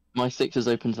 My 6 is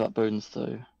open to that bonus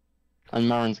though, and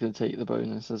Marin's gonna take the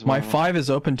bonus as well. My 5 is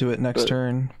open to it next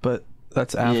turn, but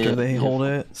that's after they hold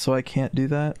it, so I can't do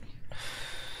that.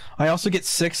 I also get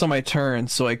 6 on my turn,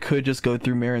 so I could just go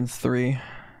through Marin's 3.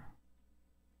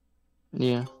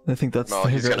 Yeah. I think that's. Well,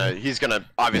 he's gonna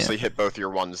obviously hit both your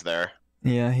 1s there.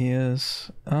 Yeah, he is.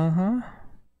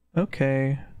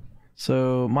 Okay.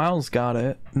 So Miles got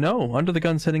it. No, under the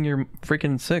gun's hitting your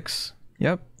freaking 6.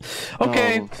 Yep.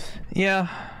 Okay. Oh. Yeah.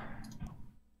 I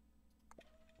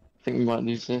think we might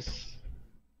lose this.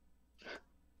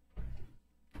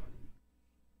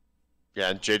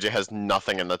 Yeah, JJ has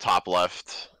nothing in the top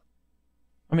left.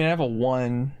 I mean, I have a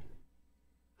 1.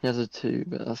 He has a 2,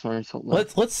 but that's my top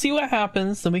left. Let's see what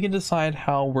happens, then we can decide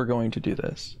how we're going to do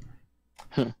this.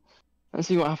 Let's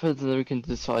see what happens, and then we can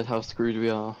decide how screwed we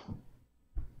are.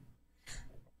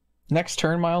 Next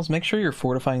turn, Miles, make sure you're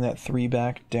fortifying that 3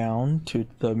 back down to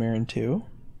the Marin 2.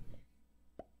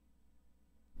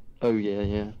 Oh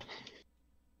yeah.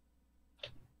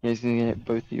 He's gonna hit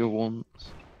both of your 1s.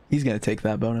 He's gonna take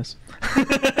that bonus.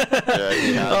 Yeah,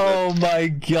 he has Oh my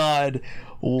god!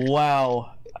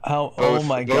 Wow! Oh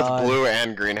my god! Both blue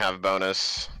and green have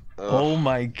bonus. Ugh. Oh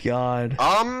my god!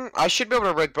 I should be able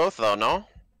to break both though, no?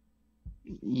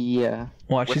 Yeah.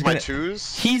 Watch, With my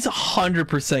 2s? He's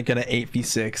 100% gonna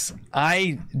 8v6.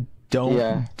 I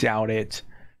don't doubt it.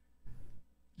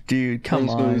 Dude, come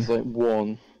He's on. gonna lose like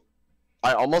 1.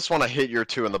 I almost want to hit your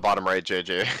 2 in the bottom right,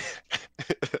 JJ.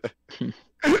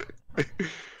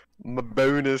 My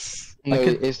bonus. No,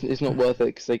 it's not worth it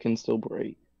because they can still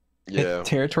break. Yeah.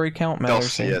 Territory count They'll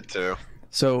matters. see it too.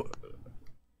 So,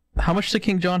 how much did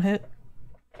King John hit?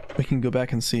 We can go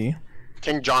back and see.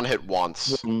 King John hit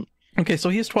once. Okay, so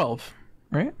he has 12,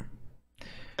 right?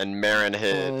 And Marin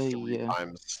hit 3 yeah.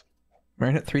 times.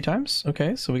 Marin hit 3 times?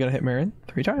 Okay, so we gotta hit Marin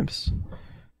 3 times.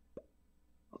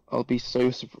 I'll be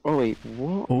so surprised. Oh wait,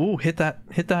 what? Oh, hit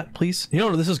that, please. You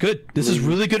know, this is good. This is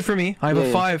really good for me. I have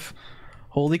a 5.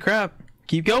 Holy crap.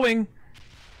 Keep going.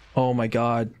 Oh my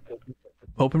god.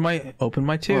 Open my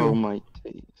 2. Oh my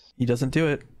days. He doesn't do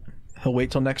it. He'll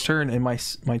wait till next turn and my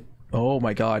oh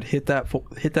my god, hit that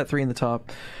 3 in the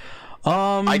top.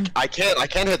 I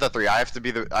can't hit the 3. I have to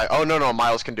be the oh no,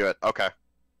 Miles can do it. Okay.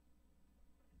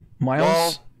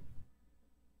 Miles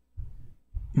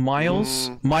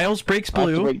breaks blue. I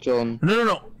have to break John.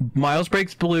 No. Miles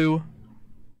breaks blue.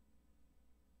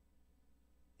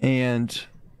 And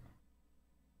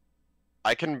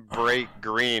I can break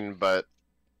green, but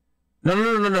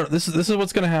no. This is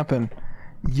what's gonna happen.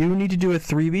 You need to do a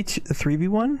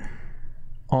 3v1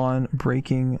 on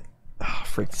breaking. Oh,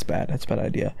 freak, that's bad. That's a bad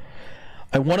idea.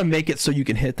 I want to make it so you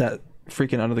can hit that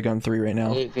freaking under the gun 3 right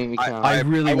now. I don't think we can. I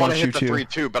really want to you hit the to. 3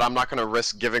 too, but I'm not gonna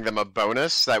risk giving them a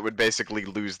bonus that would basically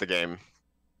lose the game.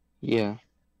 Yeah.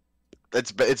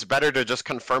 It's better to just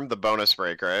confirm the bonus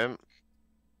break, right?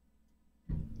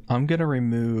 I'm gonna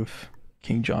remove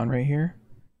King John right here.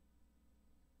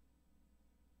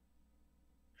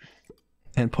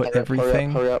 And put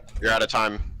everything. Hurry up. You're out of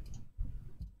time.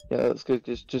 Yeah, that's good.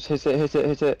 Just hit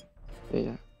it.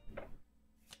 Yeah.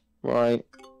 Right.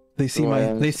 They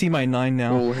see my 9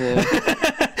 now. All here.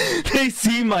 They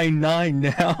see my 9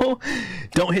 now.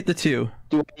 Don't hit the 2.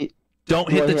 Don't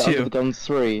hit the 2. The gun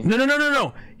 3.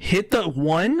 No. Hit the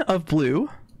 1 of blue.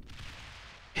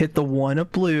 Hit the 1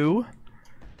 of blue.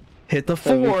 Hit the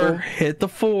 4. Hit the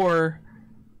 4.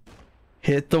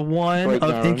 Hit the 1 in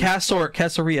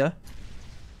Castoria.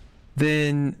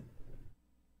 Then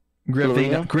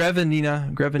Grevenina.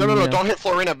 No, don't hit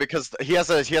Florina because he has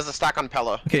a stack on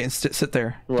Pella. Okay, and sit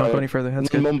there. Right. Don't go any further. That's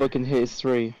good. Mumba can hit his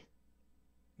 3.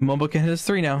 Mumba can hit his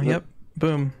 3 now. Yep.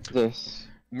 Boom. This.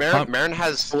 Marin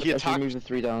has he attacked. Moves the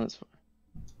 3 down.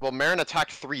 Well, Marin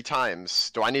attacked 3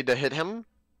 times. Do I need to hit him?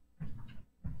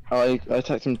 I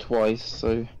attacked him twice,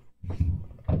 so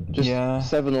just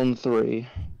 7 on 3.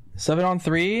 7 on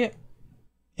 3,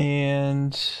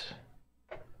 and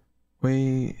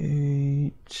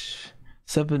wait,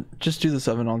 7. Just do the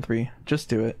 7 on 3. Just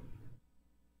do it.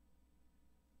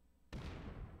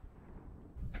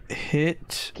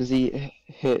 Hit. Does he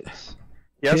hit?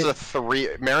 He has a 3.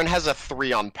 Marin has a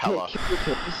 3 on Pella.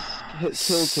 Hit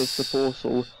Tiltis the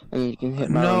portal, and you can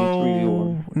hit Marin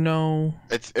 3v1. No.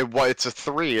 It's a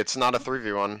 3. It's not a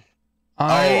 3v1.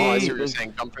 I see what you're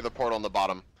saying. Jump through the portal on the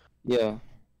bottom. Yeah.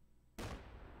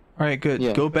 All right, good.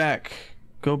 Yeah. Go back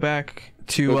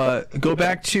to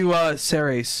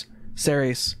Ceres.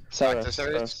 Ceres. Back to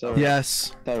Ceres?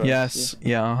 Yes. Yes.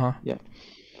 Yeah. Yeah.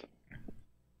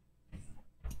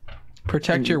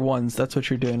 Protect your 1s. That's what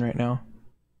you're doing right now.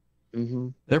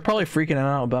 They're probably freaking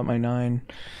out about my 9.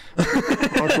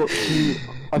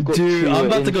 I've got Dude, 2 I'm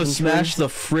about to go smash the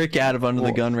frick out of Under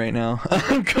the Gun right now.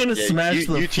 I'm gonna smash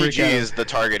the frick out. UTG is the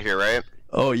target here, right?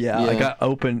 Oh yeah, I got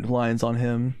open lines on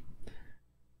him.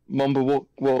 Mumba,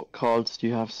 what cards do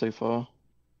you have so far?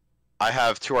 I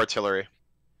have 2 artillery.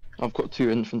 I've got 2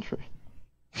 infantry.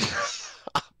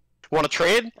 Want to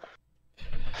trade?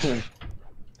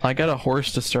 I got a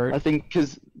horse to start. I think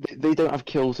because they don't have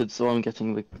kilted, so I'm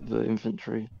getting the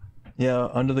infantry. Yeah,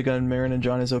 Under the Gun, Marin and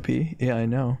John is OP. Yeah, I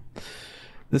know.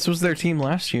 This was their team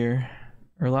last year,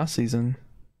 or last season.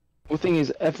 Well, the thing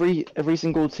is, every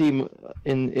single team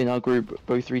in our group,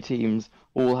 both 3 teams,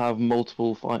 all have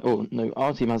multiple Oh no,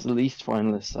 our team has the least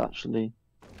finalists actually.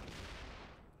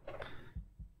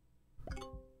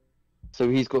 So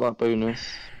he's got that bonus.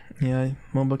 Yeah,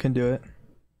 Mumba can do it.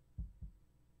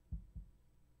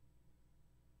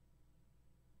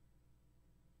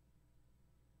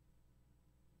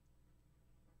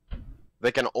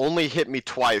 They can only hit me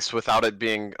twice without it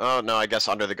being... Oh, no, I guess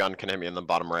Under the Gun can hit me in the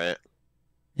bottom right.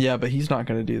 Yeah, but he's not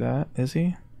going to do that, is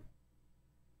he?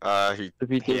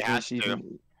 He has to.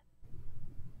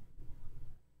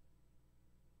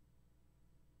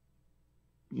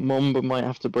 Mumba might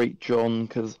have to break John,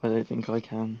 because I don't think I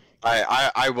can.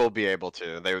 I will be able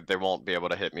to. They won't be able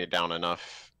to hit me down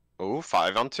enough. Ooh,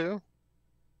 5 on 2?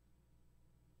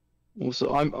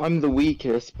 Also, I'm the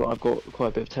weakest, but I've got quite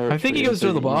a bit of territory. I think he goes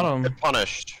to the bottom. Get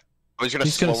punished. Oh, he's gonna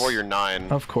slow roll your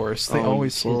 9. Of course, they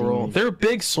always slow roll. They're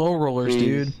big slow rollers,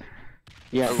 dude.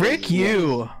 Yeah. Frick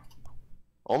you!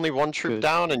 Only 1 troop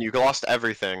down, and you lost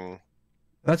everything.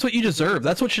 That's what you deserve.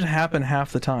 That's what should happen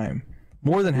half the time.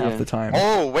 More than half the time.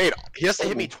 Oh wait, he has to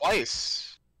hit me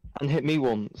twice. And hit me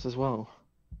once as well.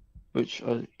 Which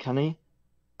can he?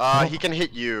 He can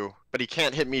hit you, but he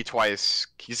can't hit me twice.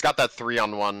 He's got that 3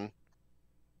 on 1.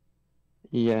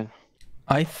 Yeah.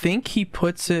 I think he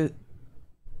puts it...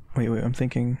 Wait, I'm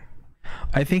thinking...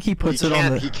 I think he puts it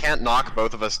on the... He can't knock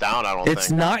both of us down, I don't think.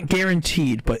 It's not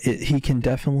guaranteed, but he can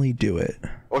definitely do it.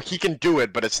 Well, he can do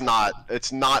it, but it's not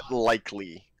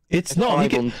likely. It's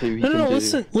not. No,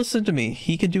 listen to me.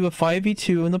 He can do a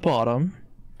 5v2 in the bottom,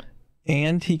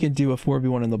 and he can do a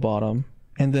 4v1 in the bottom,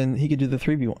 and then he could do the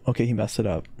 3v1. Okay, he messed it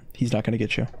up. He's not gonna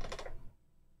get you.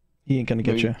 He ain't gonna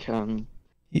get you. He can.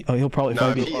 He'll probably.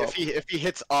 No, if he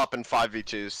hits up in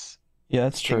 5v2s. Yeah,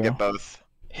 that's true. He can get both.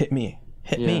 Hit me.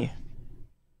 Hit me.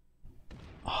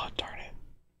 Oh, darn it.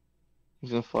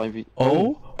 He's gonna 5v.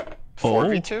 Oh.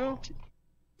 4v2.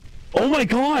 Oh my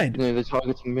god! No, they're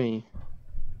targeting me.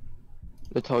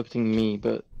 They're targeting me,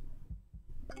 but...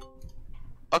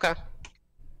 Okay.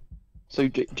 So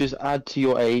just add to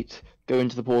your 8, go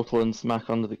into the portal and smack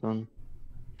Under the Gun.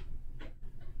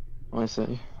 I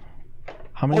say.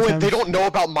 How many times? They don't know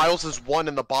about Miles's 1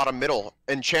 in the bottom middle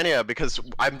in Chania because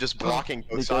I'm just blocking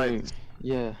both sides.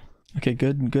 Yeah. Okay,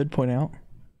 good point out.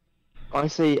 I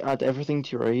say add everything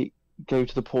to your 8, go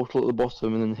to the portal at the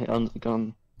bottom and then hit Under the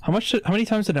Gun. How many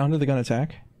times did Under the Gun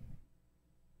attack?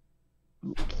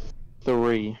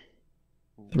 3.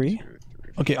 3?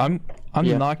 Okay, I'm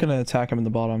not gonna attack him in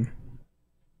the bottom.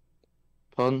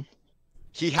 Pardon?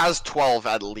 He has 12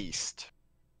 at least.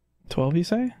 12, you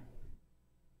say?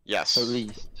 Yes. At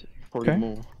least. Probably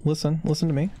more. Listen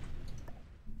to me.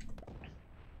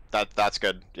 That's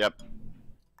good. Yep.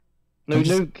 No, you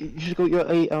should get your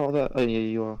 8 out of that. Oh yeah,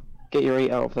 you are. Get your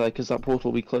 8 out of there because that portal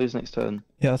will be closed next turn.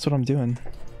 Yeah, that's what I'm doing.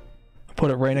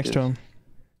 Put it right next to him.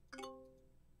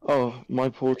 Oh, my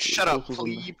portal. Shut up,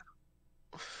 plebe.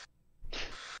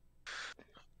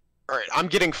 Alright, I'm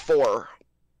getting 4.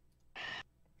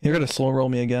 You're gonna slow roll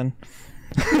me again.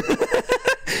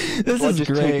 This is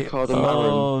great.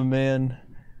 Oh man.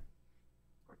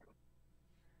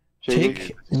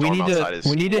 Jake, we need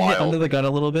to hit under the gun a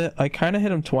little bit. I kind of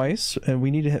hit him twice, and we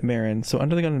need to hit Marin. So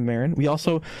under the gun and Marin. We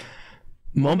also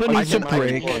Momba needs to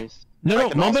break. No,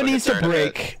 Momba needs to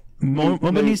break.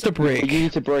 Momba needs to break. You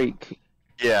need to break.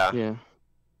 Yeah. Yeah.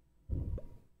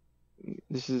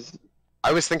 This is.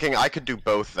 I was thinking I could do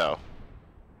both though.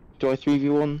 Do I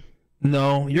 3v1?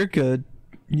 No, you're good.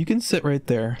 You can sit right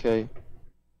there. Okay.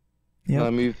 Yeah.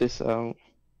 I move this out.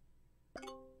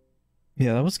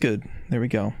 Yeah, that was good. There we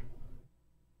go.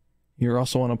 You're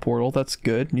also on a portal. That's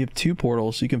good. You have 2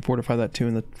 portals, so you can fortify that 2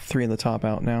 and the 3 in the top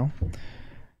out now.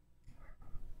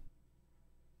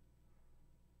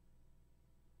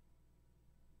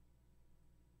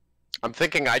 I'm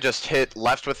thinking I just hit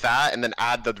left with that and then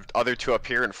add the other 2 up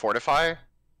here and fortify,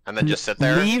 and then just sit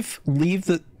there. Leave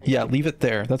it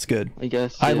there. That's good. I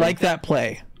guess. Yeah. I like that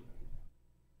play.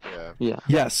 Yeah. Yeah.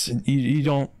 Yes, you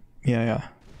don't. Yeah.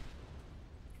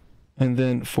 And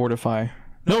then fortify.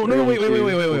 No, wait.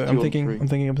 I'm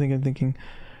thinking.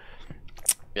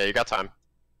 Yeah, you got time.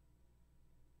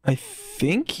 I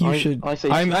think you should.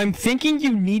 I'm thinking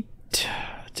you need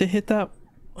to hit that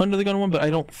under the gun one, but I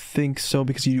don't think so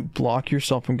because you block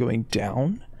yourself from going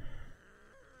down.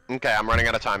 Okay, I'm running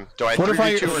out of time. Do I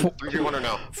 3v2 or 3v1 or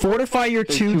no? Fortify your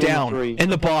 2 down in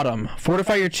the bottom.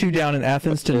 Fortify your 2 down in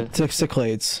Athens to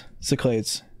Cyclades.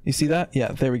 Cyclades. You see that?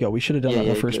 Yeah, there we go. We should have done that in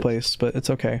the first place, but it's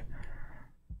okay.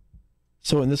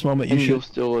 So in this moment, you should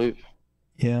still live.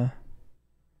 Yeah.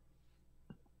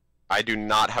 I do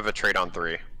not have a trade on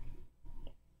 3.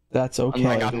 That's okay.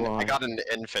 I got an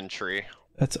infantry.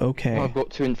 That's okay. I've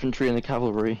got 2 infantry and a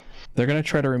cavalry. They're gonna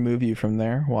try to remove you from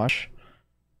there. Watch.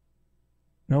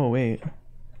 No, wait.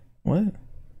 What?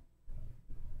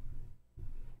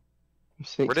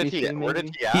 Where did he add?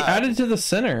 He added to the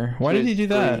center. Why did he do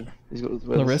that? He's got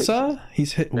Larissa?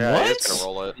 He's hit. Yeah, what? he's gonna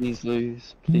roll it. Please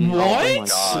lose. Please. What?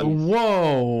 Oh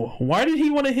Whoa! Why did he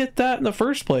want to hit that in the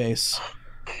first place?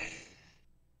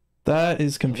 That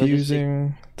is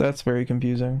confusing. That's very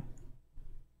confusing.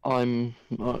 I'm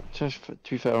just to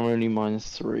be fair, I'm only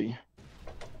 -3.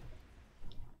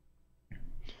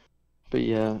 But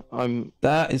yeah,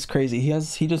 That is crazy.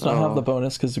 He does not have the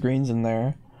bonus because the green's in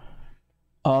there.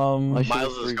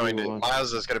 Miles is going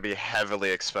to be heavily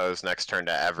exposed next turn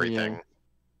to everything.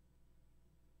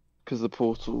 Because the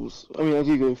portals. I mean, I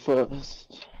do go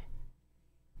first.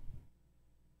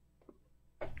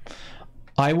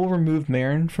 I will remove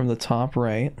Marin from the top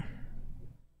right,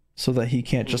 so that he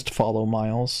can't just follow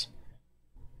Miles.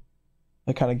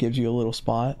 That kind of gives you a little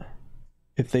spot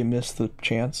if they miss the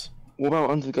chance. What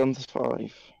about under guns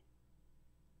 5?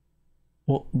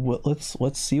 Well,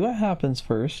 let's see what happens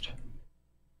first.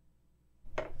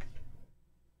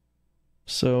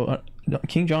 So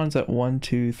King John's at 1,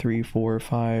 2, 3, 4,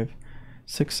 5,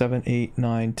 6, 7, 8,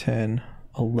 9, 10,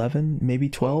 11, maybe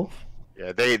 12.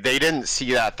 Yeah, they didn't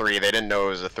see that 3. They didn't know it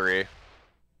was a 3.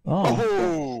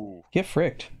 Oh, get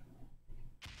fricked.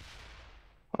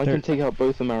 I can take out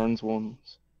both of Marin's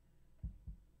ones.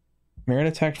 Marin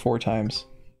attacked 4 times.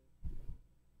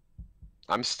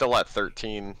 I'm still at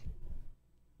 13.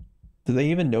 Did they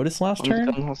even notice last turn?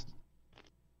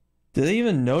 Did they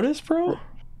even notice, bro?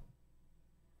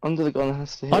 Under the gun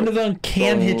has to hit. Under the gun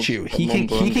can hit you. He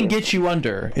can get you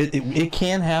under. It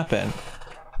can happen.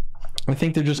 I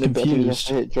think they're just confused. He has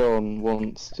to hit John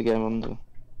once to get him under.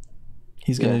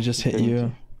 He's gonna just hit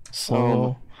you.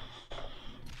 Slow.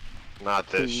 Not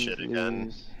this shit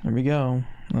again. There we go.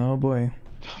 Oh boy.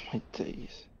 Oh my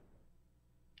days.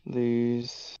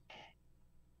 Lose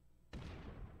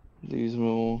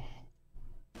more.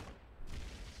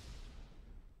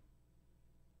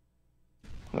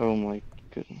 Oh my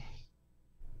goodness.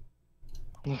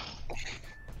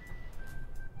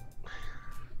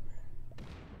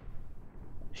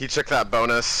 He took that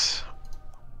bonus.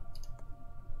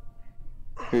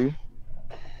 Who?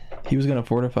 He was gonna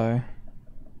fortify.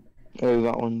 Oh,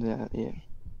 that one there, yeah.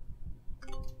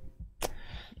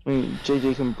 I mean,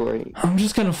 JJ can break. I'm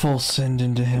just gonna full send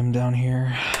into him down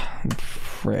here.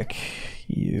 Frick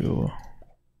you.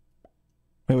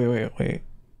 Wait.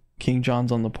 King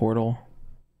John's on the portal.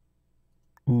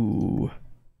 Ooh.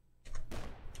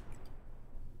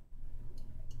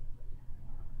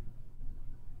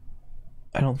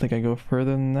 I don't think I go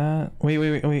further than that.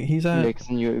 Wait. He's at...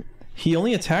 He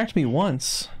only attacked me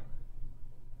once.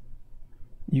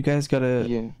 You guys gotta...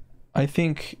 Yeah. I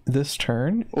think this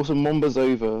turn... Also, Momba's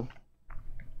over.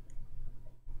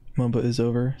 Mumba is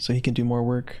over, so he can do more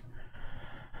work.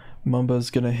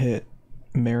 Mumba's gonna hit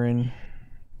Marin.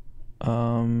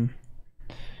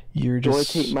 You're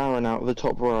just. Do I take Marin out of the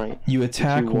top right? You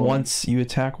attack once. You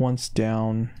attack once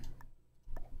down.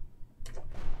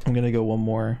 I'm gonna go one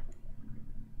more,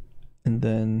 and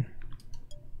then.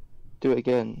 Do it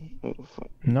again. Oh,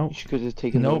 Nope. You could have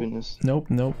taken Domination. Nope.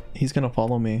 Nope. He's gonna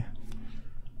follow me.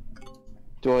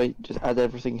 Do I just add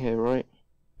everything here, right?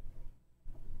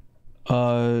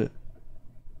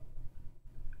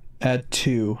 Add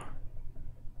 2.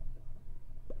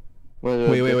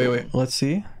 Wait. Let's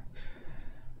see.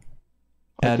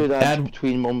 I could add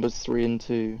between Momba's 3 and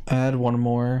 2. Add one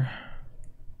more.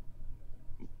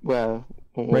 Where?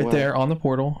 Right there on the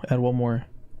portal. Add one more.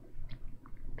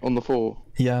 On the 4?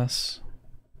 Yes.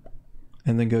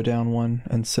 And then go down 1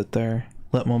 and sit there.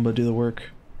 Let Mumba do the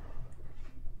work.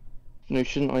 No,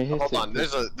 shouldn't I hit Hold on,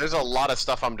 there's a lot of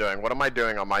stuff I'm doing. What am I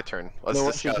doing on my turn? Let's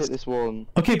discuss. I should hit this one.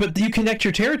 Okay, but you connect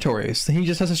your territories. He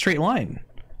just has a straight line.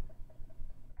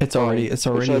 It's already a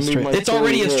straight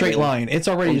line. It's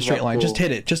already a straight line. Just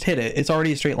hit it. It's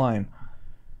already a straight line.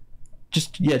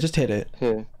 Just hit it.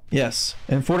 Here. Yes,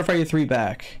 and fortify your 3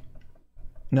 back.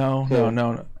 No.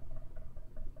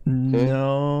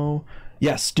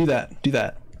 Yes, do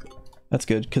that. That's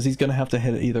good, because he's gonna have to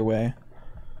hit it either way.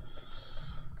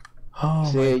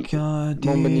 Oh my god,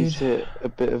 dude. Mumba needs to hit a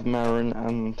bit of Marin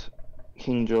and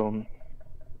King John.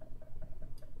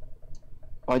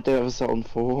 I don't have a set on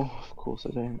 4. Of course I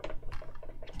don't.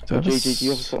 JJ, do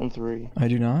you have a set on 3? I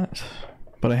do not.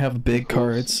 But I have big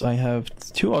cards. I have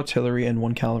 2 artillery and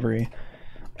 1 cavalry.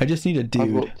 I just need a dude.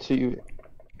 I've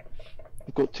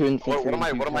got 2 infantry.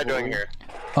 What am I doing here?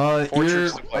 You're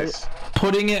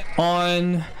putting it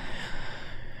on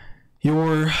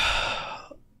your.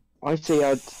 I'd say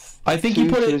I think you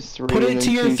put it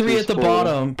to your 3 at the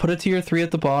bottom. Put it to your 3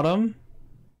 at the bottom.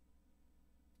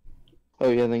 Oh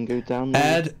yeah, then go down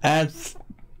there.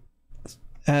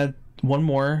 Add one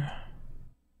more.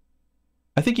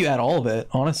 I think you add all of it,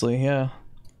 honestly, yeah.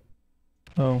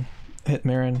 Oh, hit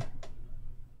Marin.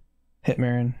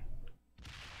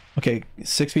 Okay,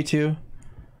 6v2.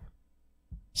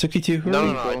 6v2.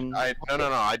 No,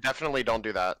 I definitely don't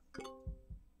do that.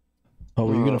 Oh,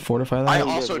 were you gonna fortify that? I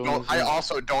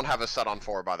also don't have a set on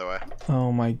 4, by the way.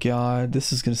 Oh my god,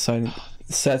 this is gonna sign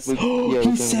sets.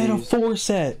 He said a 4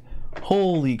 set.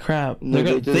 Holy crap!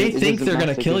 They think they're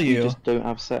gonna kill you. Just don't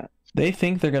have set. They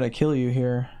think they're gonna kill you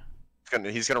here.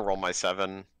 He's gonna roll my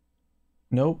 7.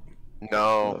 Nope.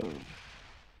 No.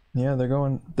 Yeah, they're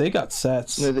going. They got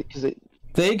sets. No, because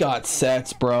they got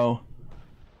sets, bro.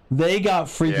 They got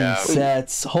freaking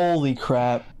sets. Holy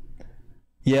crap!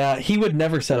 Yeah, he would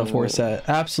never set a 4 set.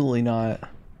 Absolutely not.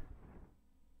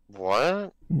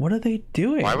 What? What are they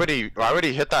doing? Why would he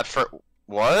hit that for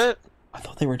what? I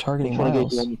thought they were targeting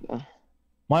Miles.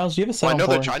 Miles, do you have a set on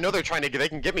 4? I know they're trying to. They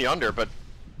can get me under, but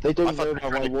they don't know how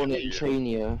I want it in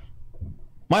Chania.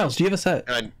 Miles, do you have a set?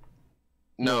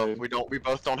 No, we don't. We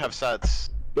both don't have sets.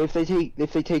 If they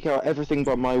take out everything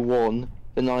but my 1,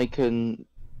 then I can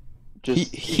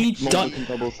just he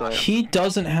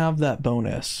doesn't have that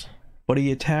bonus, but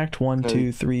he attacked 1,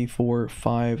 2, 3, 4,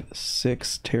 5,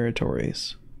 6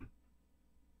 territories.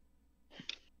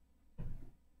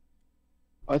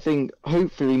 I think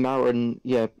hopefully Marin.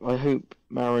 Yeah, I hope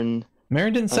Marin.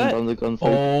 Marin didn't set.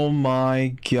 Oh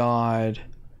my god.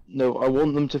 No, I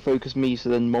want them to focus me so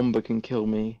then Mumba can kill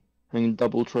me and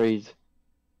double trade.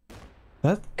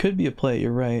 That could be a play,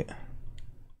 you're right.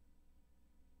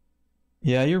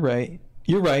 Yeah, you're right.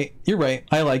 You're right.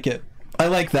 I like it. I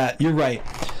like that. You're right.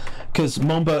 Because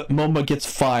Mumba gets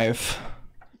 5.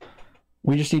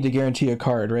 We just need to guarantee a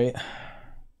card, right?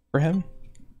 For him?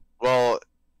 Well,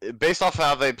 based off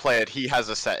how they play it, he has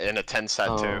a set in a 10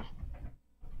 set too.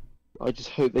 I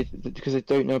just hope because they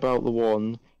don't know about the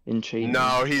 1 in chain.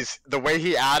 No, the way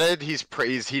he added,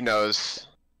 he knows.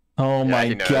 Oh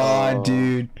my god,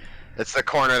 dude. It's the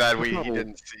corner that he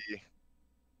didn't see.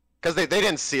 Because they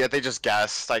didn't see it, they just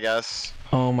guessed, I guess.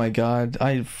 Oh my god,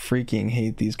 I freaking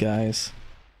hate these guys.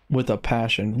 With a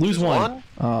passion. Lose just 1.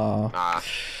 Nah.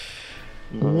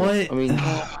 What? I mean,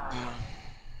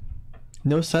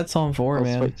 no sets on 4,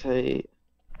 man. Spectate.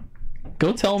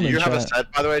 Go tell him. Do you have a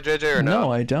set, by the way, JJ, or no?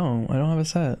 No, I don't. I don't have a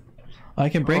set. I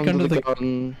can break under the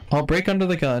gun. I'll break under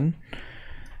the gun.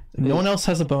 No one else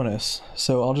has a bonus,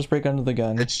 so I'll just break under the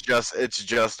gun. It's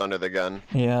just under the gun.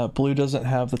 Yeah, blue doesn't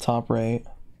have the top right,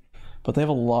 but they have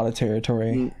a lot of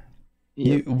territory.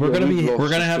 We're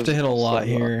gonna have to hit a lot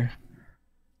here.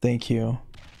 Thank you.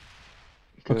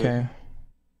 Good. Okay.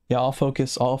 Yeah, I'll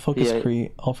focus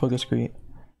Crete. I'll focus Crete.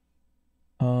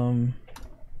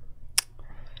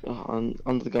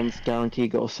 Under the Guns guarantee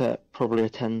got a set, probably a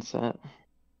 10 set.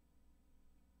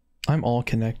 I'm all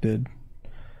connected.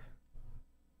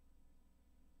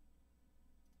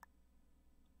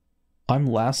 I'm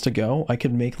last to go. I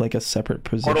could make like a separate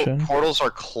position. Portals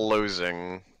are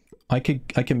closing. I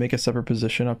can make a separate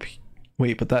position up.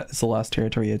 Wait, but that is the last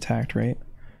territory attacked, right?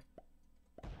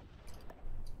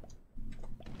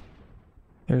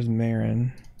 There's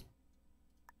Marin.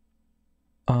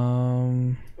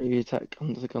 You attack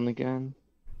Under the Gun again.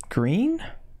 Green?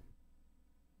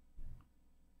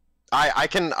 I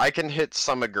can hit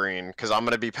some of green because I'm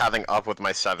gonna be pathing up with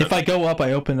my 7. If I go up,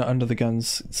 I open Under the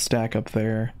Guns stack up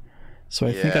there. So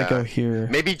I think I go here.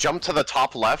 Maybe jump to the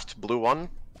top left, blue one.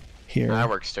 Here. That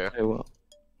works too. Okay, well,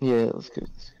 yeah, that's good.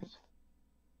 That's good.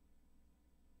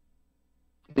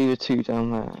 Leave a 2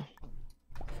 down there.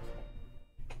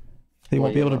 They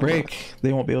won't be able to break.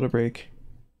 They won't be able to break.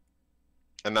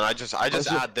 And then I just add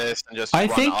this and just I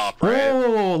run think. up, right?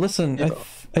 Oh, listen. Yeah.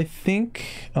 I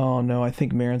think. Oh no, I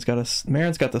think Marin's got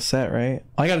the set, right?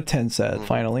 I got a 10 set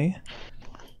finally.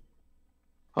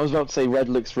 I was about to say red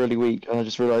looks really weak, and I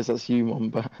just realized that's you, Mom.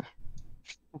 But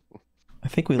I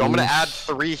think we. So I'm gonna add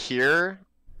 3 here.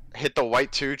 Hit the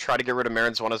white 2. Try to get rid of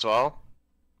Marin's 1 as well.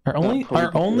 Our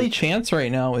only chance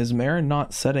right now is Marin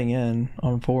not setting in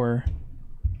on 4.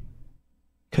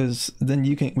 Because then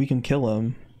we can kill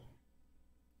him.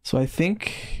 So I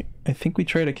think we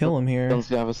try to kill him here. Guns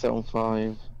have a set on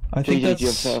 5. I think that's. Do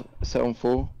you have a set on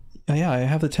 4? Yeah, I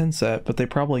have the 10 set, but they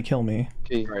probably kill me.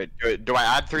 Okay. Right. Do I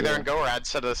add 3 there and go, or add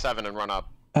set to the 7 and run up?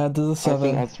 Add to the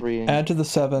 7. Add 3 in. Add to the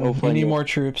 7. We need more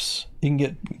troops. You can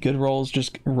get good rolls.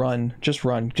 Just run. Just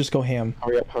run. Just go ham.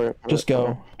 Hurry up, hurry up. Just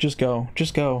go. Just go.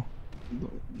 Just go.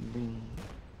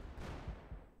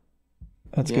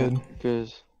 That's good.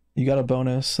 Good. You got a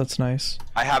bonus. That's nice.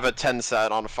 I have a 10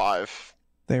 set on 5.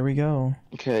 There we go.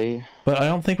 Okay. But I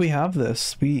don't think we have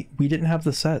this. We didn't have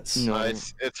the sets. No.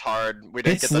 It's hard. We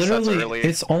didn't It's get the sets literally early.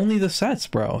 it's only the sets,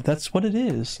 bro. That's what it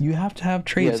is. You have to have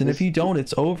traits, and if you don't,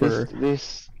 it's over.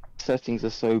 This settings are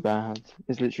so bad.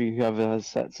 It's literally whoever has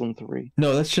sets on 3.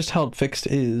 No, that's just how fixed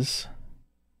is.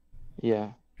 Yeah.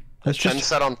 That's 10 just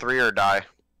set on 3 or die.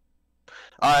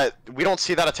 We don't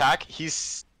see that attack.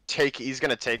 He's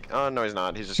gonna take. Oh no, he's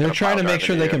not. He's just. they're trying to make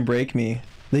sure they can break me.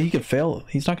 He could fail.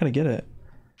 He's not gonna get it.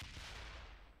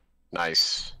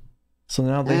 Nice. So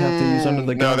now they have to use Under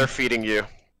the Gun. No, they're feeding you.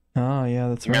 Oh yeah,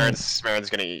 that's right. Marin's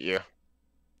gonna eat you.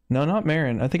 No, not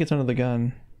Marin. I think it's Under the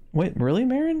Gun. Wait, really,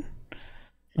 Marin?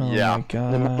 Oh Yeah. my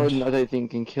god. The Marin, I don't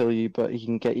think can kill you, but he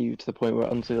can get you to the point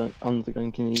where Under the Gun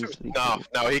can easily.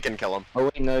 No, he can kill him. Oh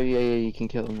wait, no, yeah, you can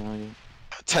kill him now. Yeah.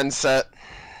 10 set.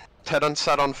 10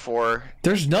 set on 4.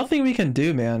 There's nothing we can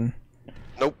do, man.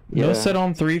 Nope. No set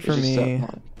on 3 for It's just me.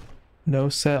 No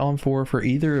set on 4 for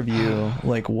either of you.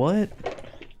 Like what?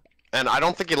 And I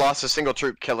don't think he lost a single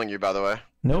troop killing you, by the way.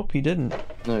 Nope, he didn't.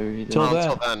 No, he didn't. Till Not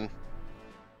that. until then.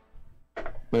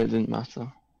 But it didn't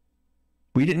matter.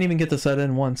 We didn't even get the set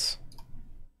in once.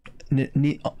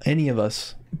 Any of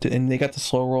us. And they got the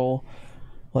slow roll.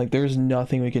 Like, there's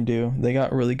nothing we can do. They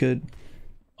got really good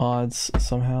odds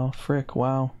somehow. Frick,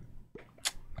 wow.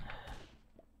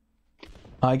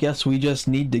 I guess we just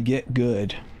need to get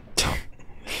good.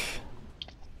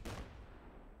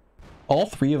 All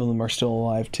 3 of them are still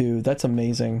alive, too. That's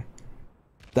amazing.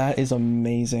 That is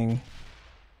amazing.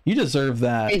 You deserve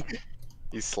that.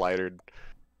 He's slidered.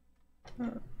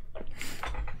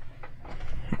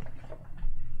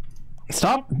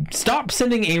 Stop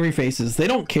sending angry faces. They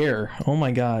don't care. Oh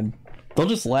my god. They'll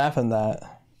just laugh at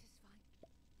that.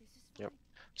 Yep.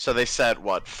 So they set,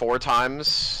 what, 4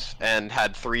 times and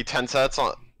had 3 10 sets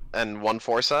on and 1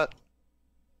 4 set?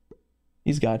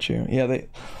 He's got you. Yeah, they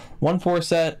 1 4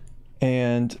 set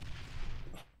and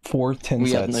 4 10 We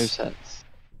sets. have no sets.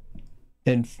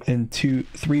 And 2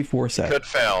 3 4 set. Could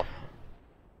fail.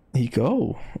 He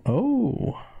go.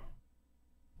 Oh.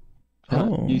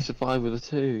 Oh. You survive with a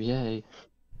 2, yay.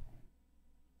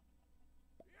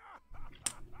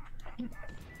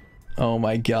 Oh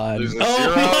my god. Lose a Oh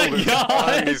 0, my lose a god.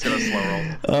 1, he's gonna slow roll.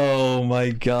 Oh my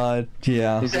god.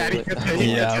 Yeah. Is it like-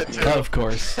 Yeah, of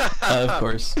course. Of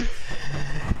course.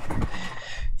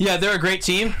 Yeah, they're a great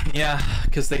team. Yeah,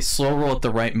 because they slow roll at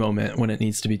the right moment when it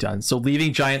needs to be done. So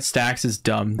leaving giant stacks is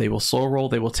dumb. They will slow roll.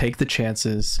 They will take the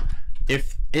chances.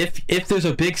 If there's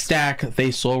a big stack,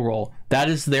 they slow roll. That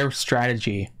is their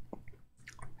strategy.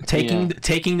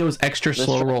 Taking those extra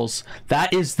slow rolls.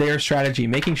 That is their strategy.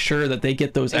 Making sure that they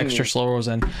get those extra slow rolls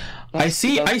in. I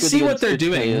see what they're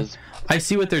doing. I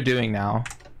see what they're doing now.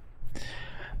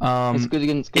 It's good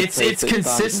against good players, It's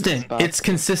consistent. It's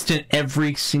consistent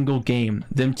every single game.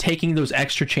 Them taking those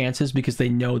extra chances because they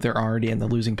know they're already in the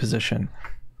losing position.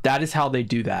 That is how they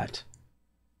do that.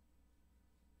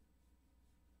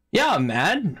 Yeah, I'm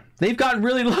mad. They've gotten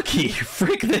really lucky.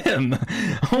 Frick them.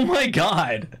 Oh my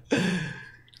god.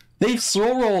 They've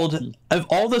slow rolled of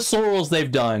all the slow rolls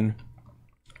they've done,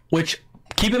 which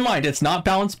keep in mind it's not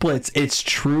balanced blitz, it's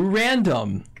true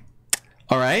random.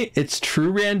 Alright? It's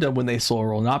true random when they slow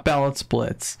roll, not balanced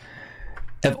blitz.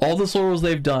 Of all the slow rolls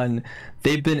they've done,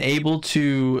 they've been able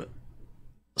to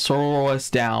slow roll us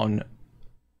down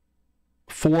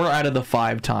 4 out of the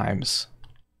 5 times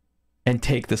and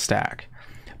take the stack.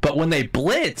 But when they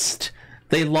blitzed,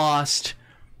 they lost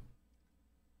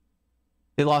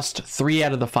 3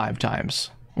 out of the 5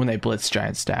 times when they blitzed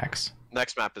giant stacks.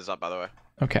 Next map is up, by the way.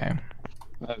 Okay.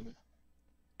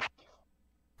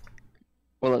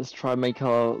 Well, let's try and make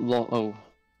our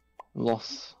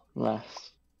loss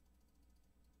less.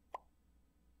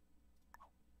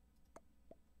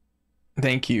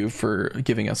 Thank you for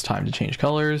giving us time to change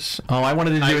colors. Oh, I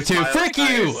wanted to do it too. Nice, Frick nice.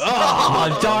 you!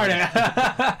 Oh, darn it!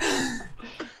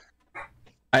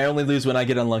 I only lose when I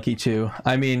get unlucky too.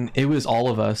 I mean, it was all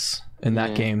of us in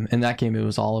that game. In that game, it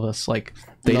was all of us. Like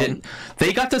they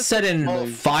got to set in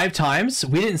 5 times.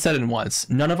 We didn't set in once.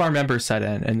 None of our members set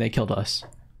in, and they killed us.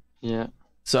 Yeah.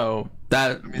 So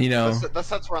that, I mean, you know, the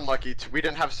sets were unlucky. We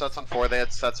didn't have sets on 4. They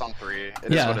had sets on 3.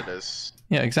 It is what it is.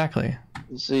 Yeah, exactly.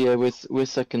 So yeah, we're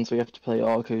second, so we have to play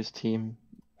Arco's team.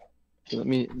 So let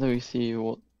me see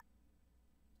what.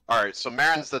 All right, so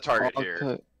Marin's the target Arco...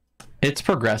 here. It's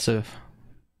progressive.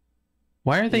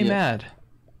 Why are they mad?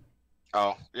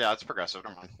 Oh, yeah, it's progressive.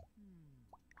 Never mind.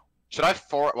 Should I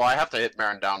Well, I have to hit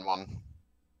Marin down 1.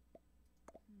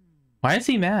 Why is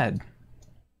he mad?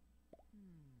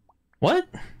 What?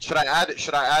 Should I add?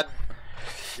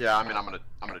 Yeah, I mean, I'm gonna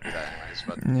do that anyways.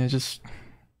 But yeah, just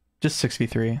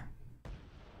 6v3.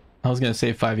 I was gonna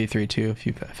say 5v3 too if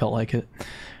you felt like it.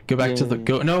 Go back to the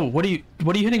No, what are you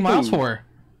hitting Miles for?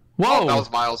 Whoa! Oh, that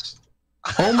was Miles.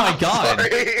 Oh my god!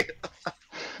 Sorry.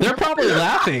 They're probably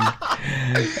laughing.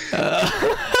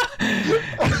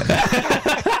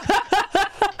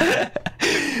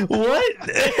 What?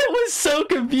 I was so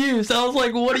confused. I was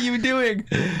like, "What are you doing?"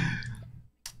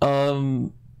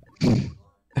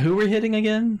 Who were hitting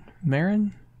again?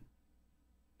 Marin?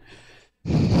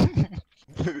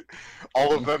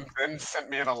 All of them then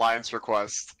sent me an alliance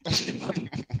request.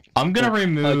 I'm gonna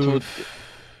remove.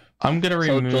 John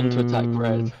to attack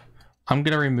red. I'm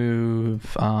gonna remove.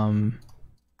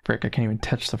 Frick! I can't even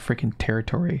touch the freaking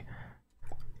territory.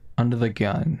 Under the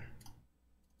gun.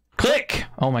 Click!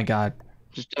 Oh my god.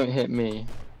 Just don't hit me.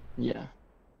 Yeah.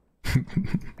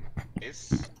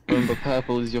 Remember,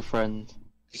 purple is your friend.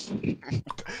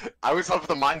 I was of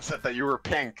the mindset that you were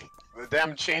pink. The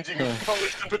damn changing of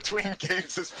colors in between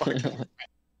games is fucking.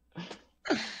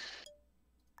 I'm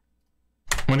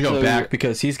gonna go back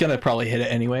because he's gonna probably hit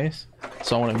it anyways.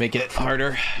 So I want to make it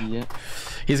harder. Yeah.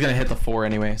 He's gonna hit the 4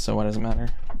 anyway, so what does it matter?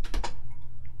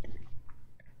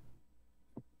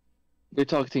 You're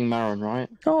targeting Marin, right?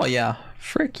 Oh yeah.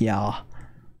 Frick yeah.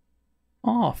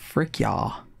 Oh frick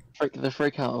yeah.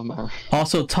 Freak out of Marin.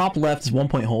 Also, top left is 1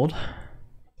 point hold.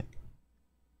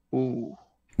 Ooh.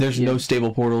 There's no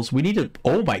stable portals. We need to.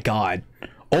 Oh my god.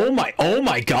 Oh my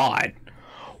god.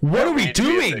 What are we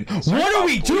doing? What are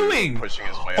we doing?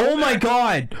 Oh my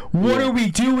god. What are we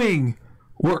doing?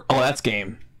 Oh, that's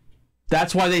game.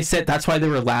 That's why they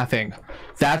were laughing.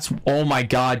 Oh my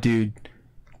god, dude.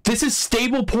 This is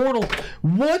stable portal.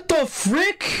 What the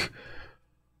frick?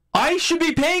 I should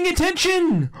be paying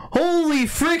attention. Holy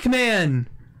frick, man.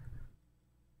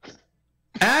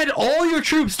 Add all your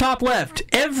troops top left.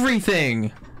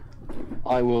 Everything.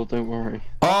 I will, don't worry.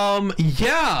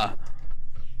 Yeah.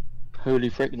 Holy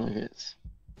frick nuggets.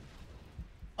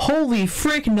 Holy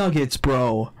frick nuggets,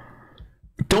 bro.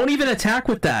 Don't even attack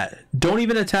with that. Don't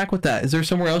even attack with that. Is there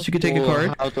somewhere else you could take a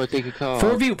card? How do I take a card?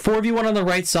 4v1 on the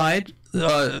right side.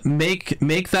 Make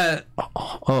that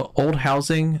old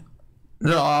housing.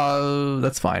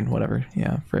 That's fine. Whatever.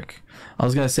 Yeah, frick. I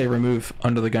was gonna say remove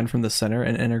under the gun from the center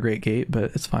and integrate gate,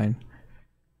 but it's fine.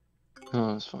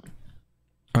 Oh, that's fine.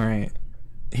 All right.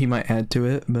 He might add to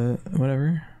it, but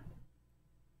whatever.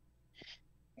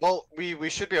 Well, we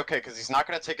should be okay because he's not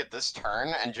gonna take it this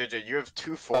turn, and JJ, you have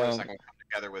 2 4s that can come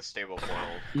together with stable portal.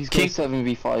 He's gonna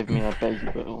 7v5 me, I beg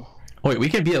you, Bill. Wait, we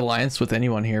can be alliance with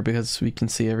anyone here because we can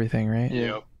see everything, right? Yeah.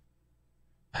 Yep.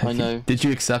 I know. Did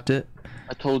you accept it?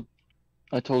 I told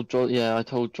John. Yeah, I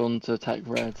told John to attack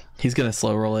red. He's gonna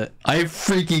slow roll it. I'm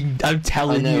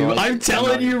telling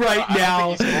you right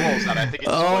now. I think he slow rolls that. I think he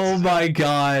Oh my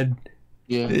god.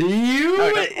 Yeah.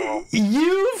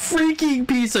 You freaking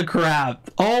piece of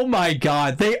crap. Oh my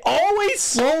god. They always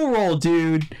slow roll,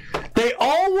 dude. They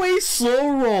always slow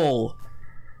roll.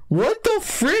 What the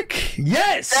frick?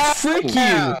 Yes! Frick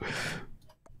you!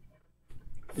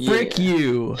 Frick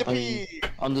you! I mean,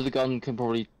 Under the Gun can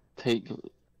probably take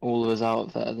all of us out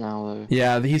of there now, though.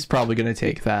 Yeah, he's probably gonna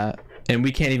take that. And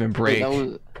we can't even break.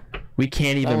 We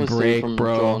can't even break,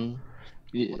 bro. John.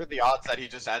 What are the odds that he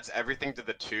just adds everything to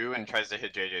the 2 and tries to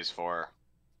hit JJ's 4?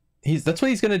 That's what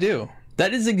he's gonna do.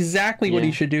 That is exactly what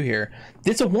he should do here.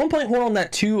 It's a 1-point hold on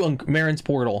that 2 on Marin's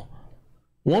portal.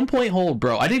 1-point hold,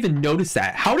 bro. I didn't even notice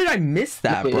that. How did I miss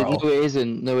that, bro? No, it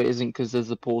isn't. No, it isn't, because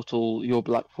there's a portal, your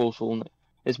black portal.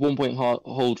 It's 1-point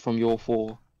hold from your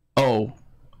 4. Oh.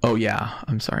 Oh, yeah.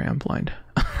 I'm sorry. I'm blind.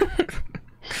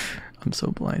 I'm so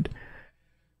blind.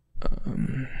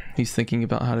 He's thinking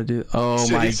about how to do. Oh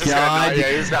my god!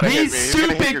 These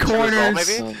stupid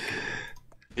corners. Well,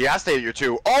 he has to hit your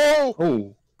 2. Oh!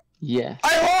 Oh! Yeah.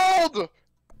 I hold!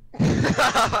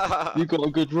 You got a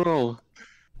good roll.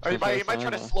 Oh, he might try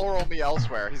to slow roll me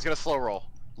elsewhere. He's gonna slow roll.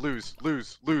 Lose.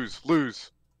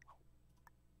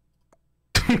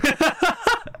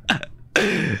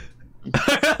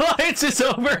 It's just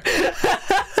over.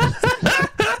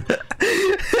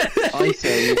 I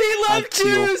say he left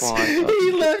twos.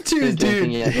 He left twos, dude.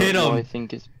 Hit him.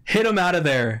 Hit him out of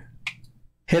there.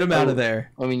 Hit him out of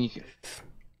there. I mean, you can...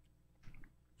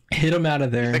 Hit him out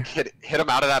of there. You think hit him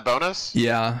out of that bonus?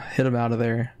 Yeah, hit him out of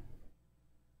there.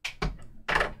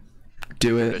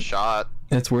 Do it. Worth a shot.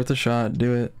 It's worth a shot.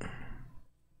 Do it.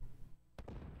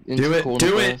 Do it.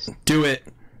 Do it. Do it.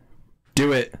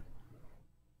 Do it.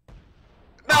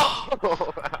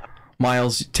 No!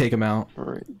 Miles, take him out.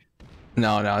 Right.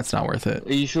 No, it's not worth it.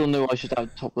 Are you sure? No, I should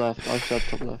have top left. I should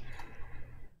have top left.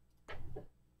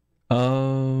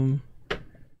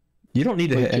 You don't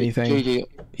need to hit anything.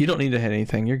 You don't need to hit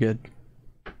anything. You're good.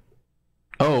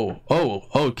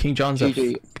 Oh! King John's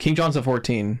at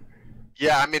 14.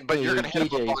 Yeah, I mean, but you're gonna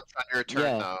hit him a bunch on your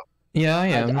turn, though. Yeah, I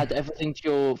am. Add everything to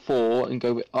your 4 and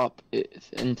go up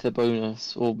into the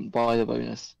bonus or buy the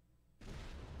bonus.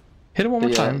 Hit him one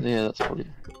more time. Yeah, that's probably.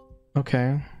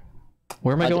 Okay.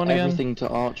 Where am I going again? Everything to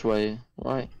Archway,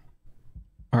 right?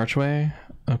 Archway.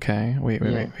 Okay. Wait.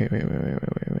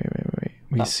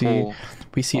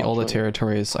 We see all the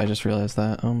territories. I just realized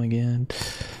that. Oh my god.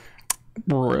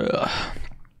 Bruh.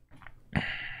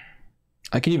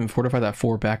 I could even fortify that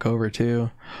 4 back over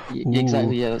too.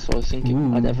 Exactly, yeah, that's what I was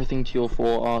thinking. Ooh. Add everything to your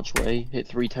 4 Archway, hit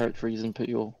 3 territories and put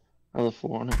your other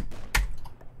 4 on it.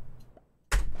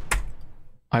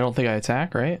 I don't think I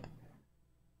attack, right?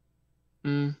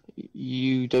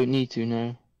 You don't need to,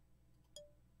 no.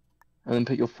 And then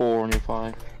put your 4 on your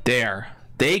 5. There.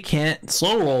 They can't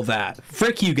slow roll that.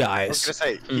 Frick you guys. I was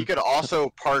gonna say, he could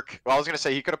also park... Well, I was gonna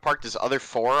say, he could have parked his other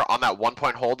 4 on that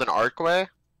 1-point hold in Archway.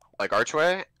 Like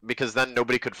Archway. Because then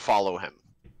nobody could follow him.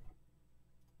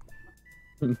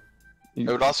 It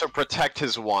would also protect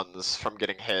his 1s from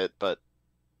getting hit, but...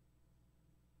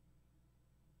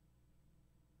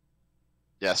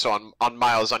 Yeah, so on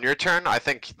Miles, on your turn, I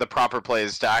think the proper play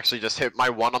is to actually just hit my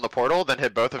 1 on the portal, then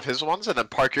hit both of his 1s, and then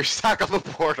park your stack on the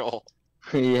portal.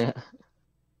 Yeah.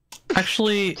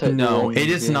 Actually, no, it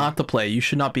is not the play. You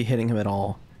should not be hitting him at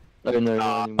all. Oh,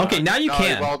 no. Okay, now you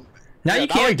can. Well, now you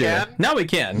can do it. Now we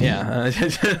can, yeah.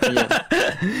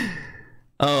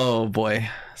 Oh boy.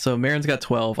 So Marin's got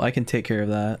 12. I can take care of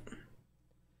that.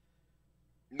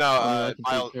 No,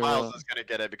 Miles is gonna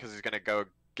get it because he's gonna go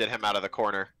get him out of the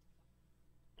corner.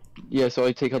 Yeah, so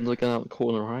I take Under the Gun out the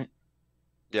corner, right?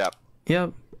 Yep.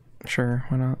 Yep. Sure,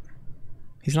 why not?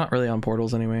 He's not really on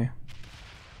portals anyway.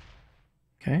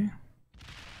 Okay.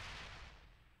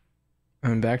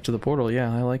 And back to the portal,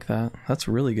 yeah, I like that. That's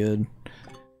really good.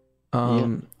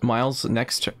 Miles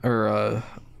next, or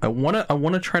I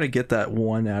wanna try to get that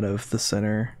 1 out of the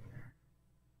center.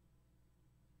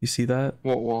 You see that?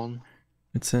 What 1?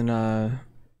 It's in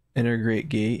Integrate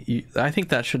Gate. I think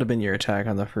that should have been your attack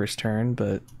on the first turn,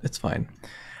 but it's fine.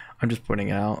 I'm just pointing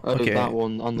it out. Okay. That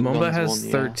one, Momba has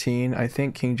 13. I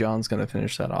think King John's gonna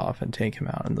finish that off and take him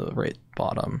out in the right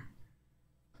bottom.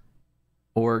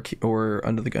 Or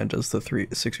Under the Gun does the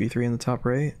 6v3 in the top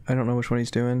right. I don't know which one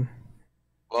he's doing.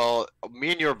 Well,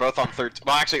 me and you are both on 13.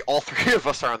 Well, actually, all 3 of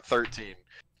us are on 13.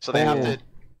 So they have to hit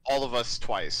all of us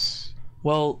twice.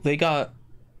 Well, they got...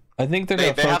 I think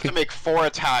they have to make 4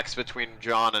 attacks between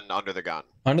John and Under the Gun.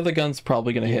 Under the Gun's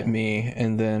probably going to hit me,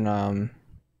 and then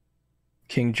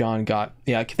King John got...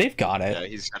 Yeah, they've got it. Yeah,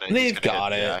 he's gonna it.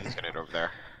 Yeah, he's gonna hit over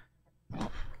there.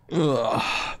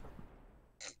 Ugh.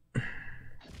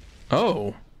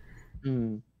 Oh.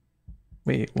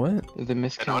 Wait, what? The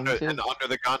miscounted. And under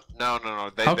the gun. No.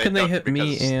 How can they hit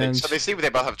me and? So they see they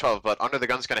both have 12, but under the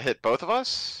gun's gonna hit both of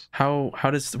us. How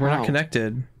does we're not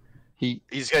connected?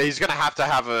 He's gonna have to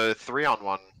have a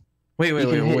 3-on-1. Wait.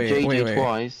 JJ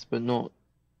twice, but not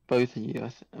both of you.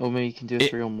 Or maybe you can do a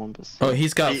 3-on-1. But oh,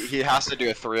 he's got. He has to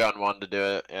do a 3-on-1 to do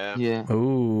it. Yeah. Yeah.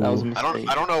 Ooh. That was a mistake.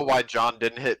 I don't know why John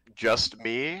didn't hit just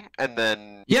me and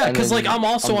then. Yeah, because like I'm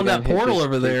also on that portal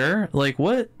over there. Like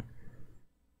what?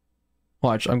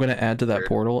 Watch, I'm gonna add to that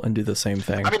portal and do the same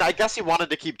thing. I mean, I guess he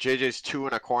wanted to keep JJ's 2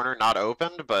 in a corner not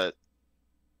opened, but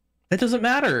it doesn't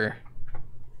matter.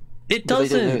 It But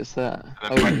doesn't. they didn't notice that.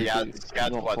 And then he adds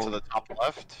what to the top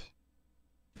left?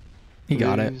 He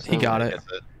got it. He got it.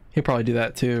 He'll probably do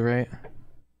that too, right?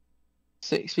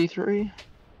 6v3.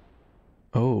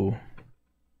 Oh.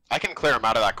 I can clear him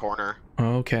out of that corner.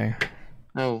 Okay.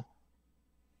 Oh.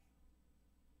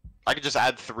 I could just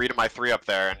add 3 to my 3 up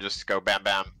there and just go bam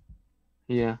bam.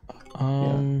 Yeah.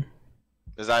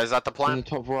 Is that the plan? In the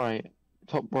top right.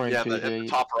 Top right. Yeah, in the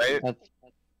top right.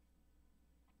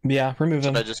 Yeah, remove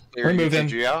him. Should I just clear remove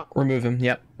UTG him. out? Remove him.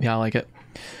 Yep. Yeah, I like it.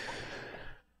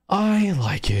 I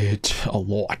like it a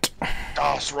lot.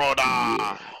 Das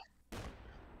Roda!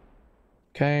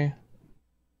 Okay.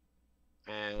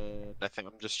 And I think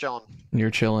I'm just chilling.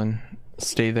 You're chilling.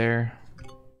 Stay there.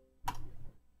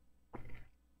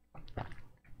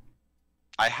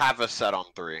 I have a set on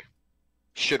 3.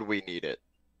 Should we need it?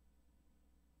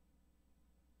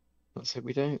 Let's hope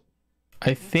we don't.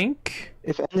 I think.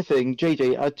 If anything,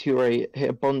 JJ, add to your 8, hit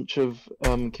a bunch of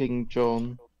King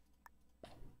John.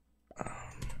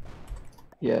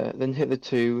 Yeah, then hit the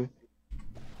 2.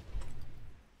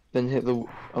 Then hit the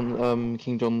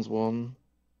King John's 1.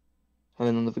 And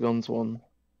then under the guns 1.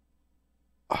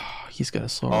 Oh, he's gonna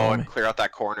slow Oh, me. and clear out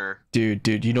that corner. Dude,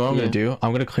 you know what I'm gonna do?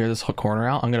 I'm gonna clear this whole corner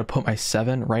out. I'm gonna put my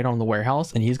 7 right on the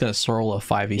warehouse, and he's gonna swirl a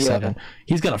 5v7. Yeah.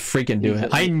 He's gonna freaking do it.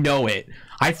 I know it.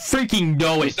 I freaking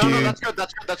know it, dude. No, that's good.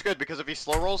 That's good because if he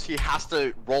slow rolls, he has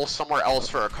to roll somewhere else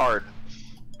for a card.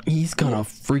 He's gonna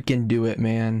freaking do it,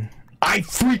 man. I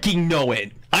freaking know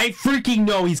it. I freaking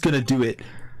know he's gonna do it.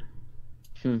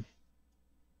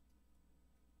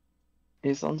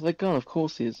 It's under the gun, of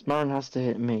course he is. Marin has to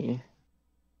hit me.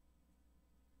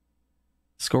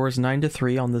 Score is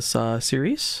 9-3 on this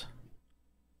series.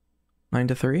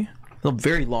 9-3. It's a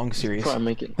very long series. Try and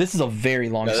make it. This is a very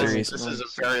long series. This is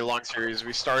a very long series.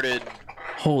 We started.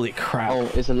 Holy crap! Oh,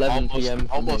 it's 11 p.m.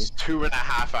 Almost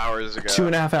 2.5 hours ago.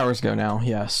 2.5 hours ago now.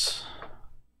 Yes.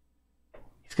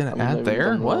 He's gonna add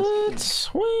there. What?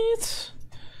 What?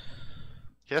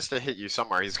 He has to hit you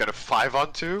somewhere. He's got a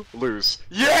 5-on-2. Lose.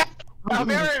 Yeah. Now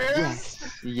there it is.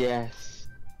 Yes.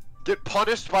 Get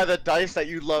punished by the dice that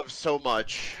you love so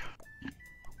much.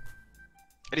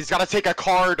 And he's got to take a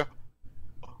card.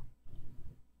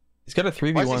 He's got a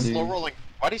 3v1. Why is he slow rolling?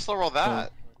 Why did he slow roll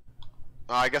that?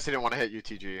 I guess he didn't want to hit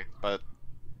UTG, but...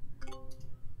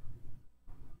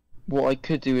 What I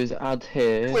could do is add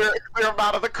here... Clear him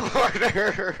out of the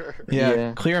corner!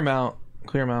 Yeah, clear him out.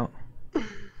 Clear him out.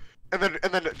 And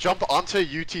then jump onto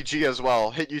UTG as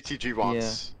well. Hit UTG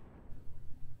once. Yeah.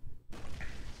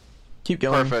 Keep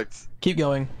going. Perfect. Keep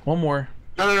going. One more.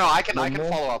 No, I can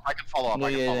follow up. I can follow up.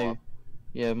 I can follow up.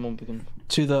 Yeah, more begin.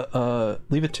 To the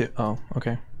leave it to. Oh,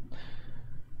 okay.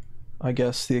 I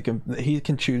guess he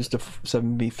can choose to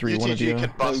 7v3 one of you. UTG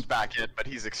can bust back in, but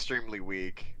he's extremely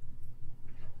weak.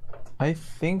 I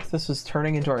think this is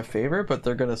turning into our favor, but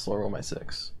they're gonna slow roll my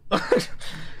 6.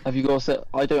 Have you got a set?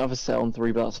 I don't have a set on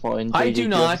 3, but that's fine. I do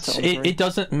not. It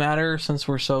doesn't matter since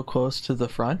we're so close to the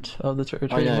front of the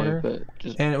trading order. But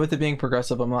just... And with it being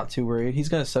progressive, I'm not too worried. He's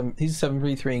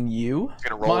 7v3ing you. He's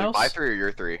gonna roll Miles? my 3 or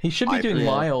your 3? He should be doing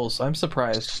Miles. I'm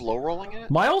surprised. Slow rolling it?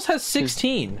 Miles has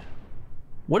 16.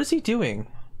 What is he doing?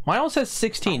 Miles has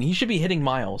 16. He should be hitting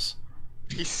Miles.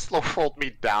 He slow rolled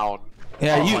me down.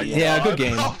 Yeah, yeah, good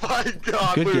game. Oh my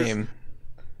god. Good game.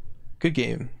 Good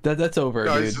game. That's over,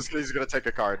 no, dude. He's gonna take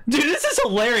a card. Dude, this is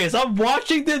hilarious. I'm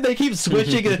watching them. They keep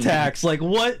switching attacks. Like,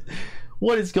 what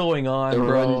is going on, They're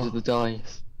bro? running to the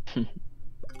dice.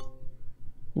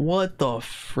 What the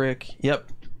frick? Yep.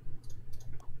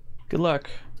 Good luck.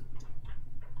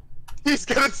 He's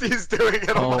doing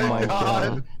it. Oh my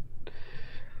god.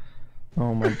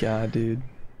 Oh my god, dude.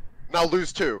 Now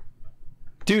lose 2.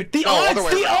 Dude, the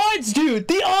odds, dude!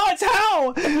 The odds,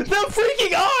 how? The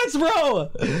freaking odds, bro!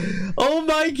 Oh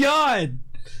my god!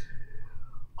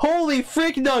 Holy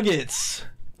frick nuggets!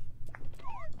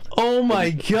 Oh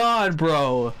my god,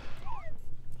 bro!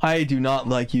 I do not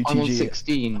like UTG. I'm on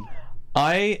 16.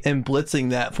 I am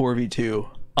blitzing that 4v2.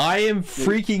 I am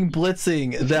freaking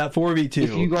blitzing that 4v2.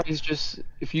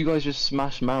 If you guys just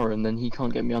smash Marin, then he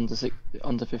can't get me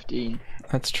under 15.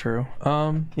 That's true.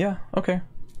 Yeah, okay.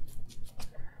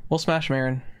 We'll smash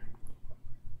Marin.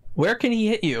 Where can he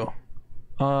hit you?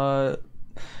 Not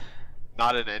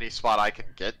in any spot I can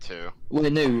get to.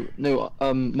 Wait, no,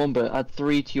 Momba, add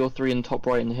 3 to your 3 in top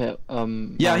right and hit,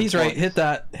 Yeah, he's right. Hit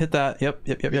that. Yep.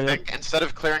 Instead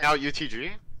of clearing out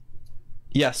UTG?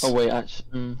 Yes. Oh, wait,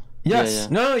 actually... Yes.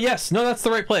 Yeah. No, that's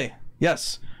the right play.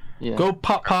 Yes. Yeah. Go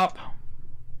pop.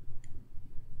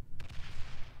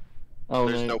 Oh,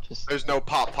 there's no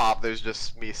pop. There's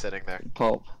just me sitting there.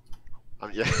 Pop.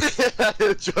 Yeah,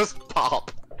 just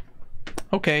pop.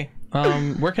 Okay.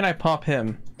 Where can I pop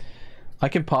him? I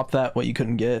can pop that. What you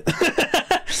couldn't get.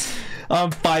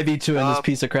 5v2 in this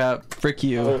piece of crap. Frick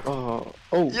you. Yeah!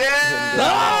 Oh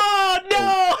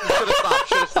no!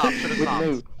 Should've stopped.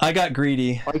 No, I got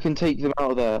greedy. I can take them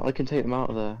out of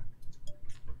there.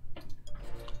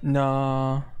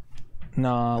 Nah.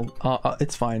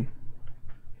 It's fine.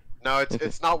 No,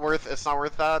 it's not worth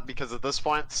that, because at this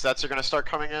point sets are gonna start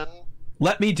coming in.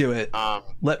 Let me do it.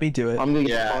 Let me do it. I'm gonna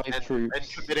get 5 troops. And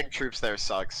committing troops there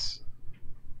sucks.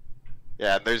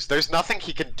 Yeah, there's nothing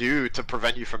he can do to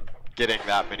prevent you from getting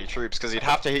that many troops, because he'd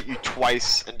have to hit you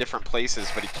twice in different places,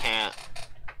 but he can't.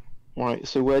 Right,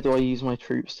 so where do I use my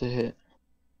troops to hit?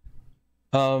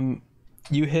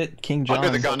 You hit King John. Under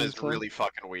the gun is really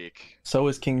fucking weak. So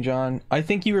is King John. I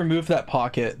think you removed that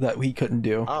pocket that he couldn't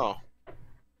do. Oh.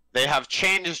 They have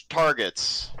changed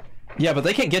targets. Yeah, but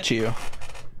they can't get you.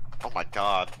 Oh my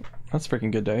god. That's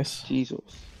freaking good dice. Jesus.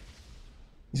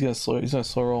 He's gonna slow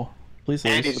roll. Please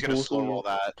lose. And he's gonna slow roll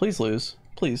that. Please lose.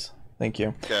 Please. Thank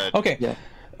you. Good. Okay. Yeah.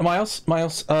 Miles,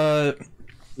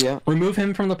 Yeah. remove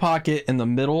him from the pocket in the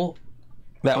middle.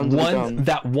 That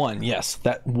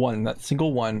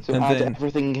single one. So and add then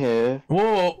everything here.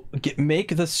 whoa,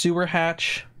 make the sewer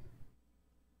hatch.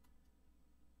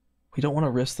 We don't want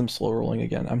to risk them slow rolling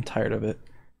again. I'm tired of it.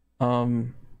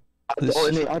 Add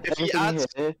if everything he adds,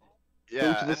 here. yeah,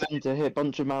 Go to the center, hit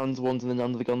bunch of Marin's ones and then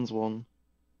under the guns one.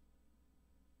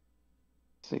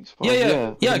 6,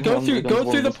 5. Yeah. Go through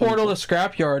the portal to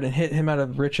Scrapyard and hit him out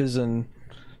of Riches and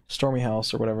Stormy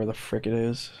House or whatever the frick it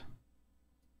is.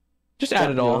 Just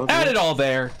add it all. Add it all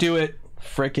there. Do it.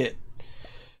 Frick it.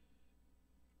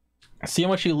 See how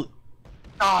much you.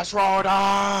 Gosh,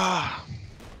 Rhoda!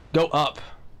 Go up.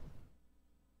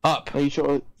 Up. Are you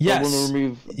sure? Yes. I want to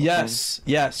remove... Yes.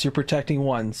 Yes. You're protecting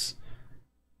ones.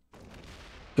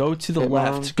 Go to the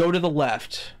left. Around. Go to the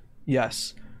left.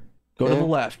 Yes. Go to the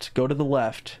left. Go to the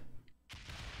left.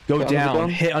 Go Hit down.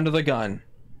 Hit under the gun.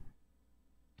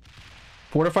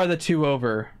 Fortify the 2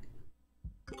 over.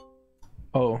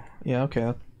 Oh, yeah,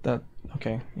 okay.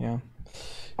 Okay, yeah.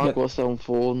 I've got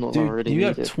 7-4, not Dude, already. you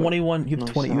have 21. You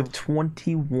have 20. You have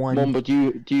 21. Mom,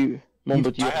 do you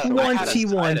have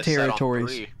 21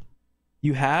 territories.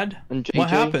 You had? And JJ? What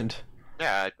happened?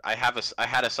 Yeah, I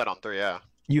had a set on 3, yeah.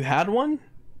 You had one?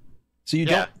 So you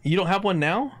don't have one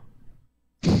now?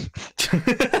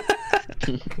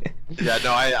 Yeah,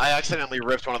 no, I accidentally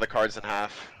ripped one of the cards in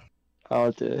half.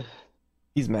 Oh dear.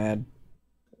 He's mad.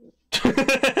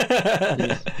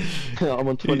 I'm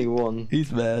on 21.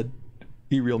 He's mad.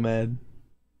 He's real mad.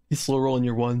 He's slow rolling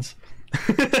your ones.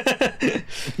 He's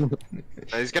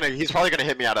probably gonna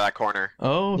hit me out of that corner.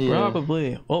 Oh, yeah.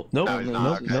 Probably. Oh, nope. No, he's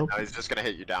not. Nope. No, he's just gonna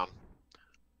hit you down.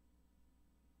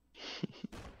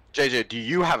 JJ, do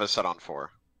you have a set on 4?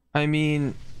 I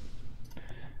mean,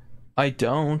 I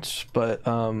don't, but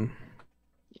I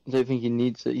don't think he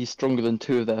needs it. He's stronger than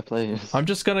 2 of their players. I'm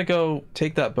just gonna go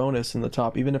take that bonus in the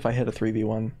top, even if I hit a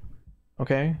 3v1.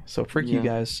 Okay? So frick you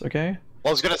guys, okay? Well,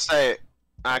 I was gonna say,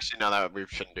 actually, no, that we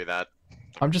shouldn't do that.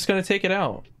 I'm just gonna take it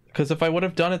out. Because if I would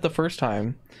have done it the first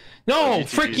time... No!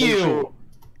 Frick you!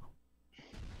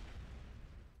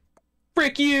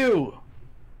 Frick you!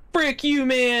 Frick you,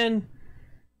 man!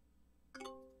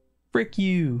 Frick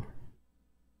you.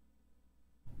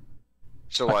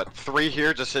 So what? 3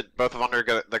 here, just hit both of under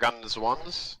the guns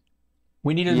ones?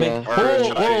 We need to make.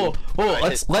 Whoa!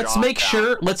 Let's make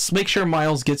sure. Let's make sure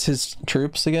Miles gets his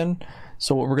troops again.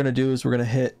 So what we're gonna do is we're gonna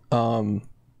hit.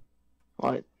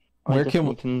 Right. Where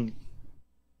can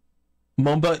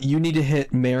Momba? You need to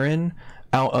hit Marin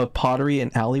out of Pottery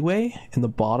and Alleyway in the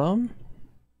bottom.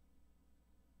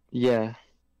 Yeah.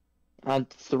 Add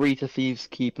 3 to Thieves'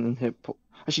 Keep and then hit.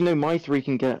 Actually, no. My 3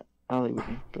 can get Alleyway.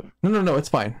 But... No. It's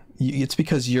fine. It's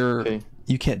because you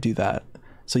can't do that.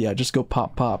 So yeah, just go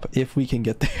pop if we can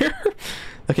get there.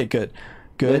 Okay, good.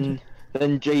 Then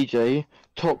JJ,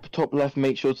 top left,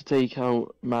 make sure to take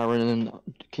out Marin and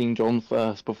King John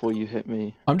first before you hit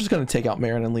me. I'm just gonna take out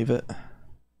Marin and leave it.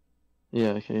 Yeah,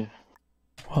 okay.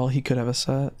 Well, he could have a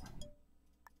set.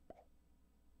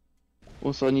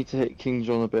 Also, I need to hit King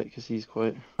John a bit because he's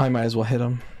quite. I might as well hit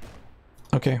him.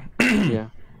 Okay. Yeah.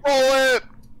 Roll it!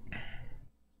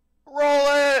 Roll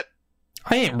it!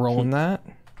 I ain't rolling that.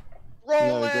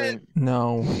 Roll No, it! don't.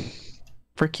 No.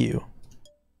 Frick you.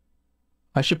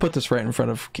 I should put this right in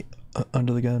front of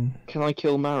under the gun. Can I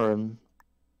kill Marin?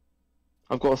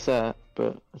 I've got a set,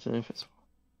 but I don't know if it's.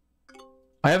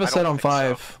 I have a I set don't on think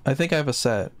so. 5. I think I have a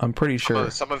set. I'm pretty sure.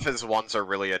 Some of his ones are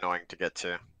really annoying to get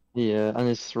to. Yeah, and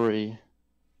it's 3.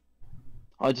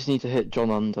 I just need to hit John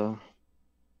under.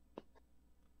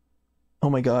 Oh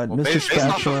my god, Well, Mr. based off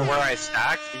of Spatula. where I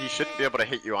stacked, he shouldn't be able to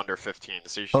hit you under 15,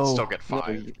 so you should Oh. still get No,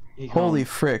 5. he can't. Holy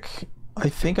frick. I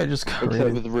think I just got Except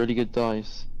rated. with really good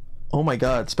dice. Oh my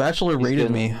god, Spatula He's raided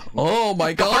gonna- me. Oh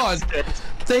my god!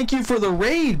 Thank you for the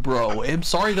raid, bro. I'm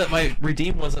sorry that my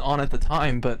redeem wasn't on at the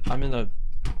time, but I'm in a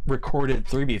recorded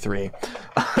 3v3.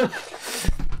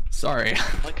 Sorry.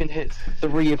 I can hit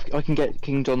 3 of. I can get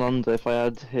King John under if I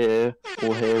add here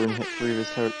or here and hit 3 of his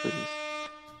territories.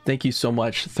 Thank you so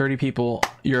much. 30 people.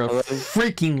 You're a Hello?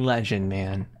 freaking legend,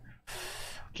 man.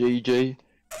 GG.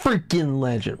 Freaking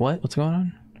legend. What? What's going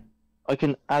on? I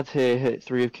can add here, hit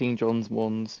 3 of King John's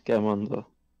ones, get him under.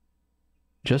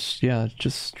 Just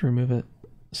remove it.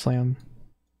 Slam.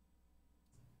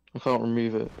 I can't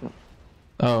remove it. But...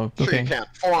 Oh, Sure okay. you can.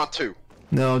 4 on 2.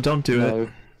 No, don't do it. No,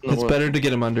 not It's worth better it. to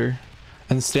get him under.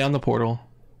 And stay on the portal.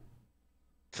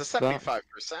 It's a 75%.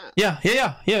 Yeah.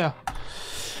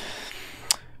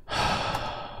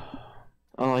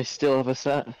 Oh, I still have a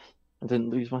set. I didn't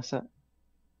lose my set.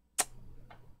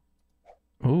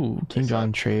 Ooh, King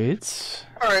John trades.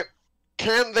 Alright.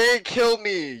 Can they kill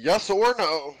me? Yes or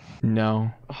no?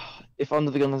 No. If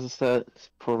Under the Gun has a set, it's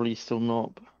probably still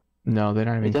not. But No, they're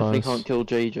not they even definitely close. can't kill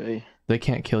JJ. They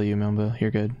can't kill you, Mamba.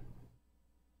 You're good.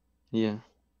 Yeah.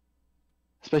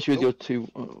 Especially with your 2.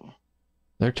 Oh.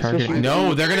 They're targeting. Especially-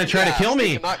 No, they're gonna try to kill They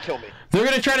me. cannot kill me. They're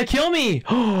gonna try to kill me.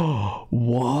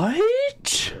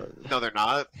 What? No, they're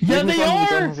not. Yeah, Even if they Under the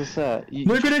Gun are. has a set,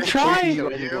 They're gonna They try. can't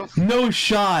kill you. No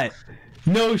shot.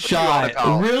 No shot. What are you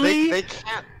on about? Really? They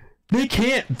can't. They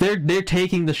can't. They're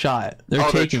taking the shot. They're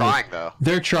Oh, they're taking trying it. though.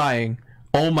 They're trying.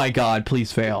 Oh my god,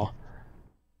 please fail.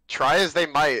 Try as they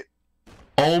might.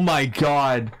 Oh my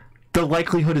god. The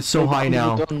likelihood is so No, but high Under the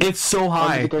now. Gun- It's so Under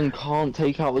high. the Gun can't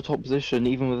take out the top position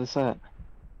even with a set.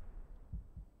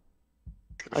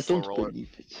 Could I still don't roll it. believe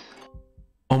it.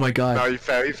 Oh my god. No, he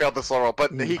failed the slow roll,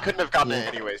 but he couldn't have gotten it Yeah.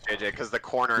 anyways, JJ, because the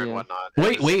corner and Yeah. whatnot.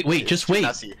 Wait, It was- wait, it's just too wait.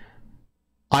 messy.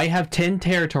 I have 10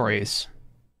 territories.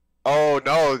 Oh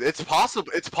no, it's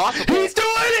possible. It's possible. He's doing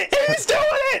it! He's doing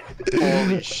it!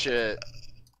 Holy shit.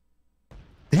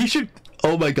 He should.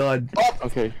 Oh my god. Oh,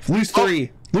 Okay. Lose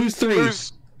 3. Lose 3.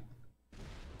 there's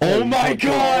Oh my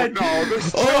god! no,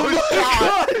 there's Oh no my shot.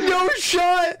 god! No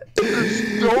shot!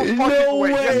 No fucking No way.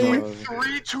 He has to way! win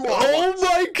 3-2 Oh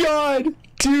my god!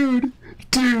 Dude!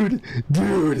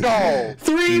 No.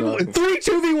 3 No.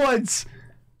 2v1s!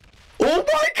 Oh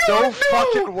my god! No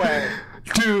fucking way.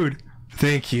 Dude!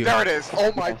 Thank you. There it is.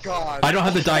 Oh my god. I don't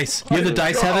have the dice. You have the Oh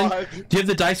my dice, Heaven? God. Do you have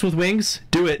the dice with wings?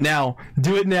 Do it now.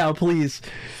 Do it now, please.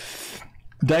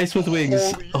 Dice with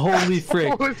wings. Holy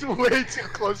frick. It's way too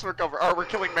close for cover. Alright, we're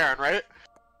killing Marin, right?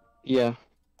 Yeah.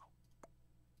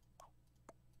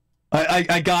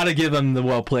 I gotta give him the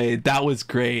well played. That was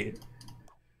great.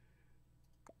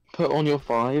 Put on your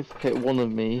 5, hit 1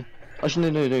 of me.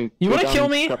 Actually, no. You Go wanna down kill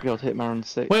me? Scrapyard, hit Marin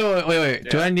 6. Wait.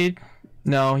 Do Yeah. I need...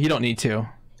 No, you don't need to.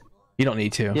 You don't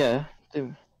need to. Yeah.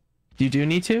 Do. You do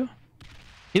need to?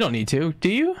 You don't need to, do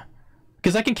you?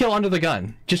 Because I can kill under the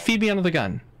gun. Just feed me under the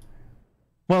gun.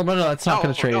 Well, no, that's not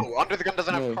gonna trade. No, Under the Gun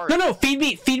doesn't have No. cards. No, feed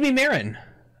me Marin.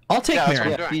 I'll take Yeah, that's what Marin.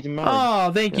 I'm Yeah, doing. feed him Marin.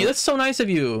 Oh, thank you. Yeah. That's so nice of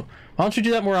you. Why don't you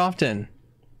do that more often?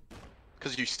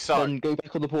 Because you suck. Then go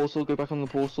back on the portal,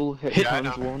 hit Hit- Yeah, I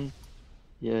Marin's know. 1.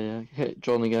 Yeah. Hit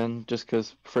John again, just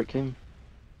cause frick him.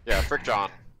 Yeah, frick John.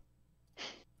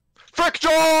 Frick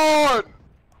John!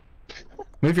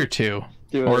 Move your 2.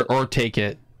 Do it. Or take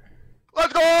it.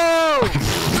 Let's go!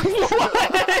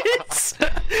 What?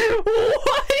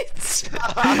 What?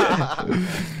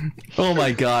 Oh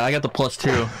my god, I got the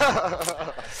 +2.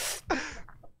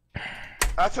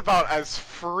 That's about as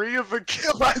free of a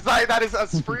kill as that is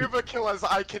as free of a kill as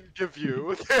I can give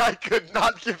you. I could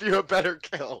not give you a better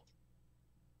kill.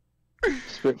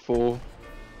 Split 4.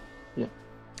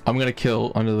 I'm gonna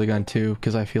kill under the gun too,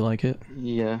 because I feel like it.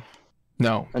 Yeah.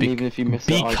 No, And even if you miss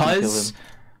it, I can kill him.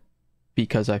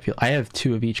 because I have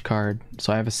 2 of each card,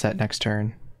 so I have a set next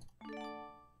turn.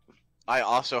 I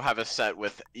also have a set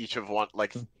with each of one,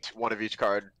 like one of each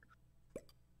card.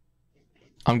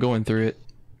 I'm going through it.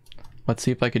 Let's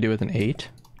see if I could do with an 8.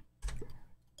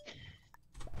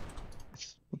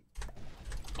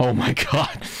 Oh my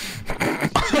god.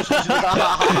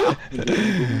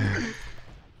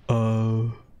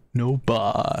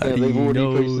 Nobody Yeah, they've already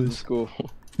posted the knows. score.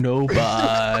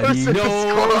 Nobody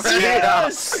knows.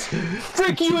 Yes!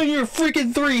 Frick you and your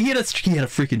freaking 3. He had a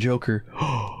freaking joker.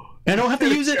 I don't have to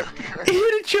use it. He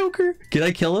had a joker. Can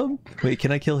I kill him? Wait,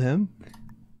 can I kill him?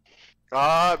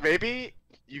 Maybe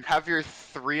you have your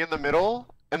 3 in the middle,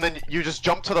 and then you just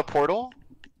jump to the portal.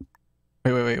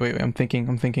 Wait. I'm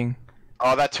thinking.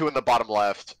 Oh, that 2 in the bottom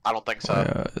left. I don't think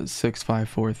so. 6, 5,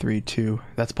 4, 3, 2.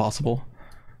 That's possible.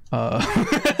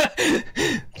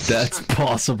 That's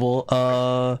possible.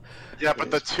 Yeah, but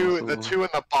the two in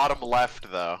the bottom left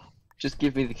though. Just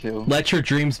give me the kill. Let your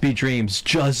dreams be dreams.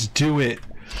 Just do it.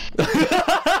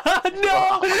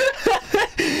 No.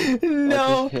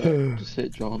 No. Just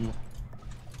hit John.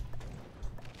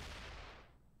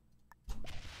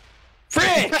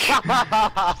 Frick!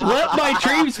 Let my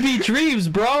dreams be dreams,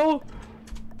 bro.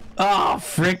 Oh,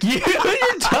 frick you!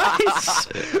 Your dice!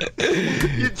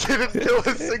 You didn't kill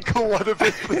a single one of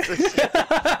his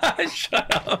positions.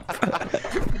 Shut up!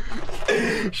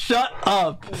 Shut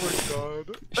up! Oh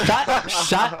my god.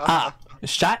 Shut up!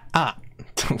 Shut up!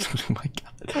 Oh my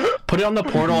god! Put it on the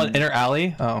portal in inner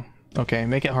alley. Oh, okay.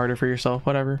 Make it harder for yourself.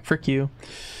 Whatever. Frick you.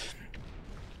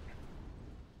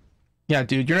 Yeah,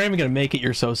 dude, you're not even gonna make it.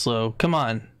 You're so slow. Come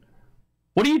on.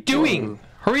 What are you doing?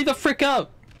 Hurry the frick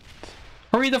up!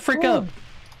 Hurry the frick up!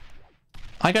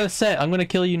 I got a set. I'm gonna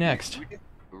kill you next.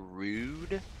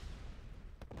 Rude.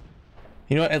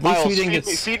 You know what? At least Miles, we didn't get.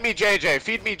 feed me JJ.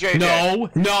 Feed me JJ. No,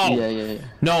 no, Yeah.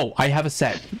 no! I have a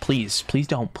set. Please, please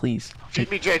don't, please. Feed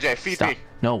me JJ. Feed Stop. me.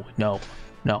 No.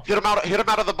 Hit him out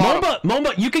of the bottom.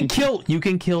 Momba, you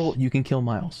can kill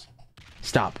Miles.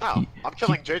 Stop. No, I'm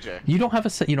killing JJ. You don't have a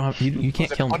set. You don't have. You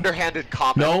can't kill me. Underhanded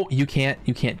comment. No, you can't.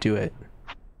 You can't do it.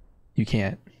 You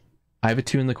can't. I have a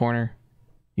 2 in the corner.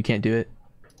 You can't do it.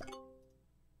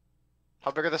 How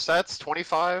big are the sets?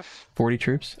 25. 40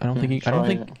 troops. I don't think you. I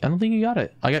don't think you got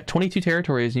it. I got 22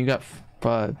 territories, and you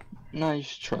got.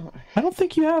 Nice try. I don't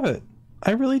think you have it.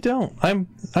 I really don't. I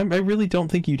really don't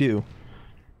think you do.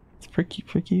 Frick you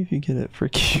if you get it.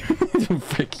 Frick you.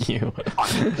 Frick you.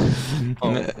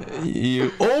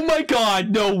 You. Oh my god!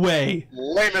 No way.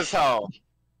 Lame as hell.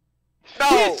 No.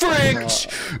 Get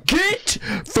fricked! Get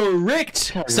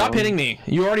fricked! Stop hitting me.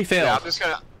 You already failed. Yeah, I'm just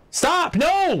gonna. Stop!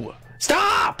 No!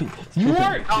 Stop! You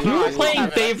are you're playing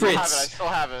favorites. I still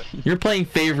have it. You're playing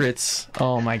favorites.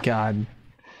 Oh my god.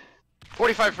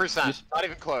 45%. Not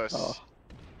even close. Oh.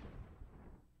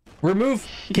 Remove.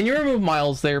 Can you remove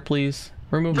Miles there, please?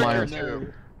 Remove Miles. No.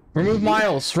 Remove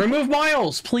Miles. Remove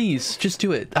Miles, please. Just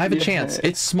do it. I have a chance.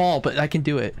 It's small, but I can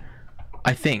do it.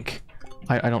 I think.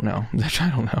 I don't know. I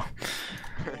don't know.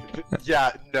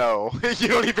 Yeah, no. You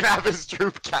don't even have his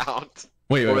troop count.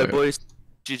 Wait. Boys,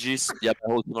 GG's. Yeah,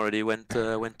 my whole team already went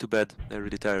to bed. They're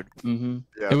really tired. Mm-hmm.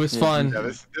 Yeah. It was fun.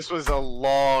 Yeah, this was a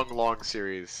long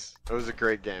series. Those are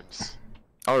great games.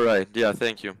 Alright, yeah,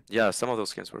 thank you. Yeah, some of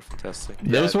those games were fantastic.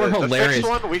 Those were hilarious. The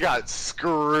next one, we got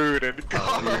screwed in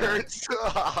cards.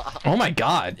 Oh my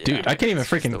god, dude, Yeah, I can't even it's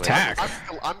just freaking the way it attack.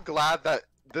 I'm glad that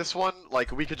this one,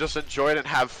 like, we could just enjoy it and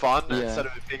have fun instead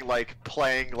of it being like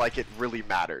playing like it really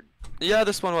mattered. Yeah,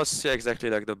 this one was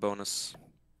exactly like the bonus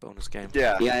game.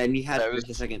 Yeah. Yeah, and we had Yeah, it was-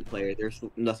 the second player. There's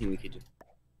nothing we could do.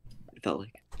 It felt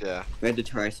like Yeah. we had to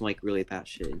try some like really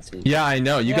batshit insane. Yeah, I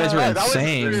know. You guys were that was-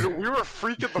 insane. dude, we were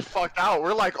freaking the fuck out.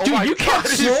 We're like, oh Dude, my you god, kept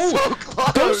he's slow. so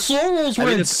close. Those slow rolls were I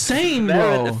mean, insane,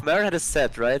 Marin, bro. if Marin had a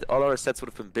set, right? All our sets would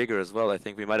have been bigger as well. I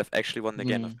think we might have actually won the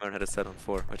game if Marin had a set on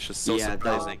 4, which is so Yeah,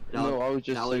 surprising. No, I was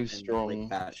just that so would've been, strong.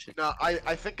 Like, batshit. No,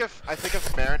 I think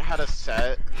if Marin had a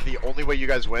set, the only way you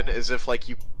guys win is if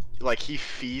he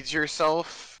feeds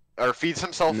himself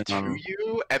No. to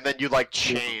you, and then you like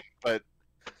chain. But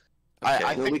Okay.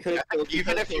 I Well, think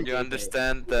even if You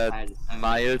understand that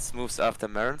Miles moves after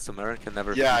Marin, so Marin can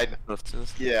never Yeah, feed himself to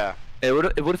us. yeah. It would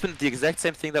have been the exact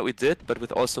same thing that we did, but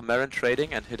with also Marin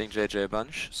trading and hitting JJ a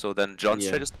bunch. So then John's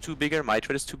Yeah. trade is too bigger, my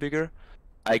trade is too bigger.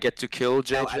 I get to kill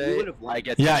JJ. we would've won. I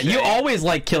get to Yeah, you chain. always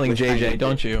like killing JJ,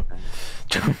 don't you?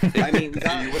 I mean, we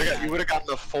got, You would have gotten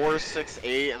the 4, 6,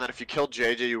 8, and then if you killed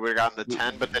JJ, you would have gotten the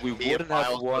 10. But then we me and wouldn't have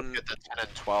Miles won. would get the 10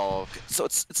 and 12. So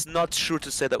it's not sure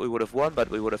to say that we would have won, but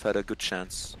we would have had a good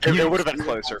chance. It would have been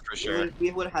closer for sure.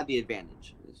 We would have had the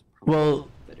advantage. Well,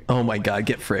 oh my god,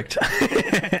 get fricked.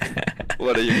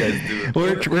 What are you guys doing?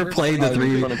 We're playing the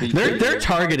three. Trying to beat They're JJ.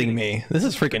 targeting me. This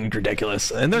is freaking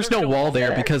ridiculous. And there's no wall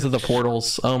there because of the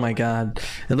portals. Oh my god,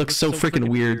 it looks so freaking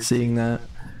weird seeing that.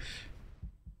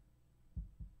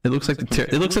 It looks like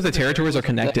the territories are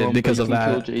connected because of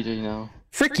that. Kill JJ now.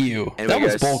 Frick you! Anyway, That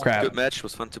was guys, bullcrap. Good match.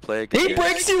 Was fun to play. He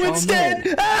breaks you instead.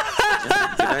 Good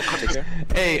night. Take care.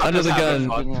 Hey, under the gun.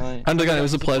 Good night. Under the gun. It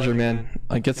was a pleasure, man.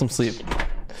 Get some sleep.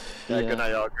 Yeah, good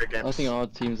night, y'all. Great games. I think our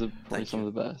teams are probably Thank some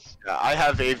of the best. I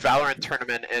have a Valorant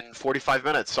tournament in 45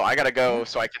 minutes, so I gotta go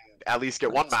so I can at least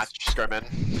get one match scrim in.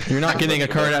 You're not getting a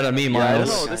card out of me, Yeah, I don't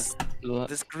Miles. know.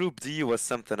 This group D was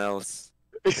something else.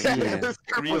 Yeah. This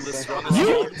group was Really strong.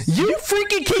 You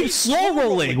freaking keep slow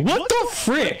rolling. What the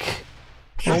frick?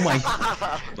 Oh my.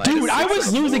 Dude, I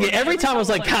was losing it every time. I was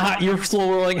like, haha, you're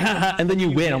slow rolling, haha, and then you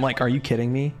win. I'm like, are you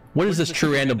kidding me? What is this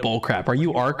true random bullcrap? Are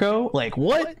you Arco? Like,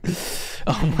 what?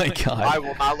 Oh my god. I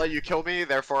will not let you kill me,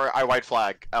 therefore I white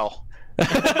flag. L. He I'm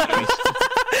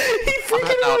freaking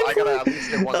heading out. I went gotta for at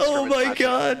least get one it. Oh scrimmage my match.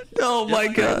 god. Oh my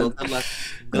Well, god. good luck.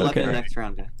 Good luck in the Okay. next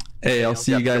round, guys. Hey, I'll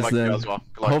see you Good guys luck to you then. as well.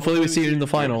 Good luck. Hopefully we see you in the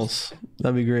finals.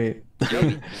 That'd be great.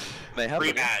 May happen.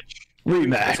 Rematch.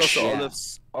 Rematch. It's also Yeah.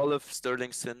 Olive,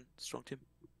 Sterling, Sin, strong team.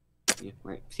 Yeah,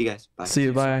 right. See you guys. Bye. See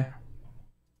you, bye.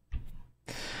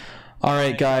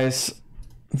 Alright guys,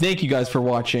 thank you guys for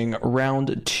watching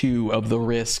round 2 of the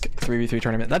Risk 3v3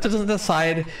 tournament. That doesn't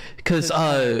decide, because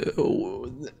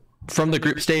from the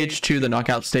group stage to the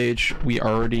knockout stage, we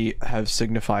already have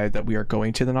signified that we are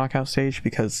going to the knockout stage,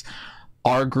 because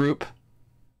in our group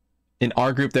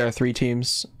there are 3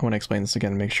 teams. I want to explain this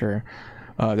again to make sure.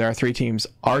 There are 3 teams.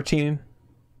 Our team,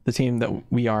 the team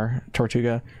that we are,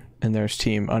 Tortuga, and there's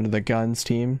team Under the Guns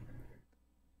team,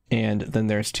 and then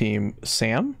there's team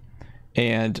Sam,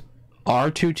 and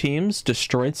our 2 teams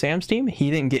destroyed Sam's team.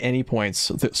 He didn't get any points,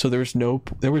 so there was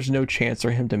no chance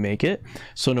for him to make it.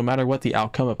 So no matter what the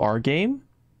outcome of our game,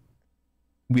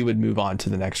 we would move on to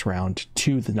the next round,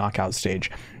 to the knockout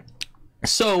stage.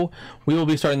 So we will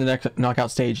be starting the next knockout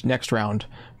stage next round.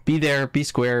 Be there, be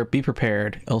square, be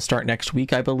prepared. It'll start next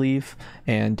week, I believe,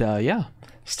 and yeah,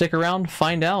 stick around,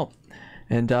 find out.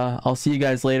 And I'll see you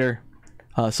guys later.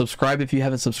 Subscribe if you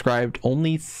haven't subscribed.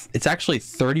 It's actually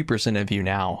 30% of you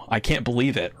now. I can't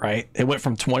believe it, right? It went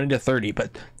from 20 to 30,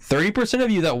 but 30%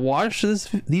 of you that watch these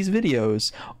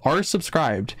videos are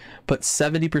subscribed, but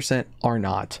 70% are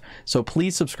not. So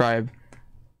please subscribe.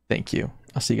 Thank you.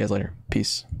 I'll see you guys later.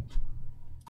 Peace.